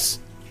say yes.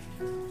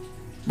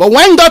 But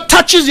when God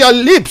touches your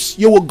lips,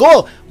 you will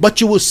go,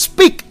 but you will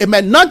speak,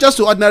 amen, not just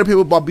to ordinary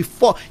people, but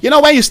before.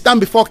 When you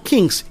stand before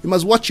kings, you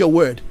must watch your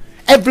word.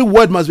 Every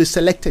word must be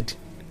selected.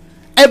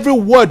 Every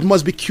word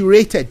must be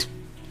curated.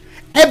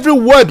 Every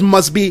word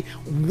must be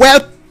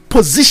well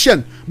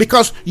positioned,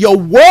 because your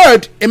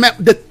word, amen,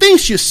 the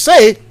things you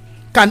say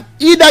can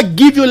either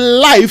give you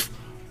life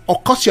or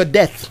cause your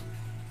death.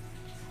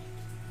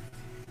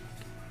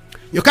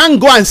 You can't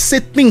go and say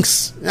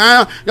things.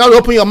 Don't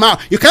open your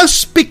mouth. You can't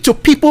speak to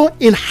people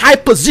in high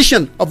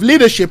position of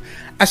leadership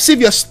as if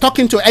you're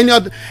talking to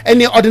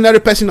any ordinary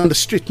person on the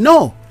street.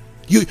 No.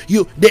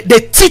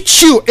 They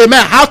teach you,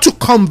 amen, how to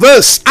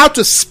converse, how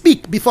to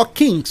speak before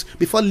kings,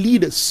 before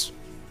leaders.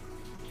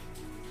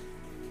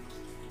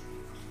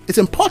 It's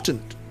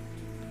important.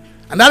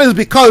 And that is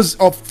because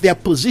of their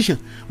position.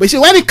 But you see,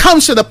 when it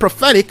comes to the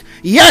prophetic,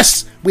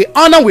 yes, we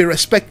honor, we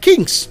respect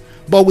kings,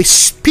 but we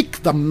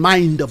speak the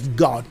mind of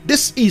God.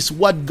 This is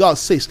what God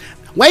says.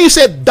 When you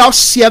say, thus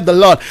saith the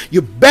Lord,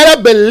 you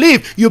better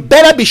believe, you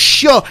better be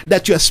sure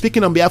that you are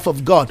speaking on behalf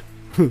of God.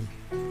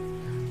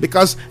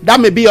 Because that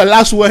may be your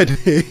last word.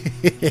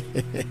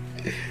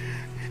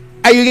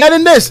 Are you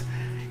getting this?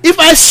 If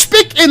I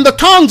speak in the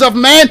tongues of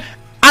men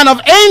and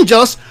of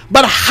angels,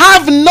 but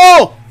have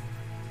no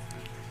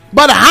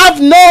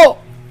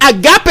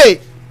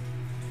agape.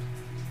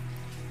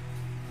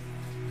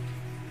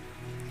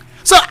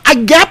 So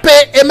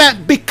agape,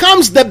 amen,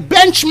 becomes the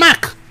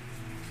benchmark,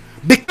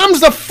 becomes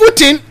the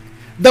footing,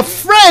 the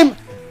frame,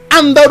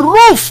 and the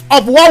roof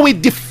of what we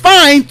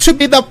define to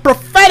be the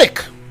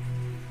prophetic.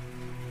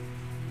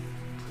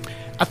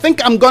 I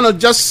think I'm gonna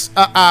just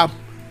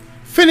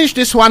finish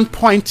this one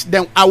point,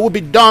 then I will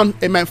be done,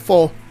 amen,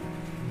 for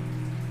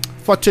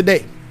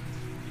today.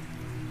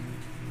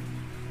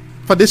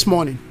 for this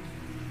morning.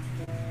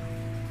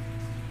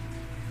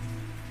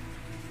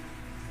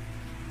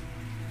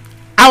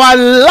 Our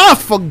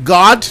love for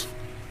God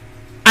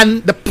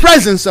and the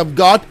presence of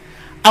God,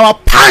 our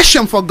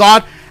passion for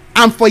God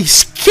and for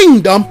His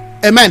kingdom,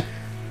 amen,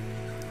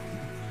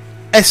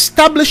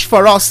 establish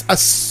for us a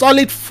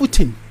solid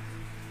footing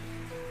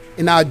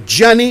in our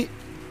journey,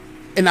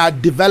 in our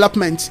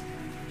development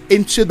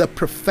into the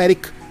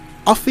prophetic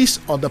office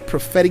or the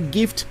prophetic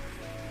gift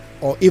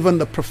or even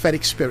the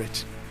prophetic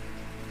spirit.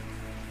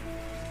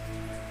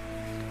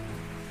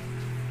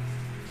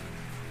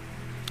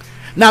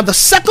 Now, the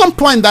second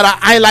point that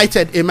I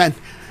highlighted, amen,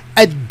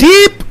 a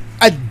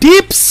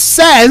deep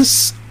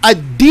sense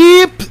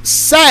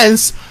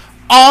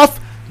of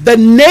the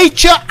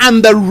nature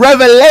and the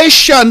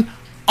revelation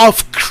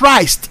of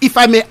Christ, if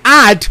I may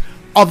add,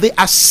 of the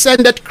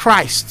ascended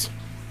Christ.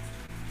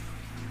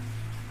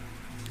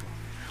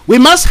 We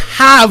must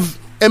have,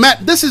 amen,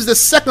 this is the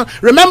second,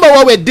 remember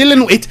what we're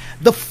dealing with,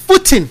 the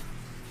footing.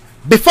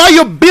 Before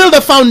you build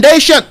a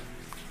foundation,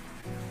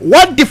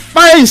 what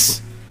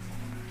defines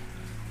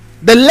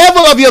the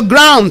level of your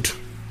ground,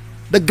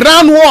 the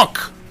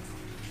groundwork?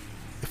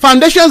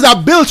 Foundations are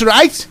built,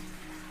 right?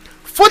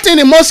 Footing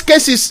in most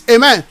cases,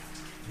 amen,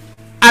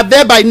 are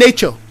there by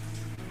nature.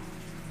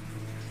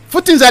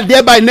 Footings are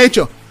there by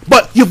nature,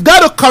 but you've got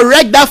to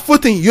correct that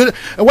footing.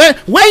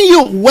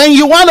 When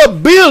you want to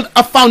build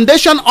a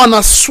foundation on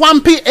a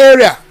swampy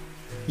area,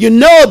 you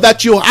know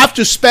that you have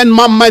to spend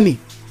more money.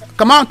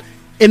 Come on,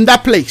 in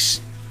that place.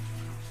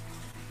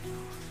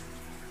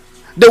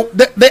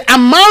 The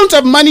amount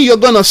of money you're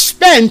going to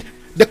spend,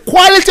 the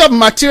quality of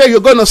material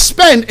you're going to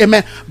spend,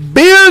 amen,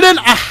 building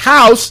a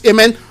house,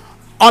 amen,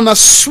 on a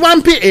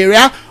swampy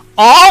area,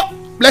 or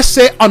let's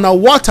say on a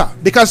water,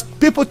 because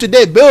people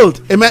today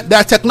build, amen, there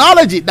are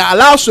technology that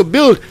allows to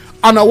build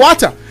on a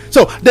water.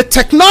 So the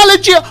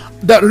technology,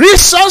 the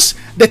resource,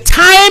 the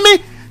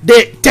timing,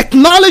 the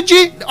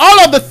technology, all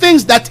of the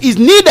things that is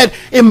needed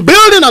in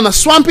building on a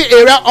swampy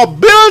area or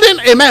building,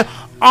 amen,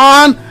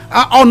 on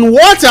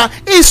water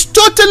is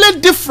totally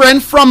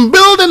different from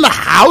building a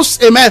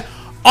house, amen,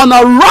 on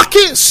a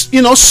rocky,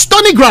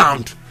 stony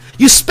ground.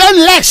 You spend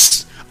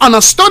less on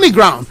a stony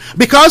ground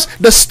because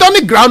the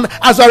stony ground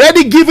has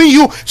already given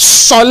you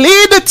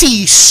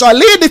solidity.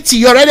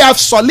 You already have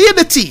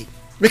solidity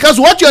because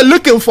what you're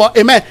looking for,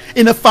 amen,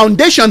 in a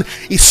foundation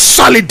is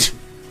solid.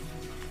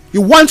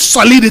 You want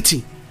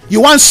solidity.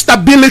 You want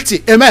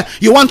stability, amen.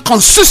 You want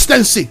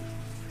consistency,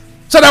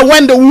 so that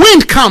when the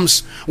wind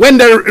comes, when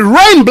the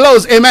rain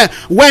blows, amen,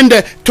 when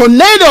the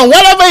tornado,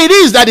 whatever it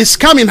is that is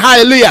coming,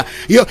 hallelujah,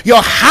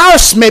 your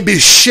house may be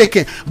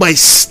shaking, but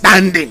it's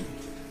standing.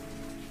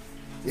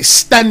 It's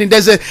standing.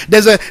 There's a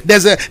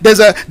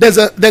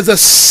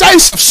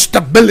sense of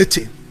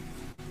stability.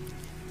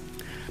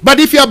 But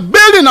if you're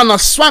building on a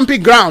swampy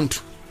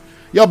ground,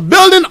 you're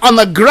building on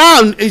the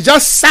ground, it's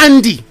just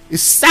sandy.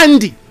 It's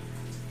sandy.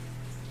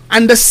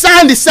 And the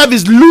sand itself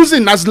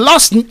has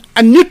lost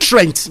a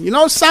nutrient.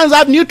 Sands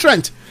have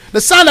nutrient.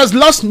 The sand has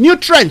lost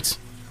nutrient.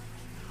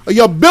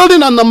 You're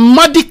building on the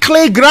muddy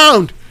clay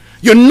ground.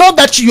 You know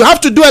that you have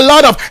to do a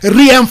lot of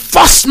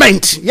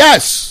reinforcement.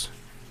 Yes.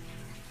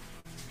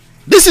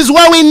 This is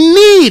what we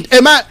need,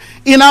 amen,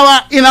 in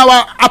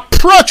our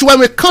approach when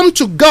we come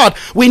to God.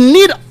 We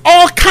need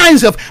all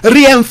kinds of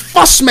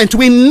reinforcement.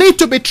 We need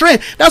to be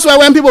trained. That's why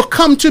when people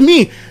come to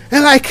me,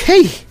 they're like,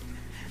 hey,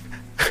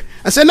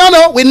 I say,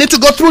 no, we need to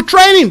go through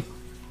training.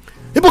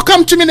 People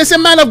come to me and they say,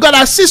 man of God,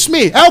 assist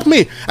me, help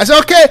me. I say,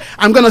 okay,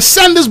 I'm going to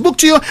send this book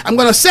to you. I'm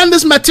going to send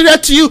this material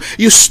to you.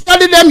 You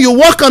study them, you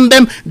work on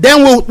them,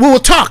 then we will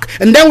talk.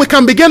 And then we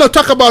can begin to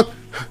talk about.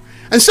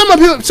 And some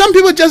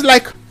people just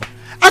like,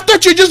 I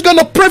thought you're just going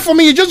to pray for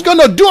me. You're just going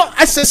to do it.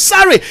 I said,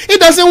 sorry, it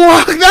doesn't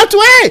work that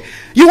way.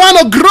 You want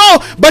to grow,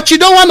 but you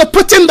don't want to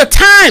put in the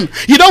time.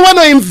 You don't want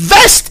to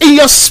invest in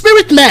your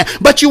spirit, man.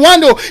 But you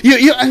want to,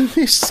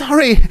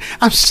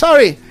 I'm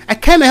sorry. I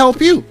can't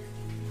help you.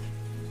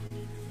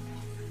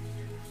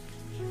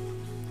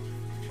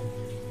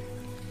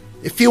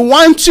 If you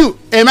want to,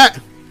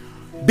 amen,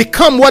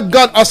 become what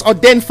God has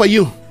ordained for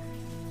you,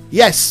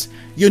 yes,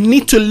 you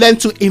need to learn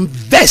to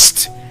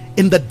invest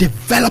in the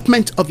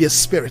development of your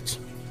spirit.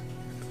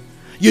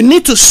 You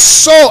need to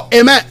sow,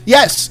 amen,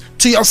 yes,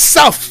 to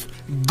yourself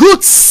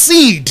good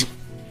seed.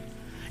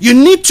 You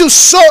need to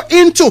sow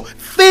into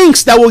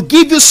things that will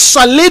give you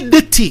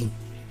solidity.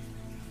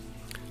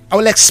 I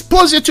will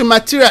expose you to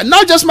material,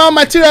 not just my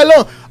material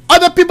alone,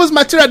 other people's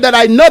material that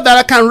I know that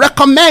I can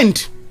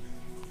recommend.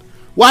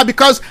 Why?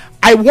 Because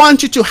I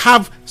want you to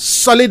have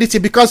solidity,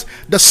 because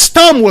the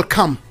storm will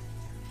come.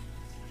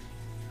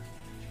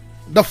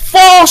 The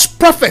false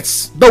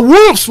prophets, the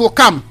wolves will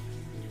come.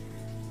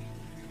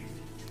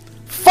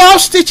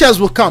 False teachers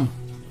will come.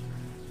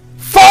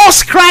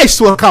 False Christ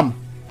will come.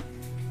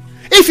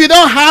 If you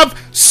don't have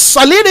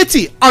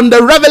solidity on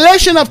the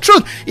revelation of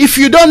truth, if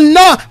you don't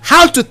know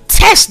how to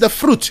test the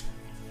fruit,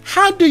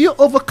 how do you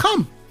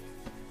overcome?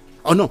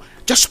 Oh no,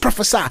 just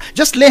prophesy.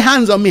 Just lay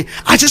hands on me.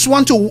 I just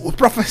want to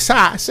prophesy.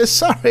 I say,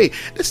 sorry,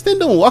 this thing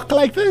don't work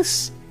like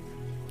this.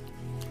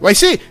 Well, you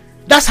see,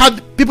 that's how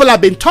people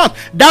have been taught.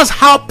 That's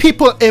how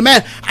people,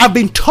 amen, have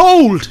been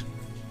told.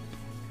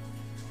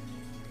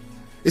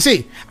 You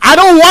see, I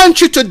don't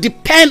want you to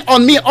depend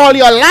on me all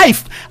your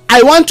life.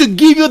 I want to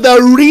give you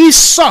the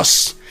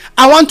resource.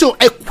 I want to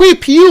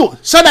equip you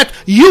so that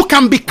you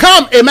can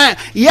become, amen,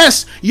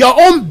 yes, your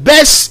own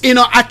best,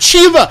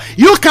 achiever.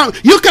 You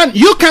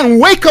can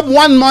wake up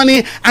one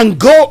morning and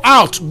go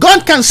out.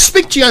 God can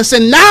speak to you and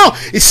say, now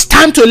it's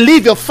time to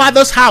leave your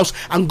father's house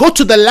and go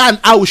to the land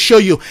I will show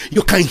you.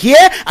 You can hear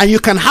and you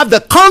can have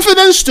the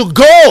confidence to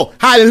go,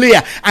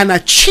 hallelujah, and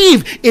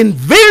achieve in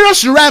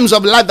various realms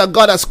of life that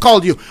God has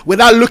called you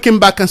without looking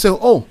back and say,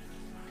 oh,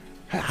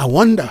 I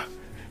wonder,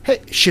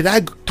 hey, should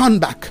I turn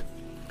back?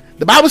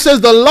 The Bible says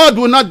the Lord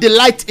will not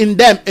delight in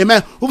them,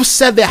 amen, who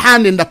set their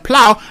hand in the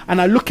plow and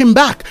are looking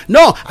back.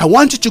 No, I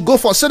want you to go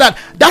for, so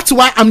that's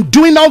why I'm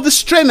doing all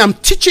this training. I'm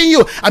teaching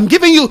you. I'm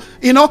giving you,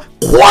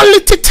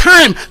 quality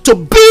time to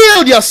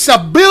build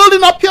yourself,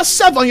 building up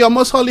yourself on your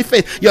most holy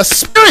faith. Your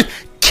spirit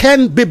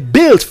can be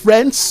built,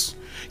 friends.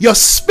 Your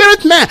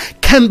spirit, man,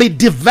 can be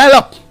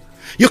developed.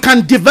 You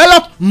can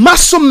develop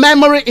muscle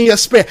memory in your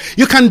spirit.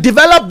 You can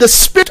develop the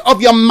spirit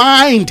of your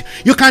mind.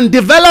 You can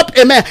develop,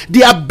 amen,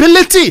 the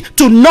ability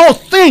to know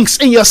things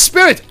in your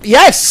spirit.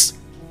 Yes.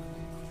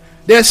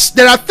 There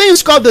are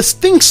things called the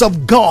things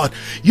of God.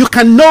 You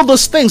can know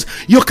those things.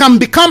 You can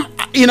become,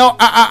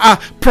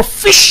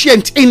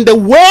 proficient in the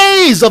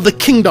ways of the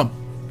kingdom.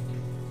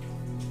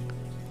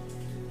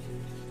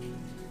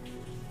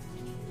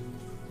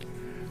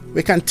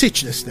 We can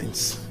teach these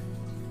things.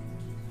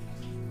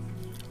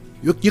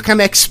 You can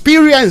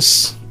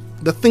experience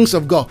the things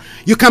of God.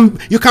 You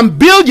can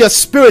build your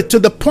spirit to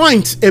the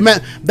point,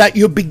 amen, that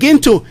you begin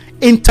to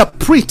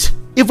interpret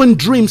even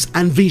dreams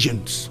and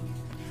visions.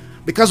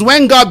 Because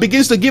when God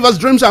begins to give us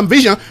dreams and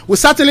vision, we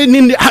certainly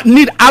need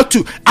how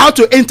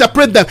to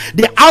interpret them.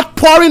 The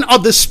outpouring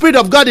of the Spirit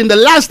of God in the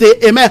last day,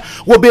 amen,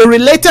 will be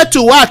related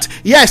to what?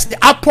 Yes,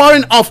 the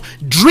outpouring of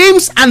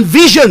dreams and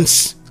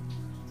visions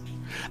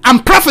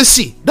and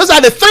prophecy. Those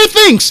are the three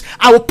things.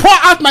 I will pour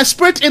out my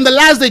spirit in the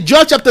last day.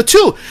 Joel chapter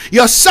 2.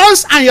 Your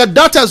sons and your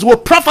daughters will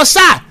prophesy.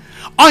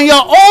 On your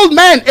old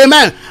men,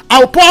 amen, I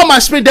will pour out my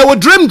spirit. They will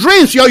dream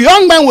dreams. Your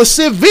young men will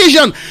see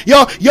vision.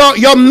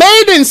 Your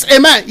maidens,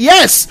 amen,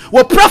 yes,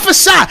 will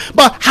prophesy.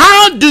 But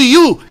how do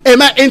you,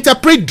 amen,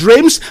 interpret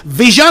dreams,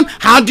 vision?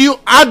 How do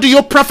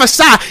you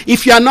prophesy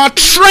if you are not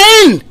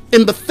trained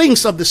in the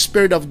things of the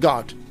Spirit of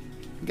God?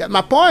 You get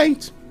my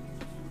point?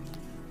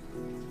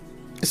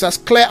 It's as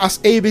clear as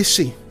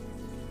ABC.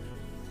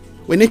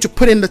 We need to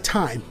put in the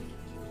time.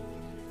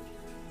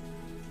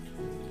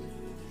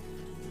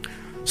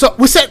 So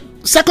we said,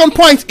 second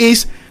point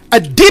is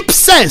a deep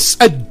sense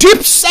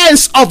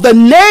of the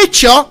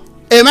nature,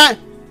 amen,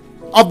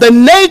 of the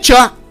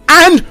nature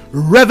and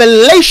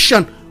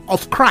revelation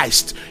of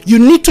Christ. You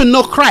need to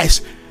know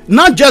Christ,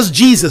 not just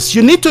Jesus.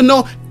 You need to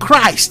know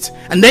Christ,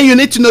 and then you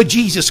need to know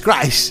Jesus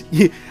Christ.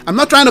 I'm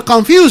not trying to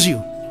confuse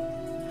you.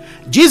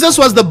 Jesus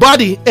was the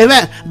body,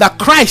 amen, that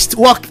Christ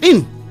walked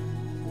in.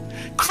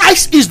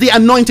 Christ is the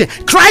anointed.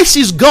 Christ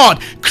is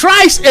God.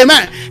 Christ,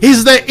 amen,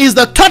 is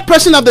the third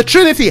person of the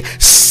Trinity,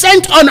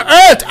 sent on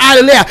earth,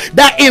 hallelujah,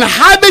 that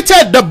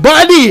inhabited the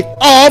body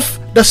of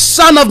the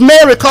Son of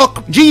Mary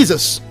called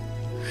Jesus.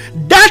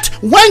 That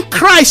when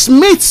Christ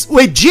meets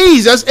with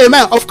Jesus,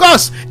 amen, of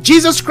course,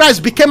 Jesus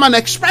Christ became an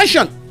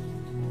expression.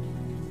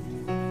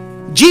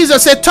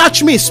 Jesus said,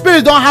 touch me.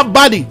 Spirit don't have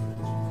body.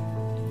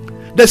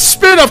 The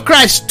Spirit of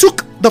Christ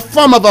took the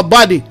form of a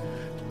body,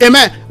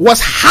 amen,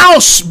 was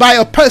housed by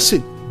a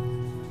person.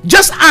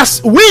 Just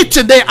as we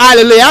today,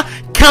 hallelujah,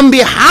 can be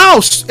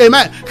housed,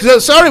 amen.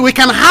 We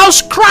can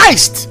house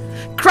Christ.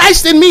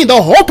 Christ in me, the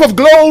hope of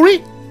glory.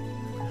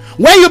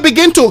 When you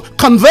begin to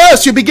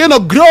converse, you begin to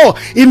grow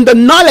in the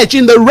knowledge,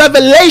 in the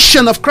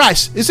revelation of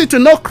Christ. You see, to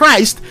know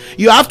Christ,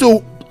 you have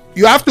to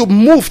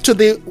move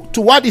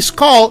to what is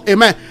called,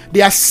 amen,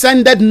 the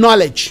ascended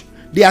knowledge.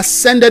 The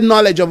ascended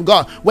knowledge of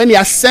God. When he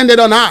ascended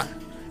on earth,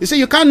 you see,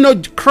 you can't know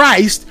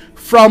Christ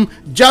from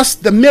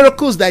just the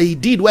miracles that he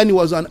did when he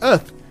was on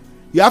earth.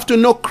 You have to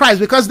know Christ,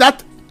 because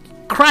that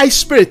Christ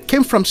spirit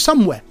came from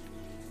somewhere.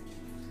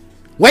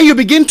 When you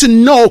begin to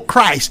know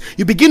Christ,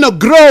 you begin to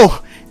grow,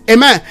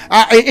 amen,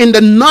 in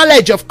the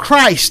knowledge of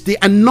Christ, the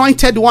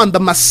anointed one, the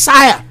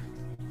Messiah.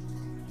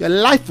 Your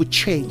life will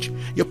change.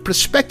 Your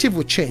perspective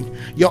will change.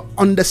 Your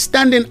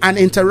understanding and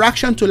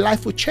interaction to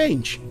life will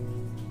change.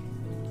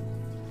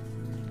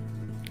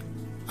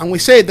 And we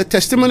say the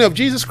testimony of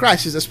Jesus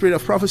Christ is the spirit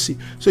of prophecy.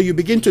 So you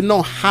begin to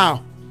know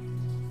how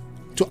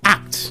to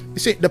act. You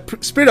see, the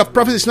spirit of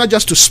prophecy is not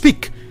just to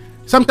speak.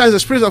 Sometimes the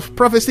spirit of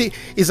prophecy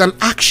is an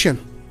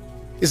action,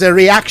 is a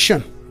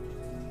reaction,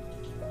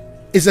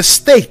 is a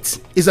state,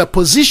 is a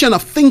position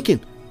of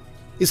thinking,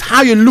 is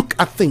how you look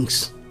at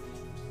things.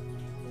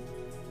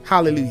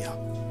 Hallelujah.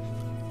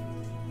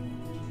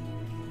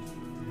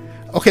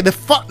 Okay,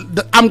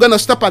 I'm going to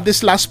stop at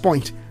this last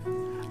point.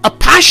 A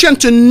passion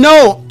to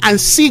know and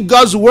see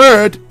God's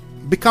word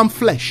become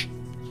flesh.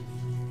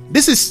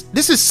 This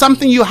is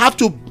something you have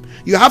to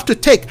you have to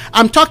take.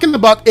 I'm talking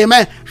about,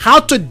 amen, how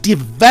to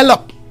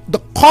develop the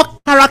core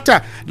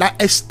character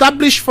that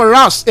established for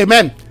us,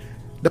 amen,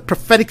 the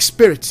prophetic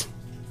spirit.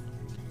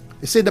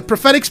 You see, the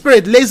prophetic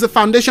spirit lays the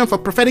foundation for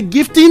prophetic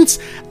giftings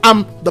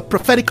and the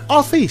prophetic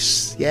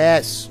office.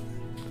 Yes.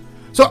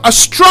 So a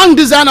strong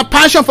desire and a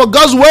passion for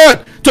God's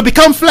word to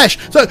become flesh.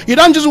 So you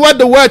don't just want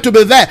the word to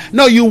be there.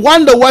 No, you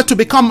want the word to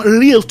become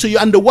real to you,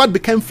 and the word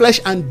became flesh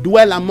and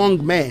dwell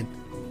among men.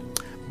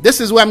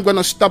 This is where I'm going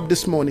to stop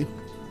this morning.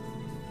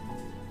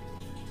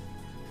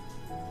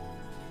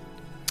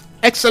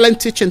 Excellent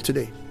teaching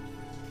today.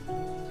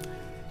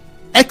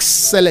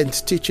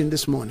 Excellent teaching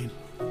this morning.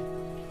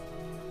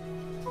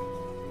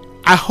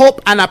 I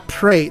hope and I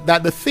pray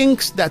that the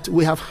things that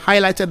we have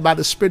highlighted by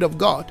the Spirit of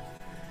God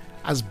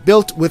has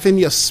built within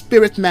your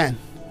spirit man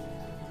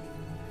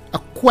a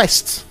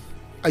quest,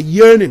 a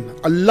yearning,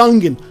 a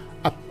longing,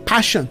 a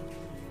passion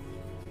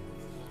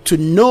to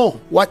know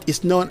what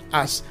is known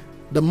as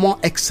the more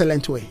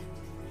excellent way.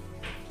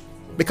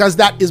 Because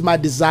that is my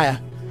desire,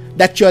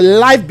 that your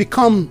life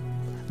become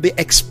the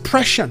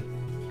expression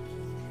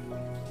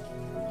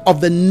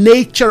of the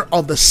nature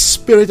of the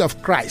Spirit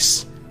of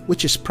Christ,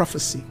 which is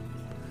prophecy,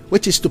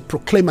 which is to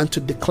proclaim and to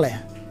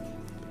declare.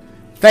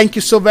 Thank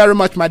you so very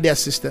much, my dear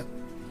sister.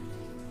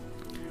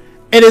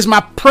 It is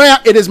my prayer,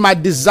 it is my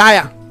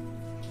desire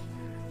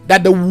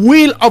that the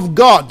will of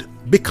God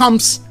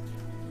becomes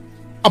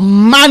a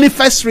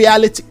manifest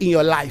reality in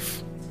your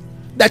life.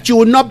 That you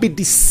will not be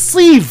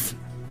deceived.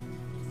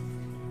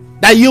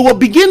 That you will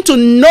begin to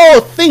know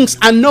things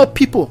and know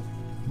people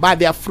by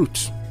their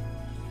fruit.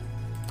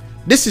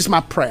 This is my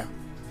prayer.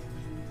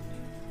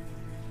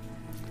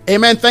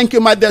 Amen. Thank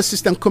you, my dear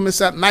sister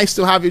Kumisa. Nice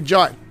to have you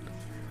join.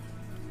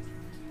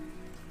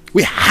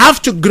 We have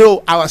to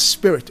grow our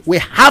spirit. We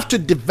have to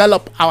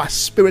develop our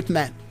spirit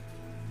man.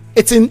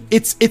 It's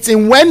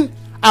in when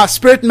our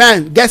spirit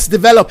man gets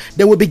developed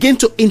that we begin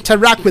to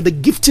interact with the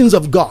giftings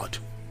of God.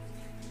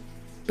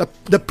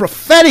 The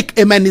prophetic,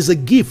 amen, is a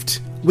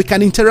gift. We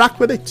can interact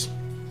with it.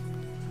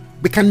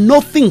 We can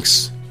know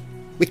things.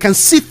 We can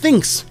see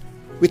things.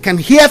 We can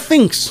hear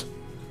things.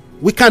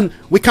 We can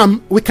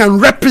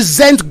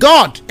represent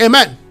God.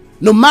 Amen.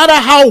 No matter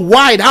how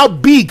wide, how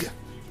big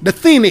the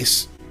thing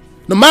is.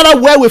 No matter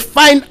where we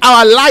find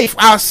our life,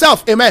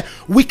 ourselves, amen,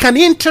 we can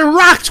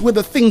interact with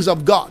the things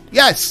of God.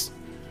 Yes.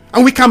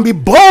 And we can be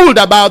bold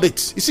about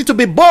it. You see, to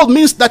be bold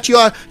means that you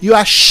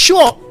are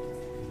sure.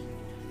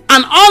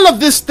 And all of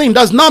this thing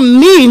does not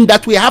mean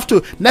that we have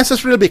to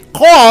necessarily be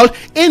called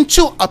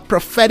into a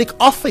prophetic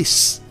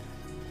office.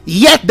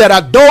 Yet there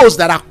are those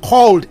that are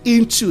called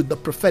into the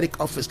prophetic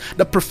office.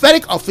 The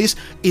prophetic office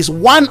is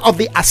one of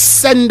the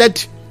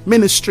ascended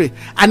ministry.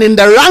 And in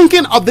the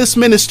ranking of this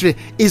ministry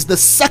is the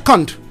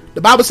second. The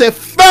Bible says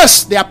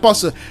first the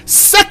apostle,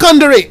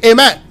 secondary,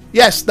 amen,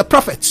 yes, the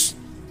prophets.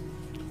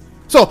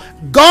 So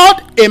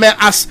God, amen,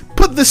 has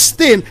put this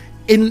thing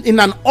in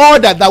an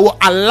order that will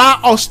allow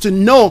us to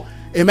know,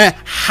 amen,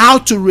 how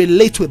to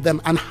relate with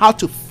them and how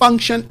to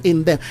function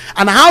in them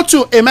and how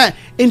to, amen,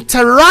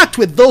 interact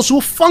with those who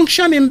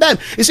function in them.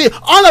 You see,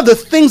 all of the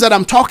things that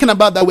I'm talking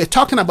about, that we're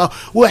talking about,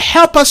 will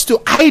help us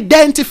to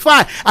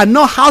identify and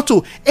know how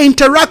to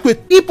interact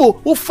with people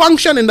who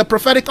function in the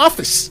prophetic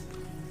office.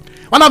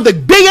 One of the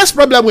biggest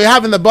problems we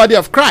have in the body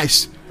of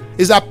Christ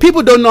is that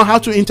people don't know how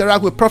to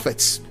interact with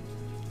prophets.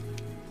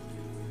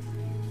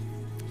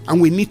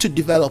 And we need to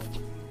develop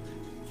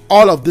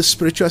all of these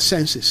spiritual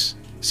senses.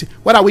 See,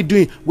 what are we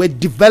doing? We're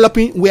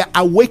developing, we're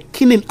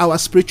awakening our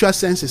spiritual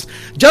senses.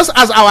 Just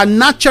as our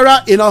natural,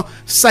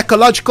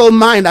 psychological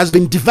mind has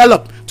been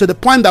developed to the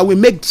point that we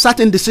make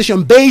certain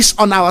decisions based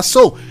on our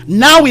soul.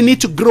 Now we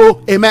need to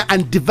grow, amen,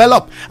 and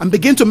develop and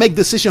begin to make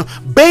decisions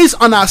based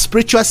on our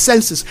spiritual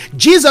senses.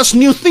 Jesus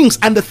knew things,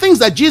 and the things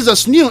that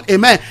Jesus knew,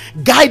 amen,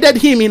 guided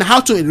him in how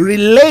to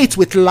relate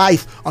with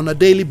life on a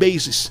daily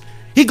basis.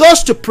 He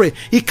goes to pray.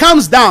 He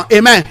comes down,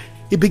 amen.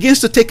 He begins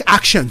to take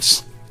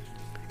actions.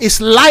 His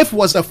life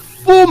was a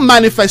full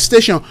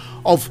manifestation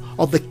of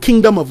the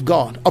kingdom of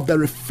God, of the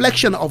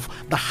reflection of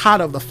the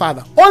heart of the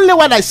Father. Only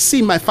what I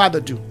see my Father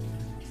do.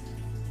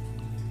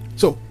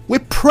 So we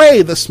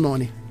pray this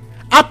morning.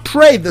 I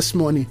pray this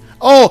morning,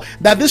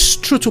 that this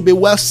truth will be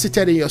well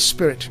seated in your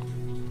spirit.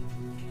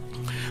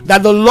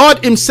 That the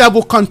Lord himself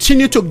will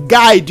continue to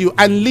guide you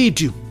and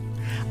lead you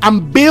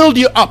and build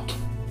you up.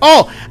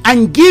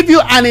 And give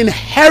you an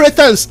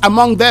inheritance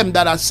among them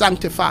that are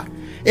sanctified.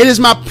 It is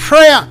my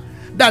prayer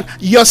that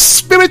your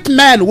spirit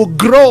man will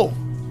grow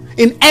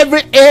in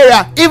every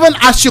area, even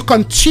as you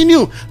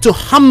continue to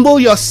humble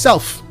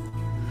yourself.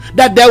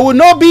 That there will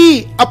not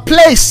be a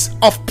place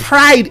of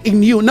pride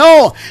in you.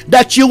 No,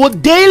 that you will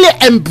daily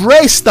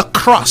embrace the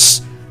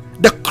cross.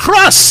 The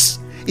cross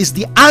is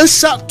the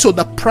answer to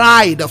the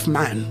pride of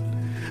man.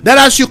 That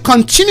as you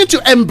continue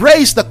to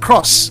embrace the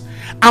cross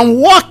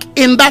and walk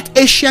in that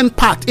ancient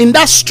path, in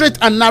that straight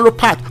and narrow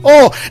path,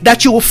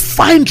 that you will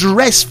find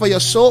rest for your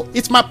soul.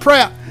 It's my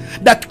prayer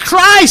that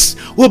Christ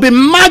will be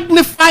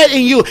magnified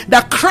in you,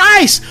 that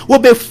Christ will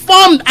be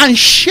formed and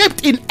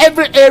shaped in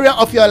every area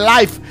of your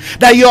life,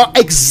 that your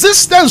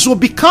existence will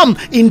become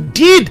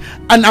indeed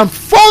an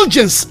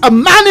effulgence, a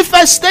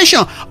manifestation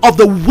of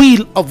the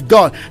will of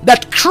God,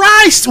 that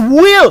Christ's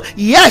will,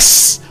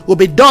 yes, will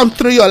be done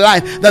through your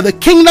life, that the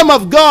kingdom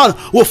of God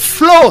will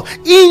flow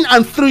in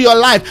and through your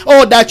life.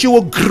 Oh, that you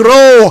will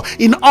grow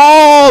in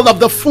all of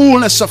the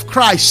fullness of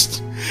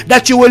Christ,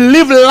 that you will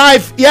live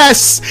life,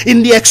 yes,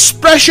 in the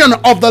expression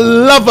of the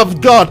love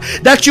of God,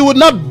 that you will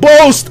not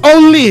boast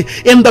only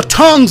in the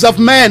tongues of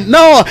men,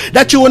 no,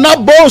 that you will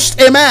not boast,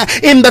 amen,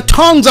 in the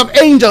tongues of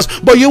angels,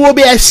 but you will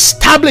be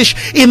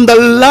established in the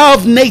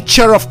love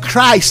nature of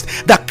Christ,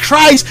 that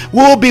Christ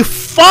will be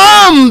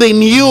formed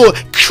in you,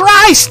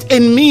 Christ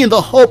in me,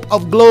 the hope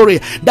of glory,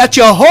 that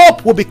your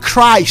hope will be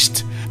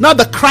Christ, not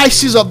the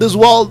crises of this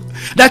world,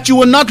 that you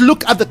will not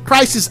look at the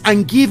crisis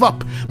and give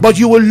up, but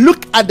you will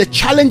look at the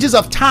challenges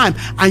of time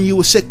and you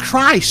will say,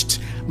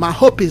 Christ, my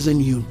hope is in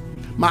you,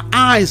 my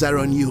eyes are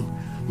on you,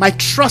 my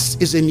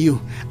trust is in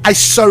you, I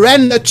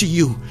surrender to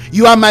you,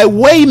 you are my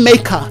way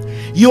maker,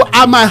 you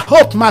are my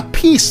hope, my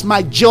peace,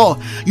 my joy,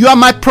 you are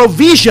my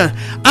provision,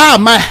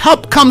 my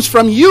help comes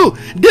from you.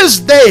 This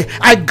day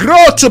I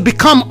grow to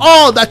become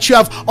all that you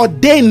have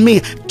ordained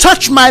me.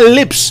 Touch my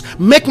lips,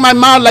 make my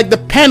mouth like the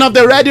pen of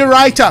the ready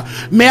writer.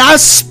 May I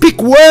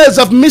speak words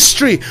of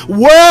mystery,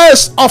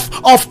 words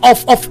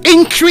of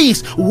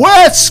increase,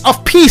 words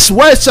of peace,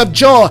 words of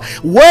joy,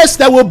 words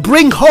that will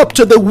bring hope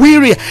to the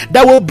weary,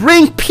 that will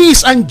bring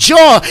peace and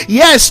joy,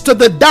 yes, to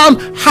the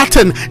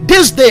downhearted.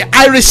 This day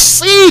I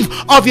receive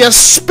of your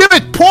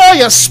spirit. Pour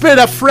your spirit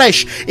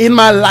afresh in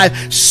my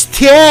life.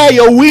 Stir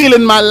your will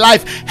in my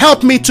life.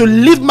 Help me to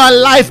live my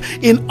life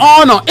in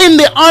honor, in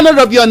the honor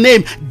of your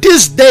name.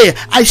 This day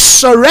I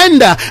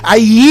surrender, I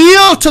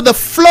yield to the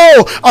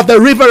flow of the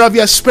river of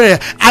your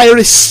spirit. I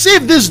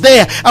receive this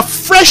day a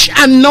fresh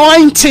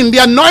anointing, the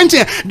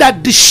anointing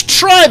that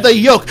destroys the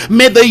yoke.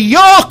 May the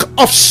yoke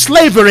of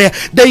slavery,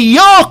 the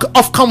yoke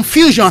of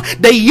confusion,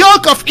 the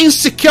yoke of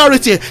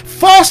insecurity,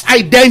 false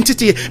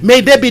identity,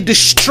 may they be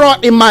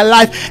destroyed in my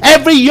life.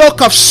 Every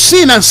yoke of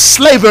sin and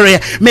slavery,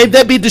 may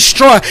they be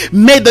destroyed.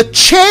 May the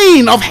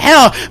chain of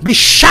hell be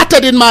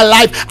shattered in my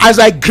life as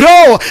I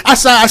grow,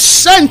 as I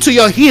ascend to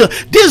your heel.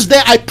 This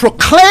day I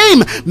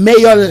proclaim, may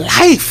your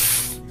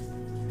life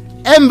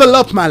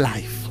envelop my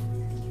life.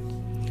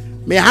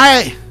 May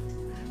I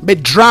be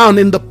drowned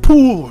in the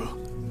pool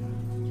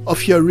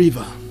of your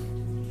river.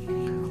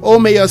 Oh,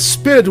 may your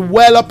spirit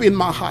well up in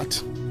my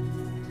heart.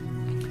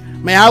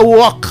 May I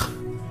walk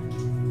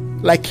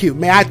like you.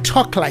 May I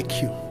talk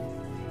like you.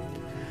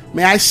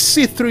 May I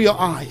see through your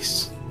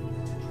eyes.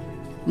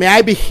 May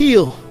I be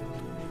healed.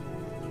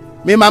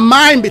 May my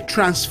mind be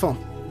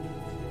transformed.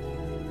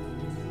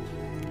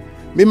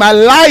 May my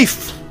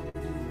life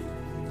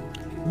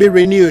be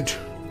renewed.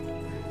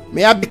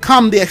 May I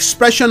become the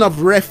expression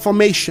of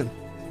reformation.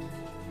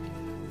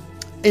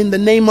 In the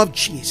name of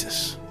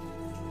Jesus.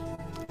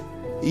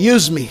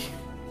 Use me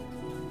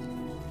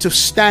to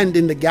stand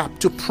in the gap,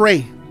 to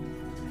pray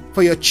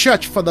for your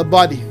church, for the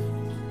body,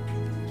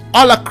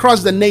 all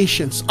across the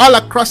nations, all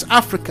across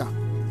Africa,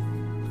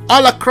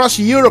 all across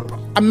Europe,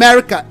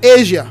 America,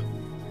 Asia,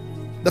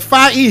 the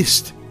Far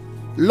East.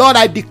 Lord,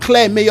 I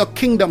declare, may your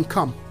kingdom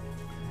come.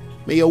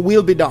 May your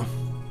will be done.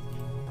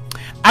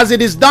 As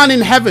it is done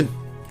in heaven,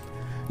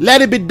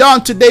 let it be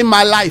done today in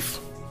my life.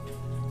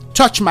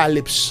 Touch my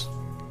lips.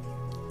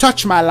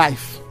 Touch my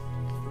life.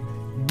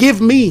 Give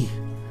me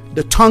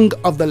the tongue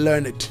of the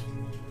learned.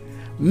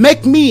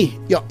 Make me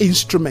your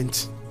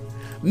instrument.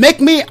 Make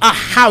me a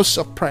house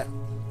of prayer.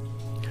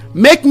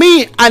 Make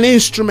me an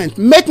instrument.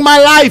 Make my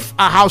life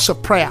a house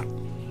of prayer.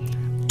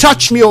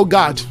 Touch me, O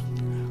God.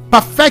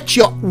 Perfect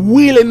your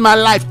will in my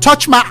life.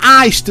 Touch my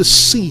eyes to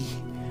see.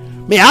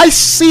 May I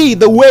see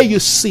the way you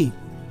see.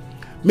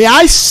 May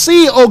I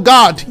see, oh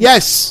God,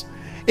 yes,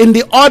 in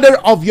the order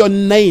of your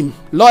name.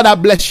 Lord, I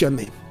bless your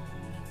name.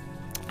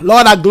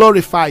 Lord, I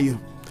glorify you.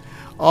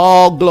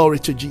 Oh, glory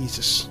to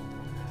Jesus.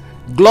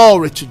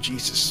 Glory to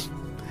Jesus.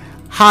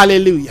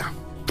 Hallelujah.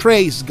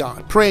 Praise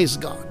God. Praise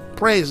God.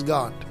 Praise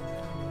God.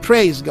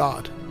 Praise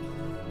God.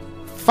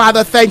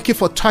 Father, thank you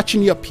for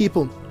touching your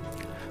people.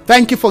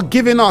 Thank you for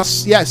giving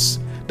us, yes,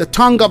 the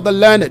tongue of the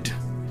learned.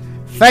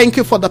 Thank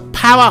you for the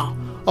power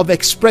of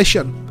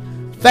expression.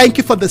 Thank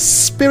you for the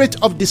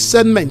spirit of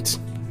discernment.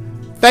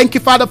 Thank you,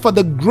 Father, for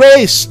the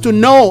grace to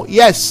know,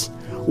 yes,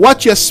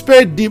 what your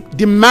spirit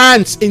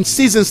demands in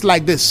seasons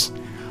like this.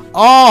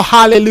 Oh,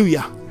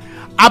 hallelujah.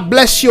 I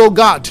bless you, oh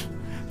God.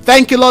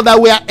 Thank you, Lord, that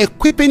we are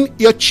equipping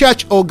your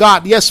church, oh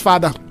God. Yes,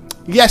 Father.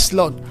 Yes,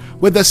 Lord.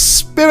 With the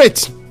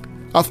spirit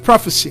of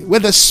prophecy,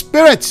 with the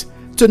spirit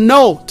to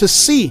know, to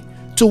see,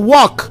 to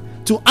walk,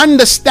 to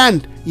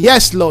understand.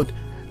 Yes, Lord.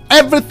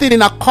 Everything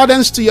in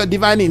accordance to your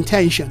divine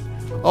intention.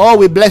 Oh,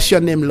 we bless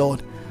your name,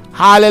 Lord.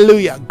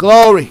 Hallelujah.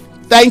 Glory.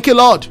 Thank you,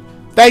 Lord.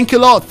 Thank you,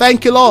 Lord.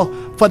 Thank you,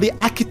 Lord, for the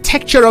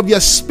architecture of your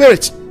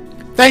spirit.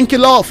 Thank you,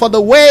 Lord, for the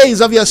ways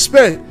of your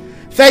spirit.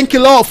 Thank you,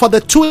 Lord, for the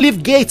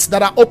two-leaf gates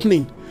that are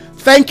opening.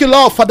 Thank you,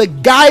 Lord, for the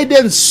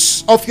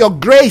guidance of your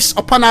grace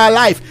upon our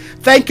life.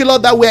 Thank you,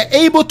 Lord, that we're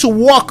able to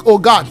walk, oh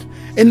God,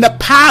 in the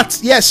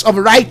path, yes, of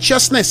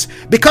righteousness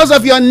because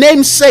of your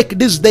name's sake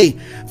this day.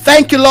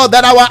 Thank you, Lord,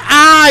 that our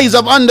eyes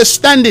of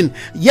understanding,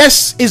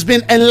 yes, is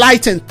been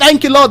enlightened.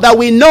 Thank you, Lord, that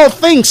we know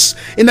things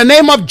in the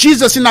name of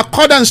Jesus in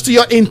accordance to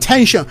your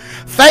intention.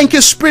 Thank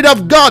you, Spirit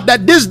of God,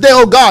 that this day,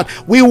 oh God,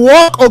 we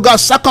walk, oh God,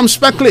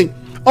 circumspectly.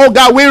 Oh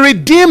God, we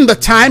redeem the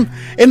time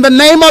in the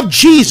name of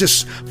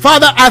Jesus.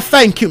 Father, I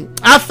thank you.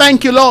 I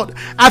thank you, Lord.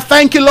 I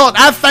thank you, Lord.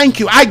 I thank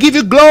you. I give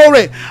you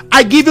glory.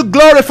 I give you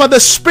glory for the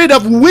spirit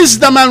of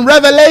wisdom and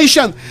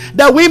revelation,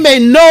 that we may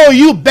know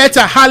you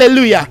better.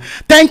 Hallelujah.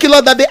 Thank you,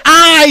 Lord, that the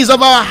eyes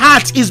of our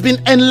hearts is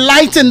been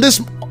enlightened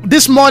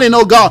this morning,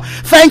 oh God.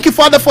 Thank you,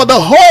 Father, for the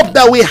hope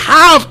that we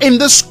have in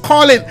this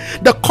calling,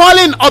 the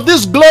calling of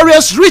this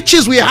glorious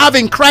riches we have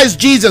in Christ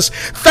Jesus.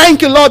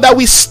 Thank you, Lord, that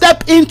we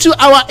step into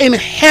our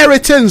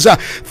inheritance.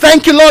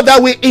 Thank you, Lord,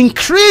 that we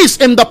increase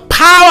in the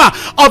power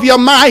of your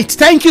might.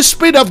 Thank you,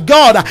 Spirit of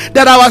God,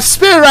 that our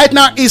spirit right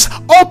now is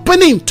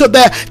opening to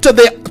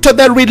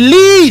the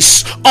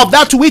release of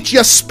that which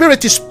your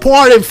spirit is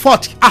pouring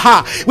forth.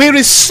 We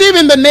receive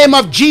in the name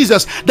of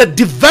Jesus the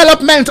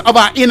development of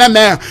our inner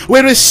man.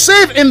 We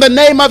receive in the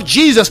name of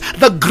Jesus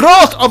the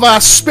growth of our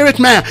spirit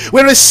man.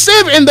 We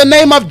receive in the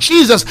name of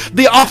Jesus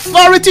the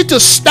authority to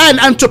stand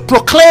and to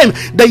proclaim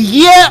the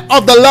year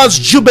of the Lord's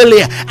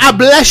Jubilee. I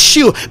bless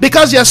you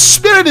because your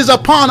spirit is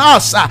upon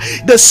us.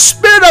 The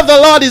spirit of the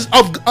Lord is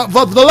of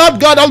the Lord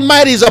God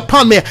Almighty is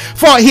upon me,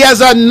 for he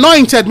has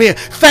anointed me.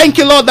 Thank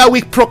you, Lord, that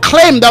we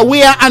proclaim that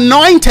we are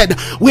anointed.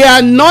 We are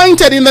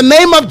anointed in the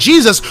name of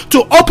Jesus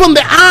to open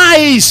the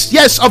eyes,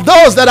 yes, of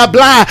those that are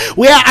blind.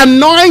 We are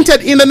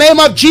anointed in the name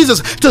of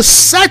Jesus to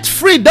set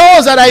free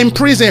those that are in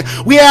prison.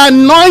 We are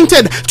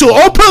anointed to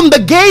open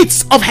the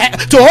gates of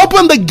to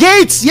open the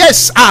gates,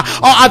 yes,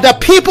 or the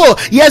people,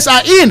 yes,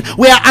 are in.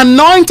 We are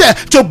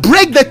anointed to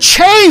break the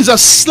chains of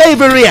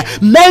slavery,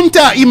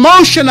 mental,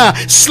 emotional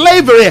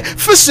slavery,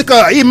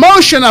 physical,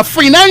 emotional,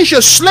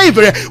 financial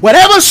slavery,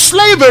 whatever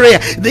slavery,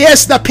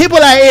 yes, the people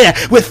are in.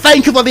 We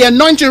thank you for the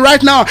anointing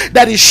right now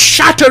that is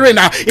shattering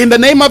in the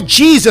name of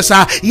Jesus.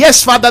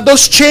 Yes, Father,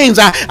 those chains,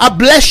 I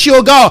bless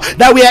you, God,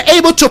 that we are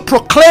able to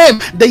proclaim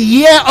the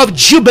year of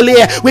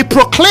Jubilee. We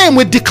proclaim,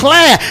 we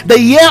declare the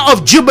year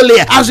of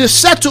Jubilee. As you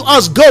said to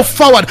us, go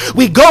forward.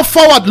 We go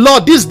forward,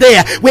 Lord, this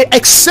day. We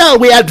excel,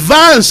 we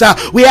advance,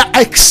 we are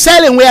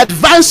excelling, we are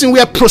advancing, we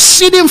are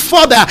proceeding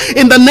further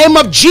in the name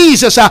of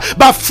Jesus.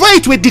 By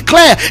faith, we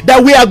declare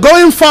that we are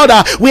going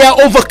further. We are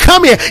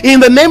overcoming in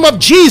the name of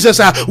Jesus.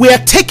 We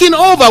are taking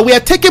over. We are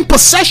taking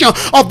possession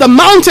of the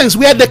mountains.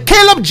 We are the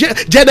Caleb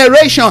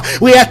generation.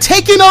 We are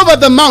taking over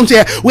the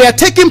mountain. We are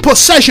taking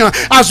possession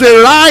as we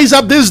rise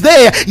up this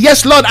day.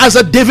 Yes, Lord, as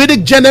a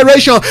Davidic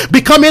generation,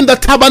 becoming the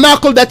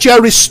tabernacle that you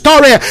are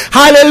restoring.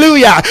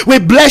 Hallelujah. We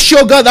bless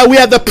you, God, that we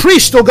are the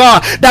priest, oh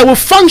God, that will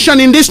function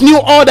in this new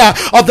order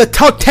of the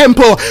third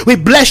temple. We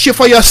bless you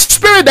for your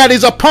spirit that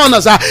is upon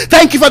us.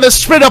 Thank you for the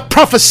spirit of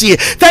prophecy.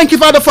 Thank you,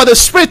 Father, for the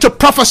spirit to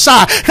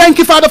prophesy. Thank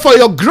you, Father, for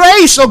your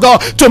grace, oh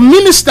God, to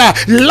minister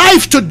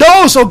life to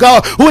those, oh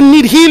God, who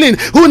need healing,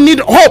 who need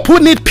hope, who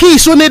need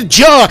peace, who need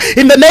joy.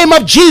 In the name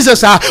of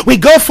Jesus, we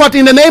go forth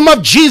in the name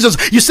of Jesus.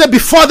 You said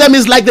before them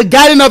is like the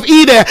Garden of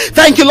Eden.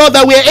 Thank you, Lord,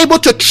 that we are able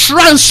to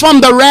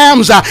transform the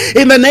realms.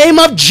 In the name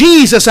of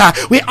Jesus,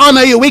 we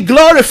honor you, we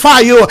glorify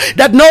you,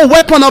 that no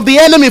weapon of the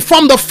enemy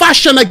from the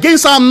fashion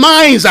against our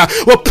minds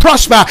will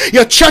prosper.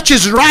 Your church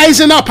is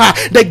rising up.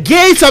 The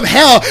gates of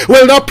hell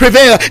will not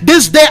prevail.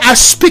 This day I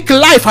speak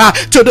life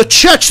to the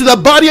church, to the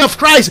body of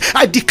Christ.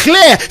 I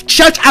declare,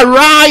 church,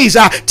 arise,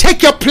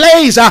 take your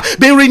place,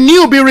 be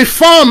renewed, be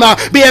reformed,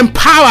 be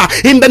empowered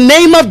in the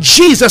name of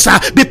Jesus.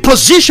 Be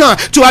positioned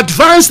to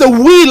advance the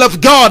will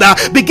of God.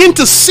 Begin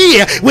to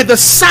see with the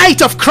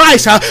sight of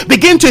Christ.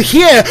 Begin to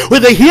hear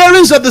with the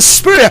hearings of the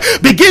Spirit.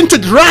 Begin to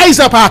rise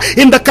up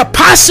in the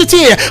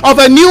capacity of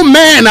a new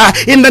man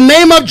in the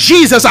name of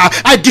Jesus.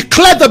 I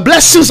declare the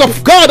blessings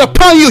of God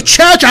upon you,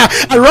 church.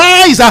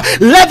 Arise,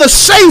 let the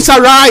saints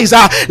arise.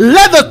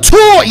 Let the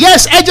two,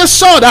 yes, edged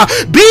sword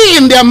be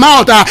in their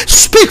mouth.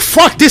 Speak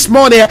forth this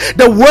morning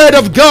the word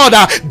of God.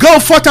 Go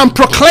forth and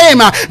proclaim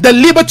the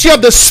liberty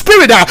of the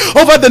Spirit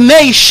over the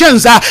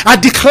nations. I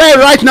declare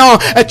right now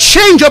a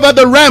change over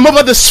the realm,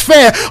 over the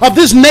sphere of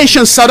this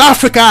nation, South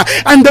Africa,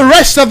 and the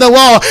rest of the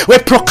world. We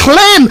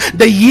proclaim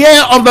the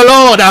year of the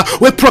Lord.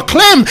 We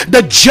proclaim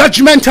the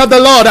judgment of the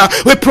Lord.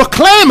 We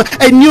proclaim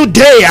a new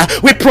day.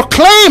 We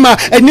proclaim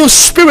a new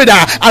spirit.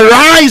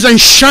 Arise and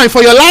shine,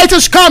 for your light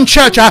has come,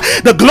 church.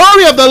 The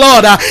glory of the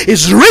Lord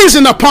is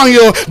risen upon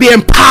you. Be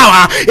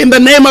empowered in the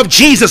name of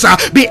Jesus.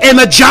 Be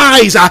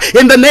energized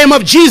in the name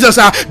of Jesus.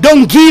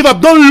 Don't give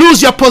up. Don't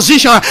lose your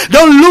position.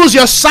 Don't lose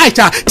your sight.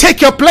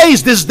 Take your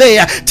place this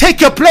day.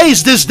 Take your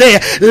place this day.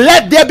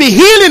 Let there be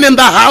healing in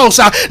the house.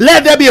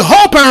 Let there be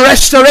hope and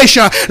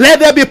restoration. Let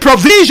there be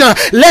provision.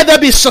 Let there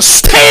be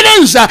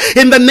sustenance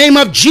in the name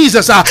of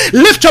Jesus.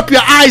 Lift up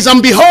your eyes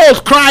and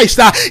behold Christ.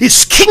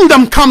 His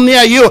kingdom come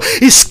near you.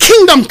 His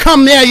kingdom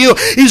come near you. you.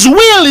 His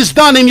will is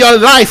done in your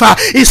life.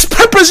 His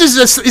purpose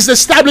is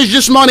established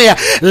this morning.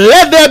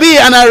 Let there be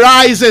an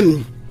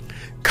arising.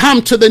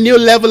 Come to the new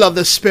level of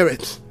the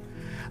Spirit.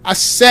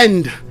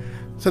 Ascend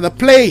to the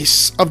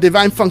place of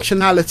divine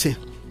functionality.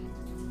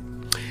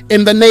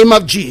 In the name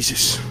of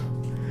Jesus.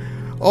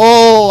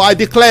 Oh, I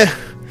declare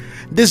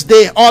this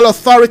day all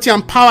authority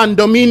and power and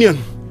dominion,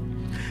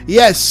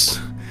 yes,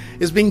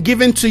 it's been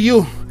given to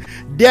you.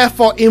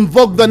 Therefore,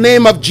 invoke the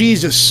name of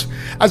Jesus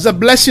as a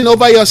blessing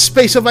over your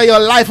space, over your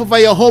life, over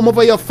your home,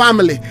 over your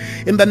family.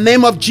 In the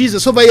name of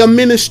Jesus, over your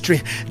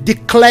ministry,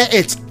 declare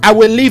it. I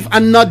will live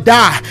and not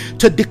die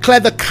to declare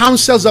the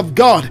counsels of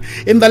God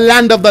in the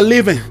land of the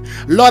living.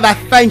 Lord, I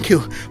thank you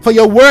for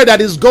your word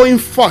that is going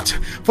forth,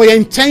 for your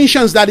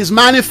intentions that is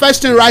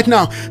manifesting right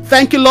now.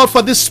 Thank you, Lord,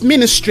 for this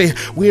ministry.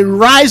 We're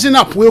rising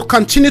up. We'll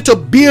continue to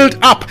build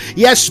up.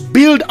 Yes,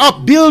 build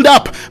up, build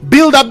up,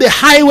 build up the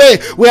highway.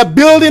 We are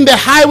building the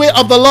highway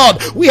of the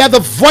Lord. We are the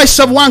voice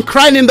of one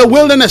crying in the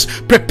wilderness.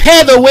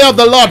 Prepare the way of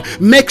the Lord.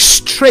 Make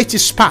straight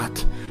his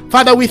path.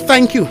 Father, we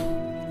thank you.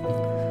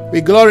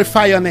 We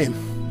glorify your name.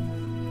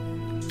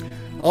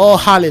 Oh,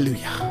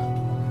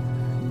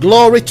 hallelujah.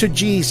 Glory to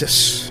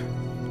Jesus.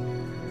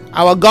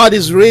 Our God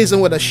is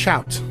risen with a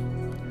shout.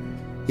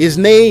 His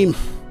name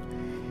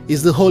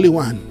is the Holy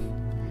One.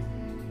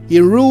 He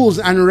rules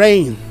and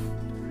reigns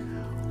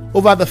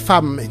over the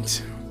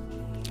firmament.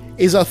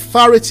 His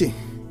authority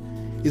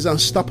is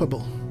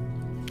unstoppable.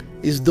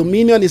 His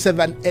dominion is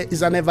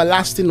an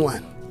everlasting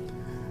one.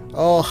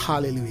 Oh,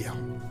 hallelujah.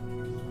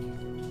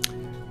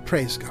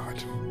 Praise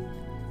God.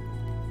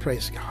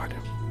 Praise God.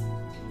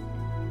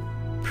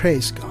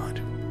 Praise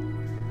God.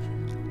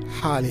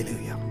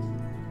 Hallelujah.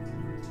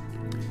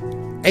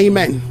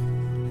 Amen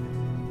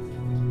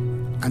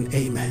and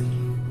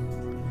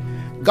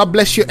amen. God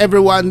bless you,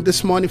 everyone,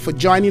 this morning for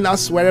joining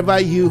us wherever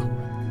you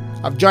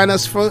have joined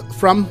us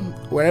from,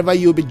 wherever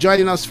you'll be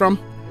joining us from.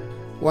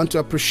 I want to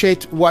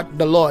appreciate what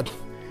the Lord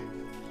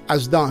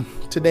has done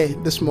today,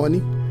 this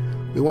morning.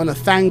 We want to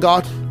thank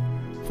God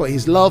for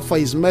his love, for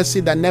his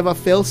mercy that never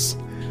fails.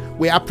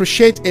 We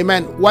appreciate,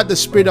 amen, what the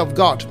Spirit of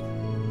God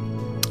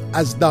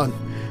has done.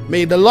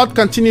 May the Lord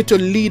continue to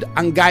lead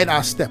and guide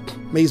our step.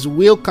 May his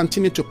will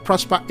continue to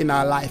prosper in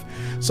our life.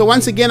 So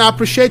once again, I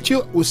appreciate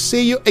you. We'll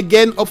see you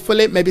again,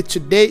 hopefully, maybe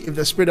today, if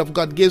the Spirit of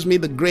God gives me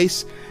the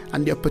grace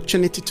and the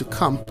opportunity to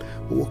come.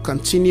 We will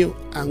continue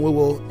and we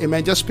will,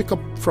 amen, just pick up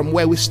from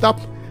where we stop.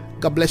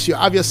 God bless you.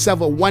 Have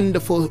yourself a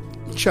wonderful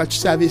church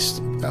service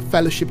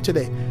fellowship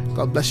today.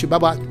 God bless you.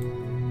 Bye-bye.